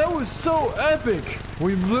 dude, that was so epic.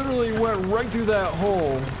 We literally went right through that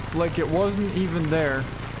hole like it wasn't even there.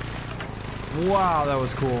 Wow, that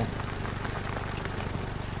was cool.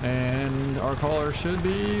 And our collar should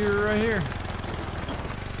be right here.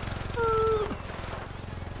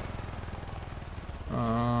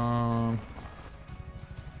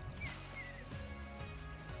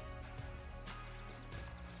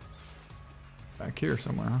 Back here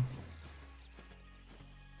somewhere, huh?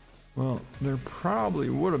 Well, there probably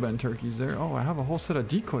would have been turkeys there. Oh, I have a whole set of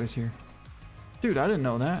decoys here. Dude, I didn't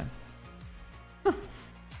know that.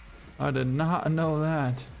 I did not know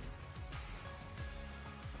that.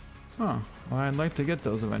 Huh. Well, I'd like to get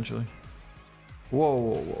those eventually. Whoa,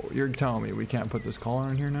 whoa, whoa. You're telling me we can't put this collar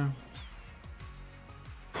in here now?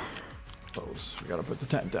 Close. We gotta put the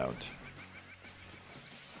tent out.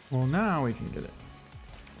 Well, now we can get it.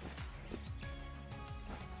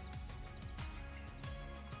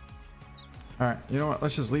 Alright, you know what?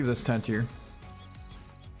 Let's just leave this tent here.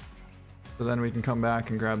 So then we can come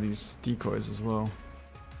back and grab these decoys as well.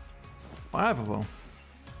 5 of them.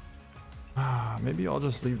 Maybe I'll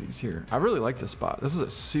just leave these here. I really like this spot. This is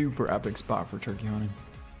a super epic spot for turkey hunting.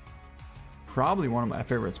 Probably one of my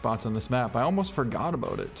favorite spots on this map. I almost forgot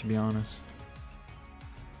about it, to be honest.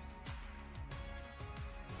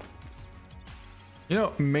 You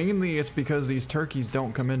know, mainly it's because these turkeys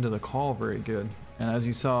don't come into the call very good. And as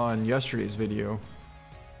you saw in yesterday's video,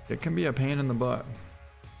 it can be a pain in the butt.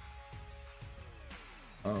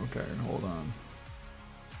 Okay, hold on.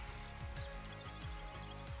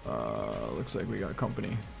 Looks like we got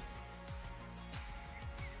company.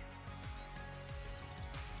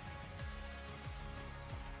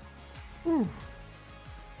 Whew.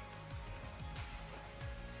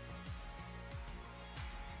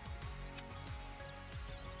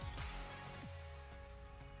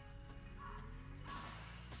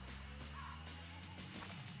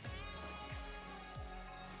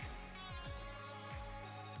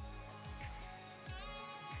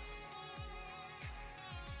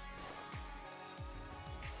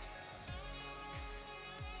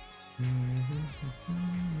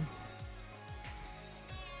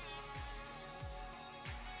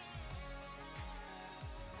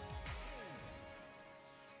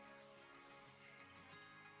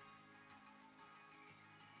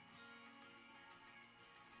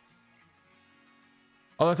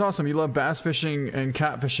 Oh, that's awesome. You love bass fishing and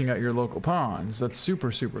catfishing at your local ponds. That's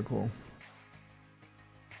super, super cool.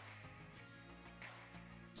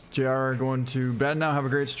 JR going to bed now. Have a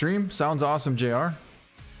great stream. Sounds awesome, JR.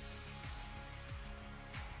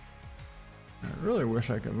 I really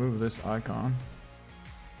wish I could move this icon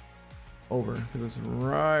over because it's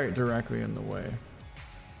right directly in the way.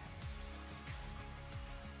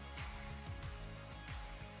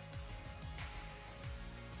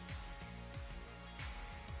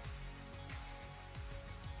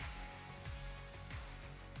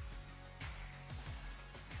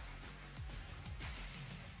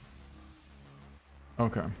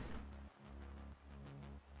 Okay.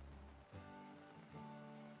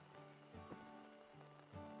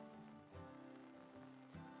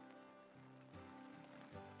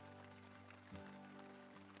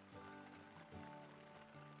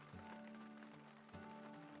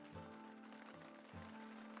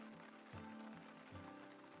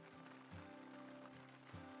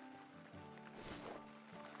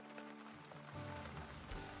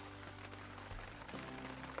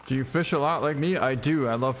 Do you fish a lot like me? I do.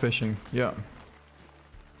 I love fishing. Yeah.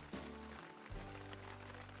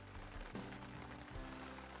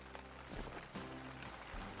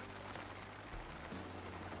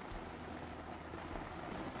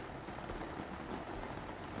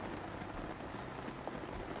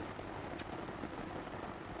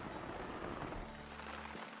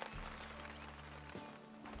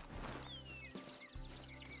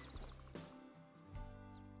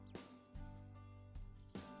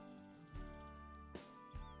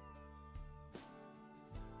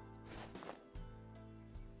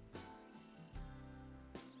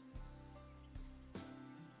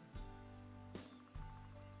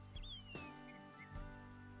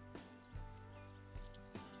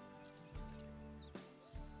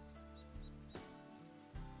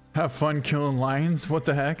 Have fun killing lions? What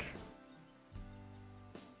the heck?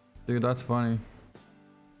 Dude, that's funny.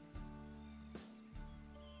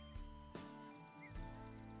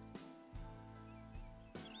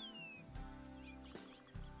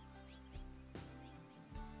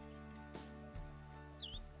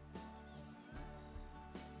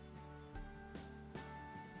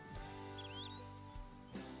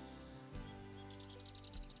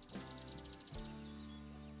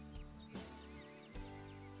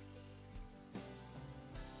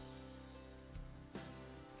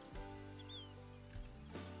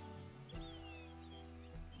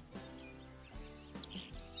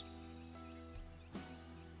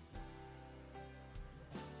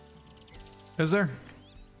 Is there?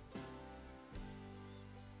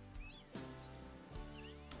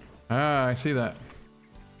 Ah, I see that.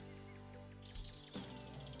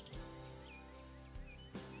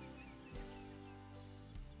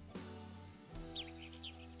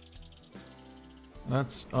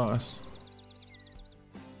 That's us.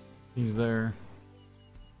 He's there.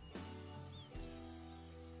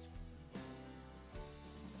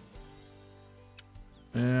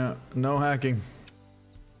 Yeah, no hacking.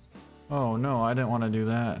 Oh no, I didn't want to do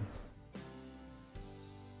that.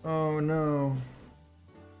 Oh no.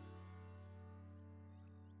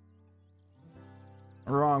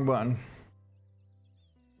 Wrong button.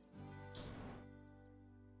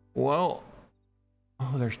 Well,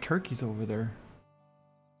 oh, there's turkeys over there.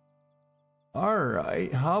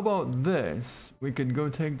 Alright, how about this? We could go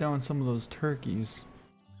take down some of those turkeys.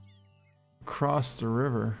 Across the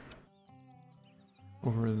river.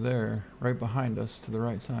 Over there, right behind us to the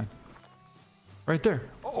right side. Right there.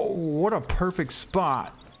 Oh, what a perfect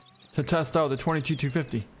spot to test out the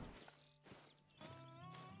 22-250.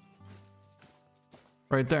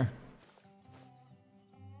 Right there.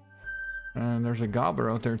 And there's a gobbler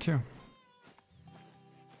out there too.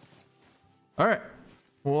 Alright.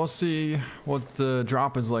 We'll see what the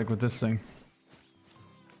drop is like with this thing.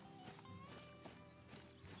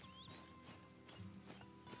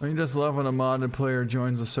 You just love when a modded player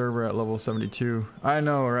joins the server at level 72. I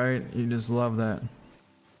know, right? You just love that.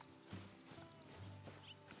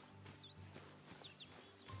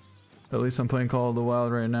 At least I'm playing Call of the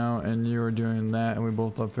Wild right now, and you are doing that, and we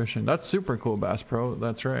both love fishing. That's super cool, Bass Pro.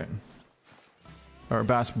 That's right. Or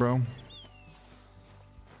Bass Bro.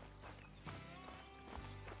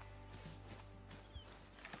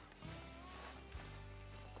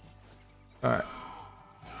 Alright.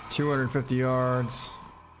 250 yards.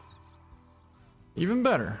 Even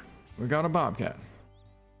better, we got a bobcat.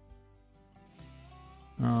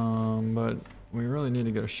 But we really need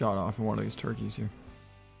to get a shot off of one of these turkeys here.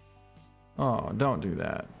 Oh, don't do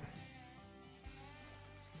that.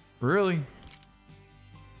 Really?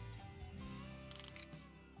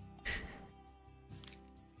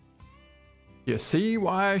 You see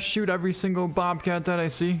why I shoot every single bobcat that I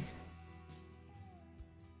see?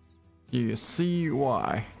 You see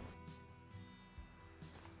why?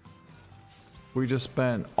 We just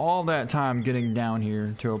spent all that time getting down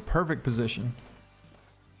here to a perfect position,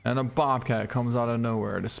 and a bobcat comes out of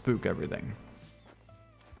nowhere to spook everything.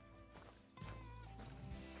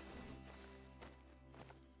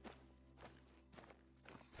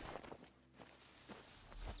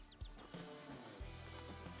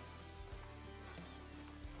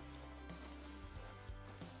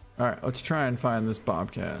 Alright, let's try and find this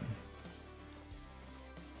bobcat.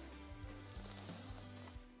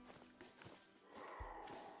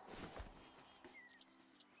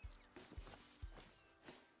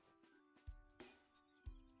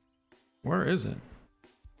 Where is it?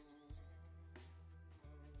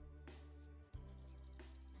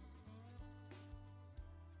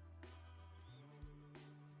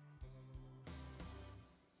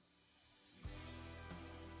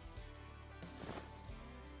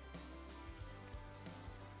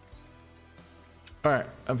 Alright,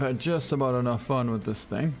 I've had just about enough fun with this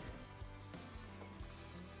thing.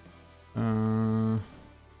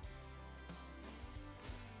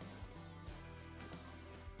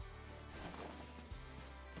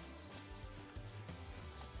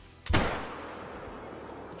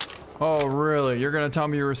 Oh, really? You're gonna tell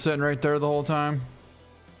me you were sitting right there the whole time?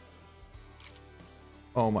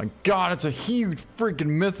 Oh my god, it's a huge freaking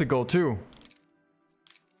mythical too.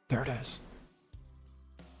 There it is.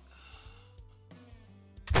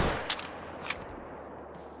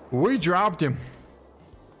 We dropped him.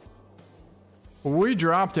 We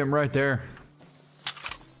dropped him right there.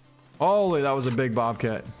 Holy, that was a big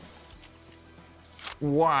bobcat.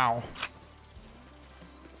 Wow.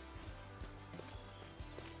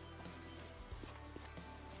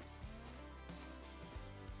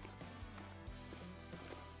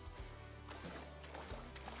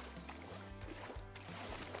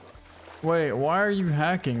 Wait, why are you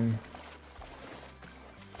hacking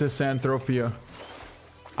this Anthrophia?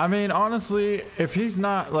 I mean, honestly, if he's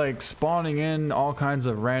not like spawning in all kinds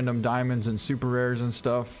of random diamonds and super rares and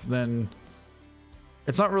stuff, then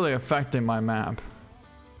it's not really affecting my map.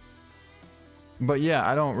 But yeah,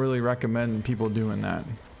 I don't really recommend people doing that.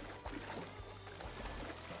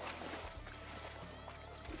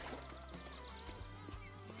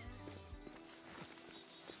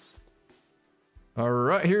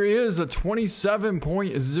 Alright, here he is, a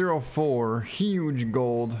 27.04 huge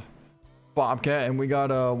gold bobcat, and we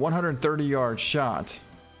got a 130-yard shot.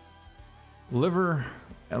 Liver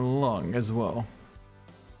and lung as well.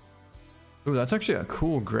 Ooh, that's actually a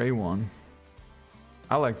cool gray one.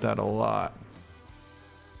 I like that a lot.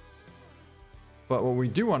 But what we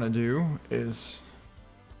do want to do is...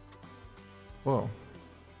 Whoa.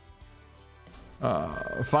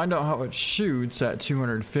 Find out how it shoots at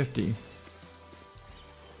 250.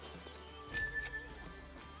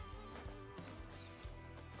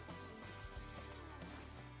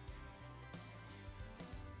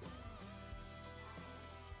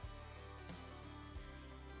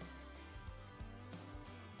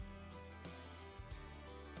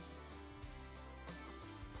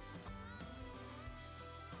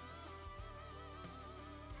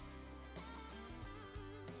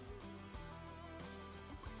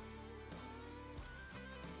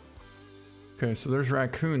 Okay, so there's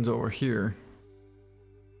raccoons over here.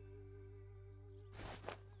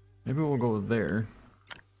 Maybe we'll go there.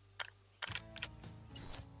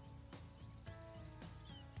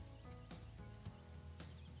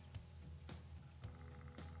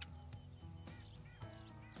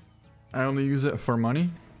 I only use it for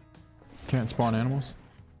money. Can't spawn animals.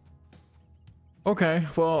 Okay,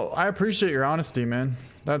 well, I appreciate your honesty, man.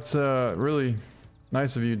 That's really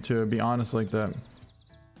nice of you to be honest like that.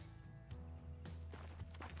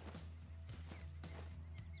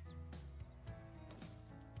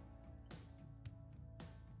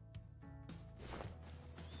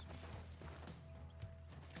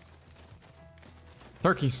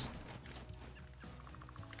 Turkeys.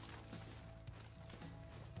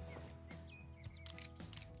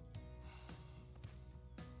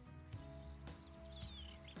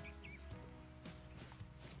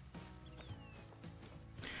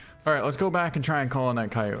 All right, let's go back and try and call on that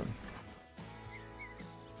coyote.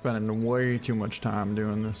 Spending way too much time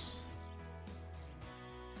doing this.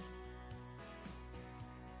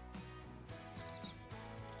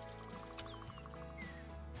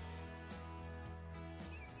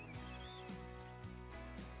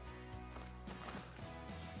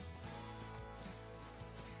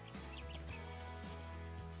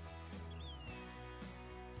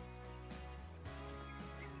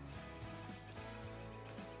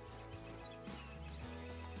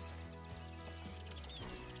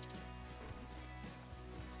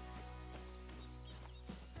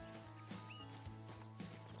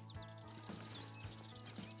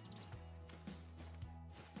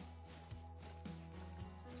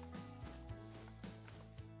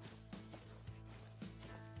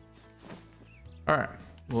 All right,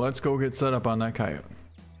 well, let's go get set up on that coyote.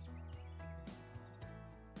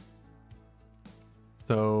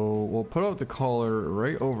 So we'll put out the collar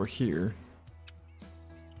right over here.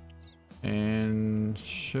 And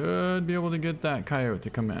should be able to get that coyote to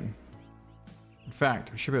come in. In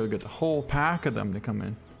fact, we should be able to get the whole pack of them to come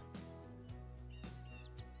in.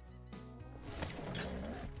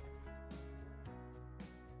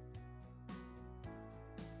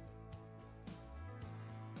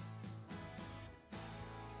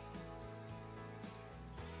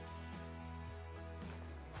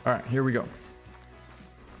 All right, here we go.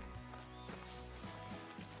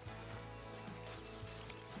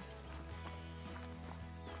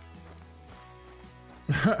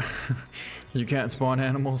 You can't spawn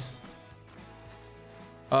animals.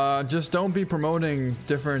 Just don't be promoting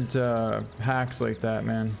different hacks like that,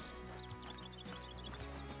 man.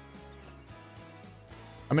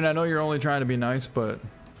 I mean, I know you're only trying to be nice, but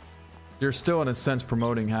you're still in a sense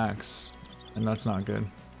promoting hacks, and that's not good.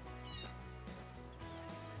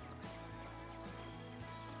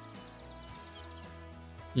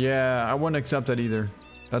 Yeah, I wouldn't accept that either.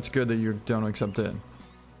 That's good that you don't accept it.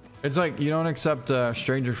 It's like you don't accept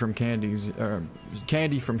stranger from candies, or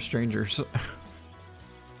candy from strangers.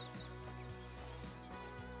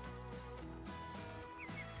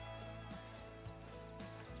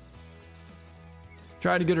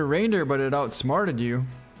 Tried to get a reindeer, but it outsmarted you.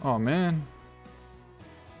 Oh man.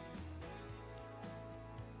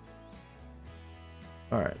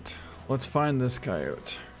 All right, let's find this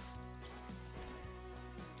coyote.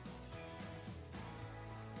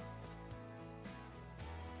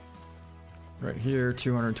 Right here,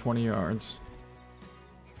 220 yards.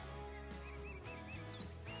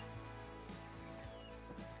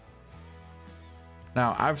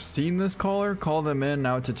 Now, I've seen this caller call them in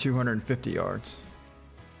now to 250 yards.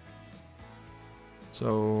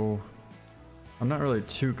 So, I'm not really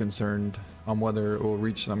too concerned on whether it will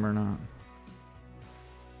reach them or not.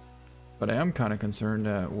 But I am kind of concerned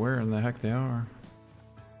at where in the heck they are.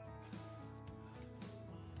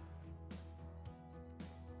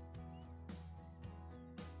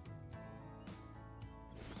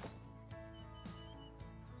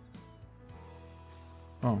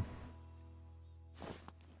 Oh.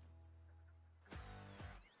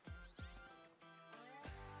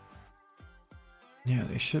 Yeah,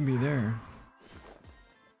 they should be there.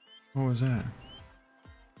 What was that?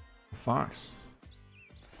 A fox.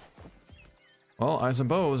 Well, I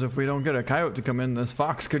suppose if we don't get a coyote to come in, this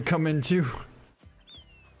fox could come in too.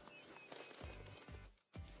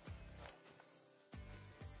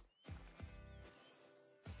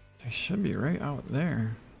 They should be right out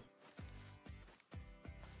there.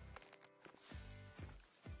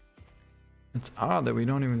 It's odd that we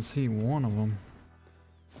don't even see one of them.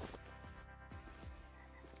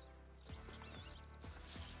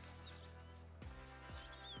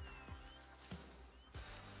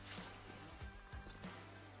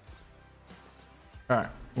 All right,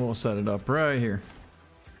 we'll set it up right here.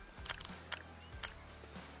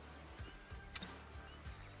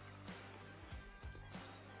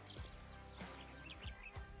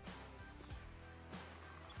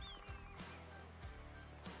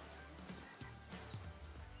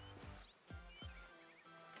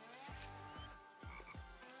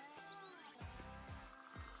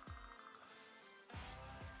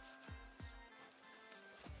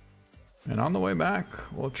 And on the way back,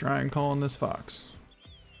 we'll try and call in this fox.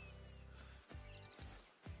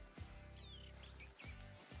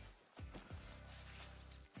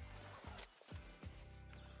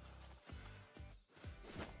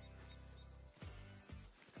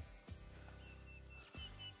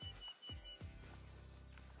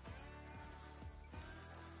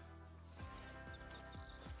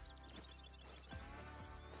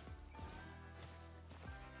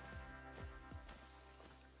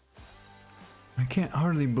 I can't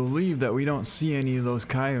hardly believe that we don't see any of those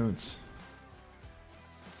coyotes.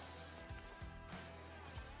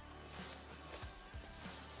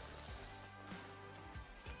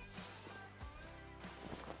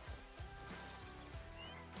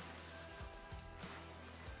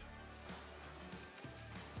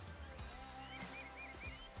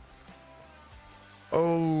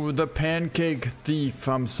 Oh, the pancake thief.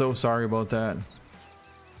 I'm so sorry about that.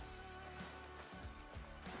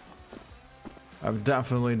 I've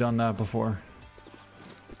definitely done that before.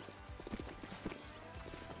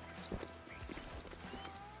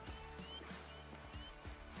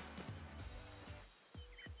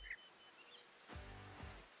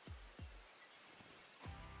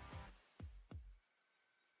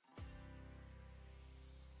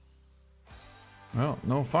 Well,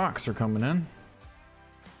 no fox are coming in.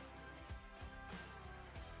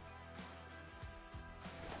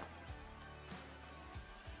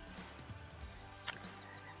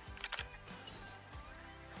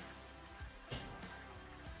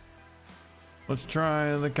 Let's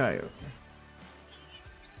try the coyote.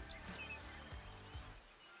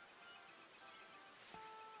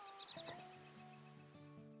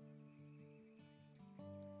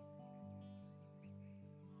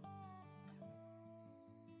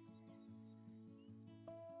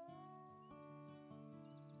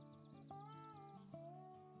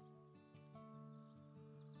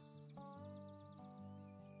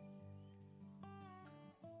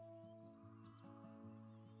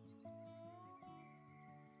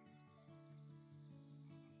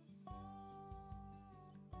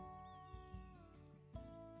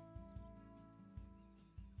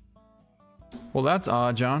 Well, that's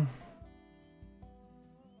odd, John.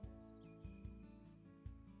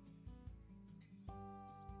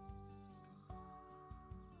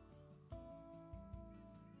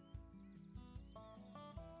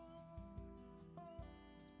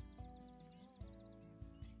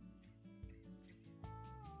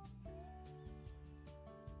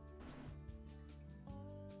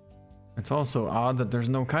 It's also odd that there's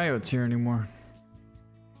no coyotes here anymore.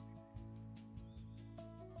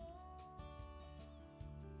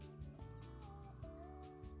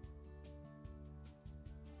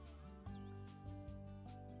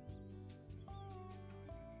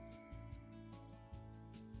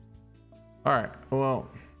 All right, well,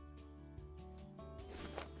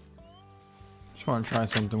 just want to try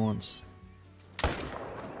something once.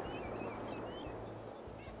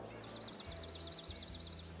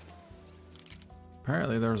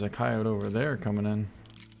 Apparently there's a coyote over there coming in.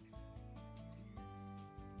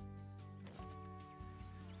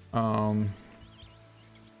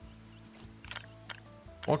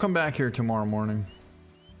 I'll come back here tomorrow morning.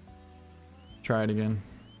 Try it again.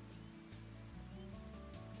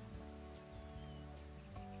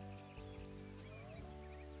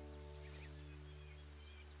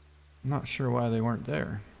 I'm not sure why they weren't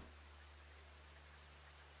there.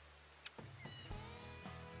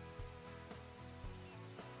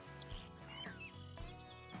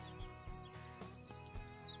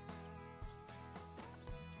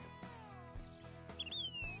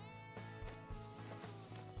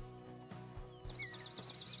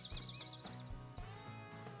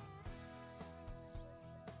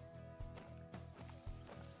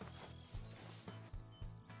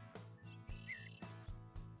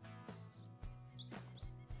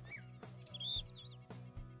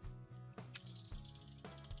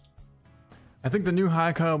 I think the new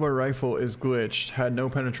high caliber rifle is glitched. Had no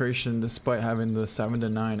penetration despite having the 7 to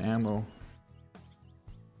 9 ammo.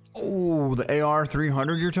 Oh, the AR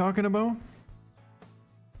 300 you're talking about?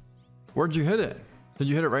 Where'd you hit it? Did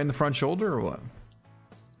you hit it right in the front shoulder or what?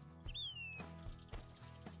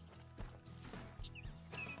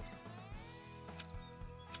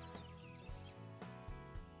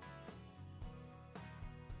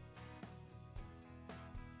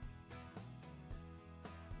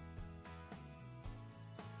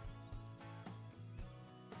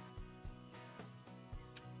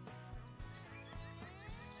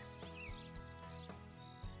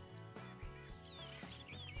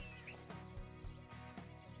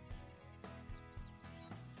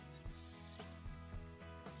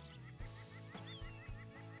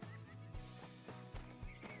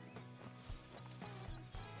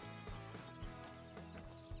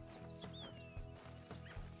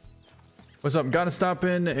 What's up? Gotta stop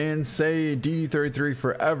in and say DD33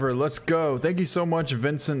 forever. Let's go. Thank you so much,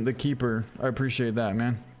 Vincent the Keeper. I appreciate that,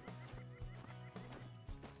 man.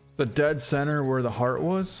 The dead center where the heart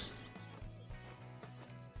was?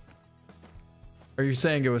 Are you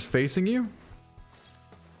saying it was facing you?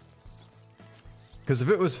 Because if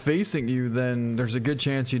it was facing you, then there's a good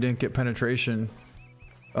chance you didn't get penetration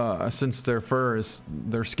since their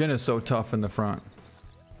skin is so tough in the front.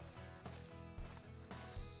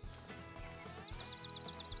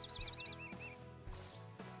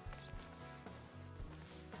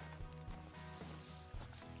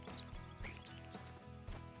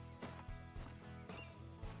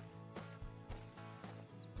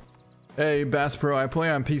 Hey, Bass Pro, I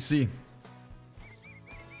play on PC.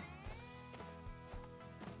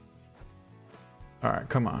 Alright,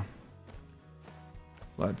 come on.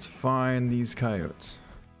 Let's find these coyotes.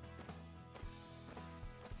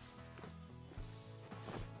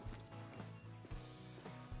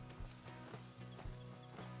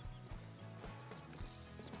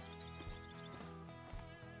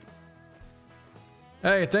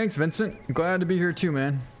 Hey, thanks, Vincent. Glad to be here too,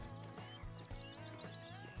 man.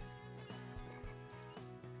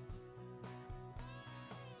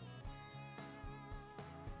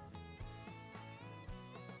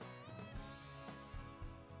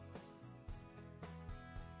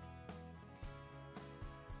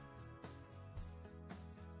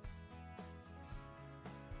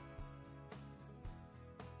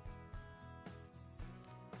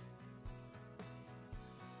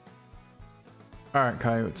 All right,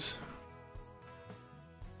 coyotes.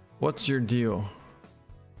 What's your deal?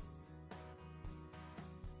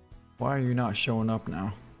 Why are you not showing up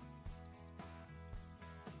now?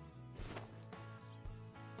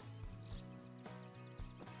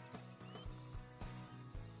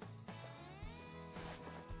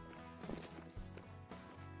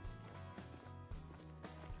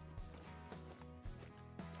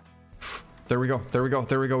 There we go. There we go.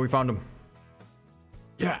 There we go. We found him.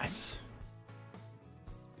 Yes.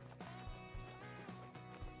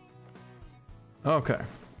 Okay.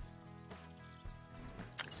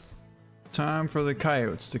 Time for the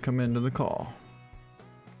coyotes to come into the call.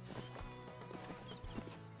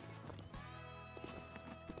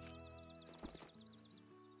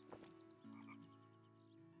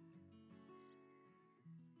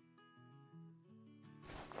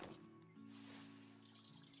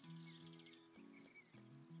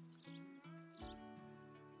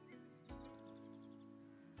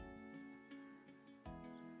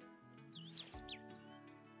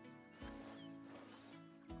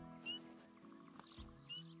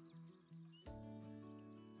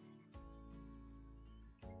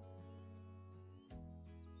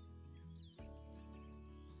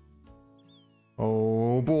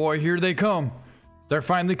 Oh boy, here they come. They're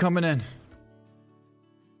finally coming in.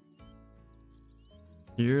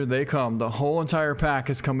 Here they come. The whole entire pack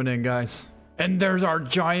is coming in, guys. And there's our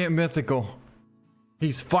giant mythical.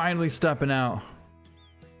 He's finally stepping out.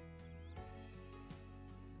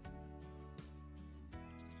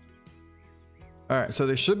 Alright, so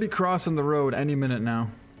they should be crossing the road any minute now.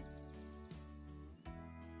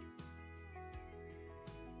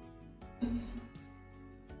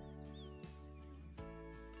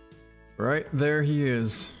 Right there he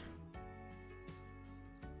is.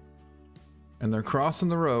 And they're crossing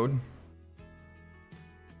the road.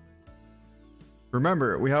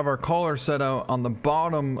 Remember, we have our collar set out on the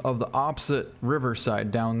bottom of the opposite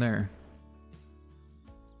riverside down there.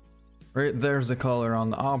 Right there's the collar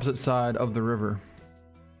on the opposite side of the river.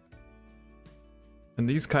 And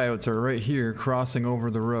these coyotes are right here crossing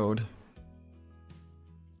over the road.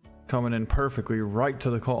 Coming in perfectly right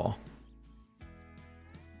to the call.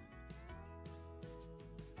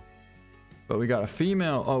 But we got a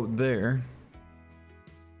female out there.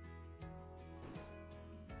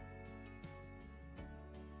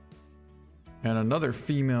 And another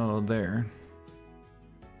female there.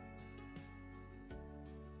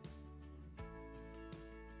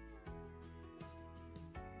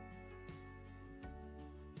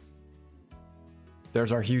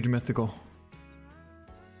 There's our huge mythical.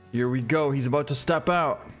 Here we go. He's about to step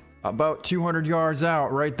out. About 200 yards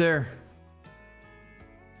out right there.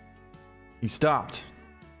 He stopped.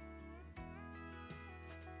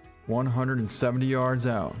 170 yards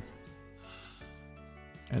out.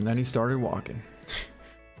 And then he started walking.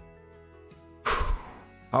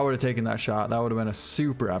 I would have taken that shot. That would have been a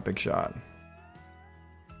super epic shot.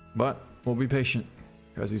 But we'll be patient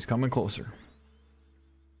because he's coming closer.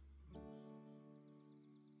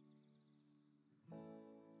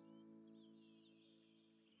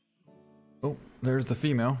 Oh, there's the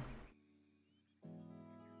female.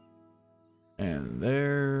 And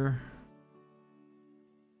there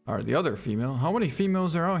are the other female. How many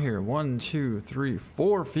females are out here? 1, 2, 3,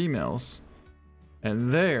 4 females.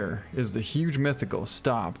 And there is the huge mythical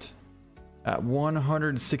stopped at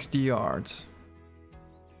 160 yards.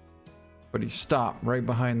 But he stopped right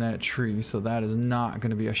behind that tree, so that is not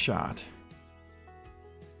going to be a shot.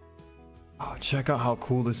 Oh, check out how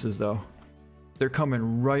cool this is though. They're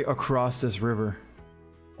coming right across this river.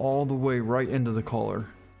 All the way right into the collar.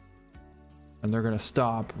 And they're going to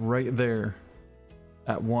stop right there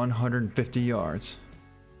at 150 yards.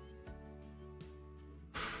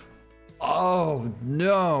 Oh,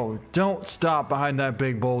 no. Don't stop behind that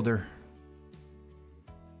big boulder.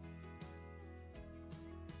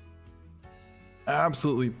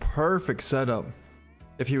 Absolutely perfect setup.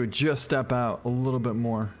 If he would just step out a little bit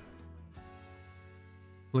more.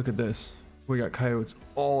 Look at this. We got coyotes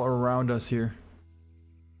all around us here.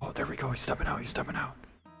 Oh, there we go. He's stepping out. He's stepping out.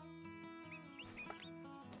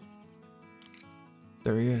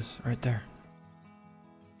 There he is, right there.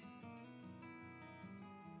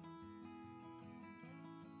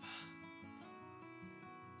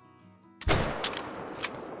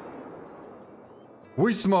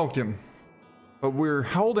 We smoked him. But we're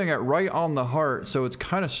holding it right on the heart, so it's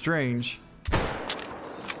kind of strange.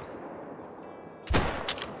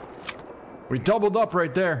 We doubled up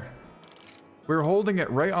right there. We were holding it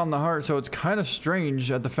right on the heart, so it's kind of strange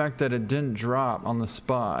at the fact that it didn't drop on the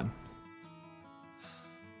spot.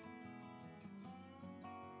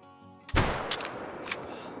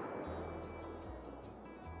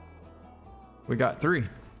 we got 3.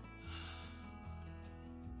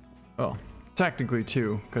 Well, technically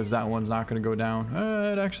 2, because that one's not going to go down.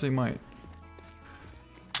 It actually might.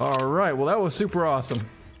 All right, well, that was super awesome.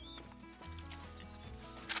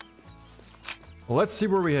 Well, let's see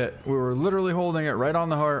where we hit. We were literally holding it right on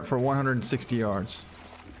the heart for 160 yards.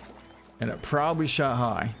 And it probably shot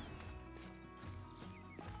high.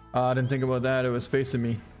 I didn't think about that. It was facing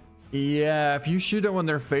me. Yeah, if you shoot it when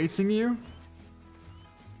they're facing you,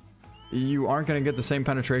 you aren't going to get the same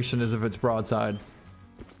penetration as if it's broadside.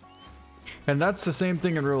 And that's the same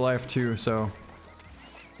thing in real life too, so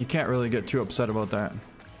you can't really get too upset about that.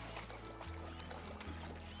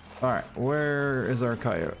 Alright, where is our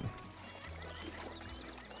coyote?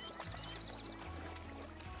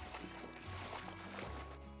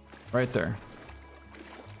 Right there.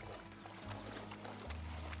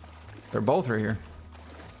 They're both right here.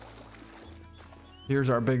 Here's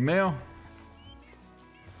our big male.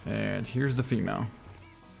 And here's the female.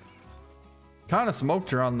 Kind of smoked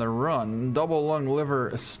her on the run. Double lung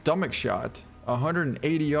liver stomach shot.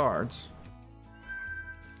 180 yards.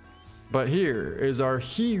 But here is our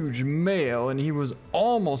huge male, and he was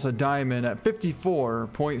almost a diamond at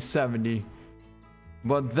 54.70.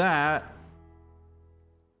 But that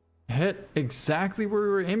hit exactly where we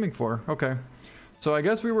were aiming for. Okay. So I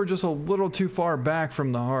guess we were just a little too far back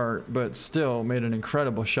from the heart, but still made an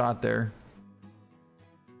incredible shot there.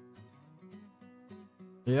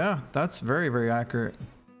 Yeah, that's very, very accurate.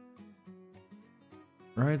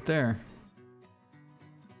 Right there.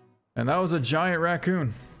 And that was a giant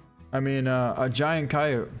raccoon. I mean, a giant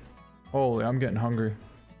coyote. Holy, I'm getting hungry.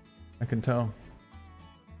 I can tell.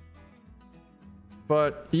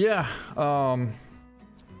 But yeah,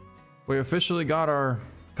 we officially got our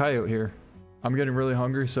coyote here. I'm getting really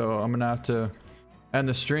hungry, so I'm gonna have to end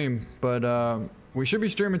the stream. But we should be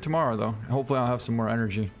streaming tomorrow, though. Hopefully I'll have some more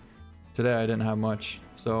energy. Today I didn't have much,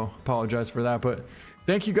 so apologize for that. But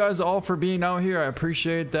thank you guys all for being out here. I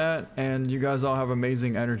appreciate that. And you guys all have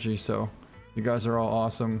amazing energy, so you guys are all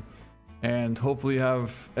awesome. And hopefully you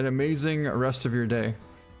have an amazing rest of your day.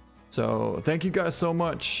 So thank you guys so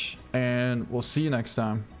much, and we'll see you next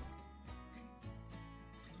time.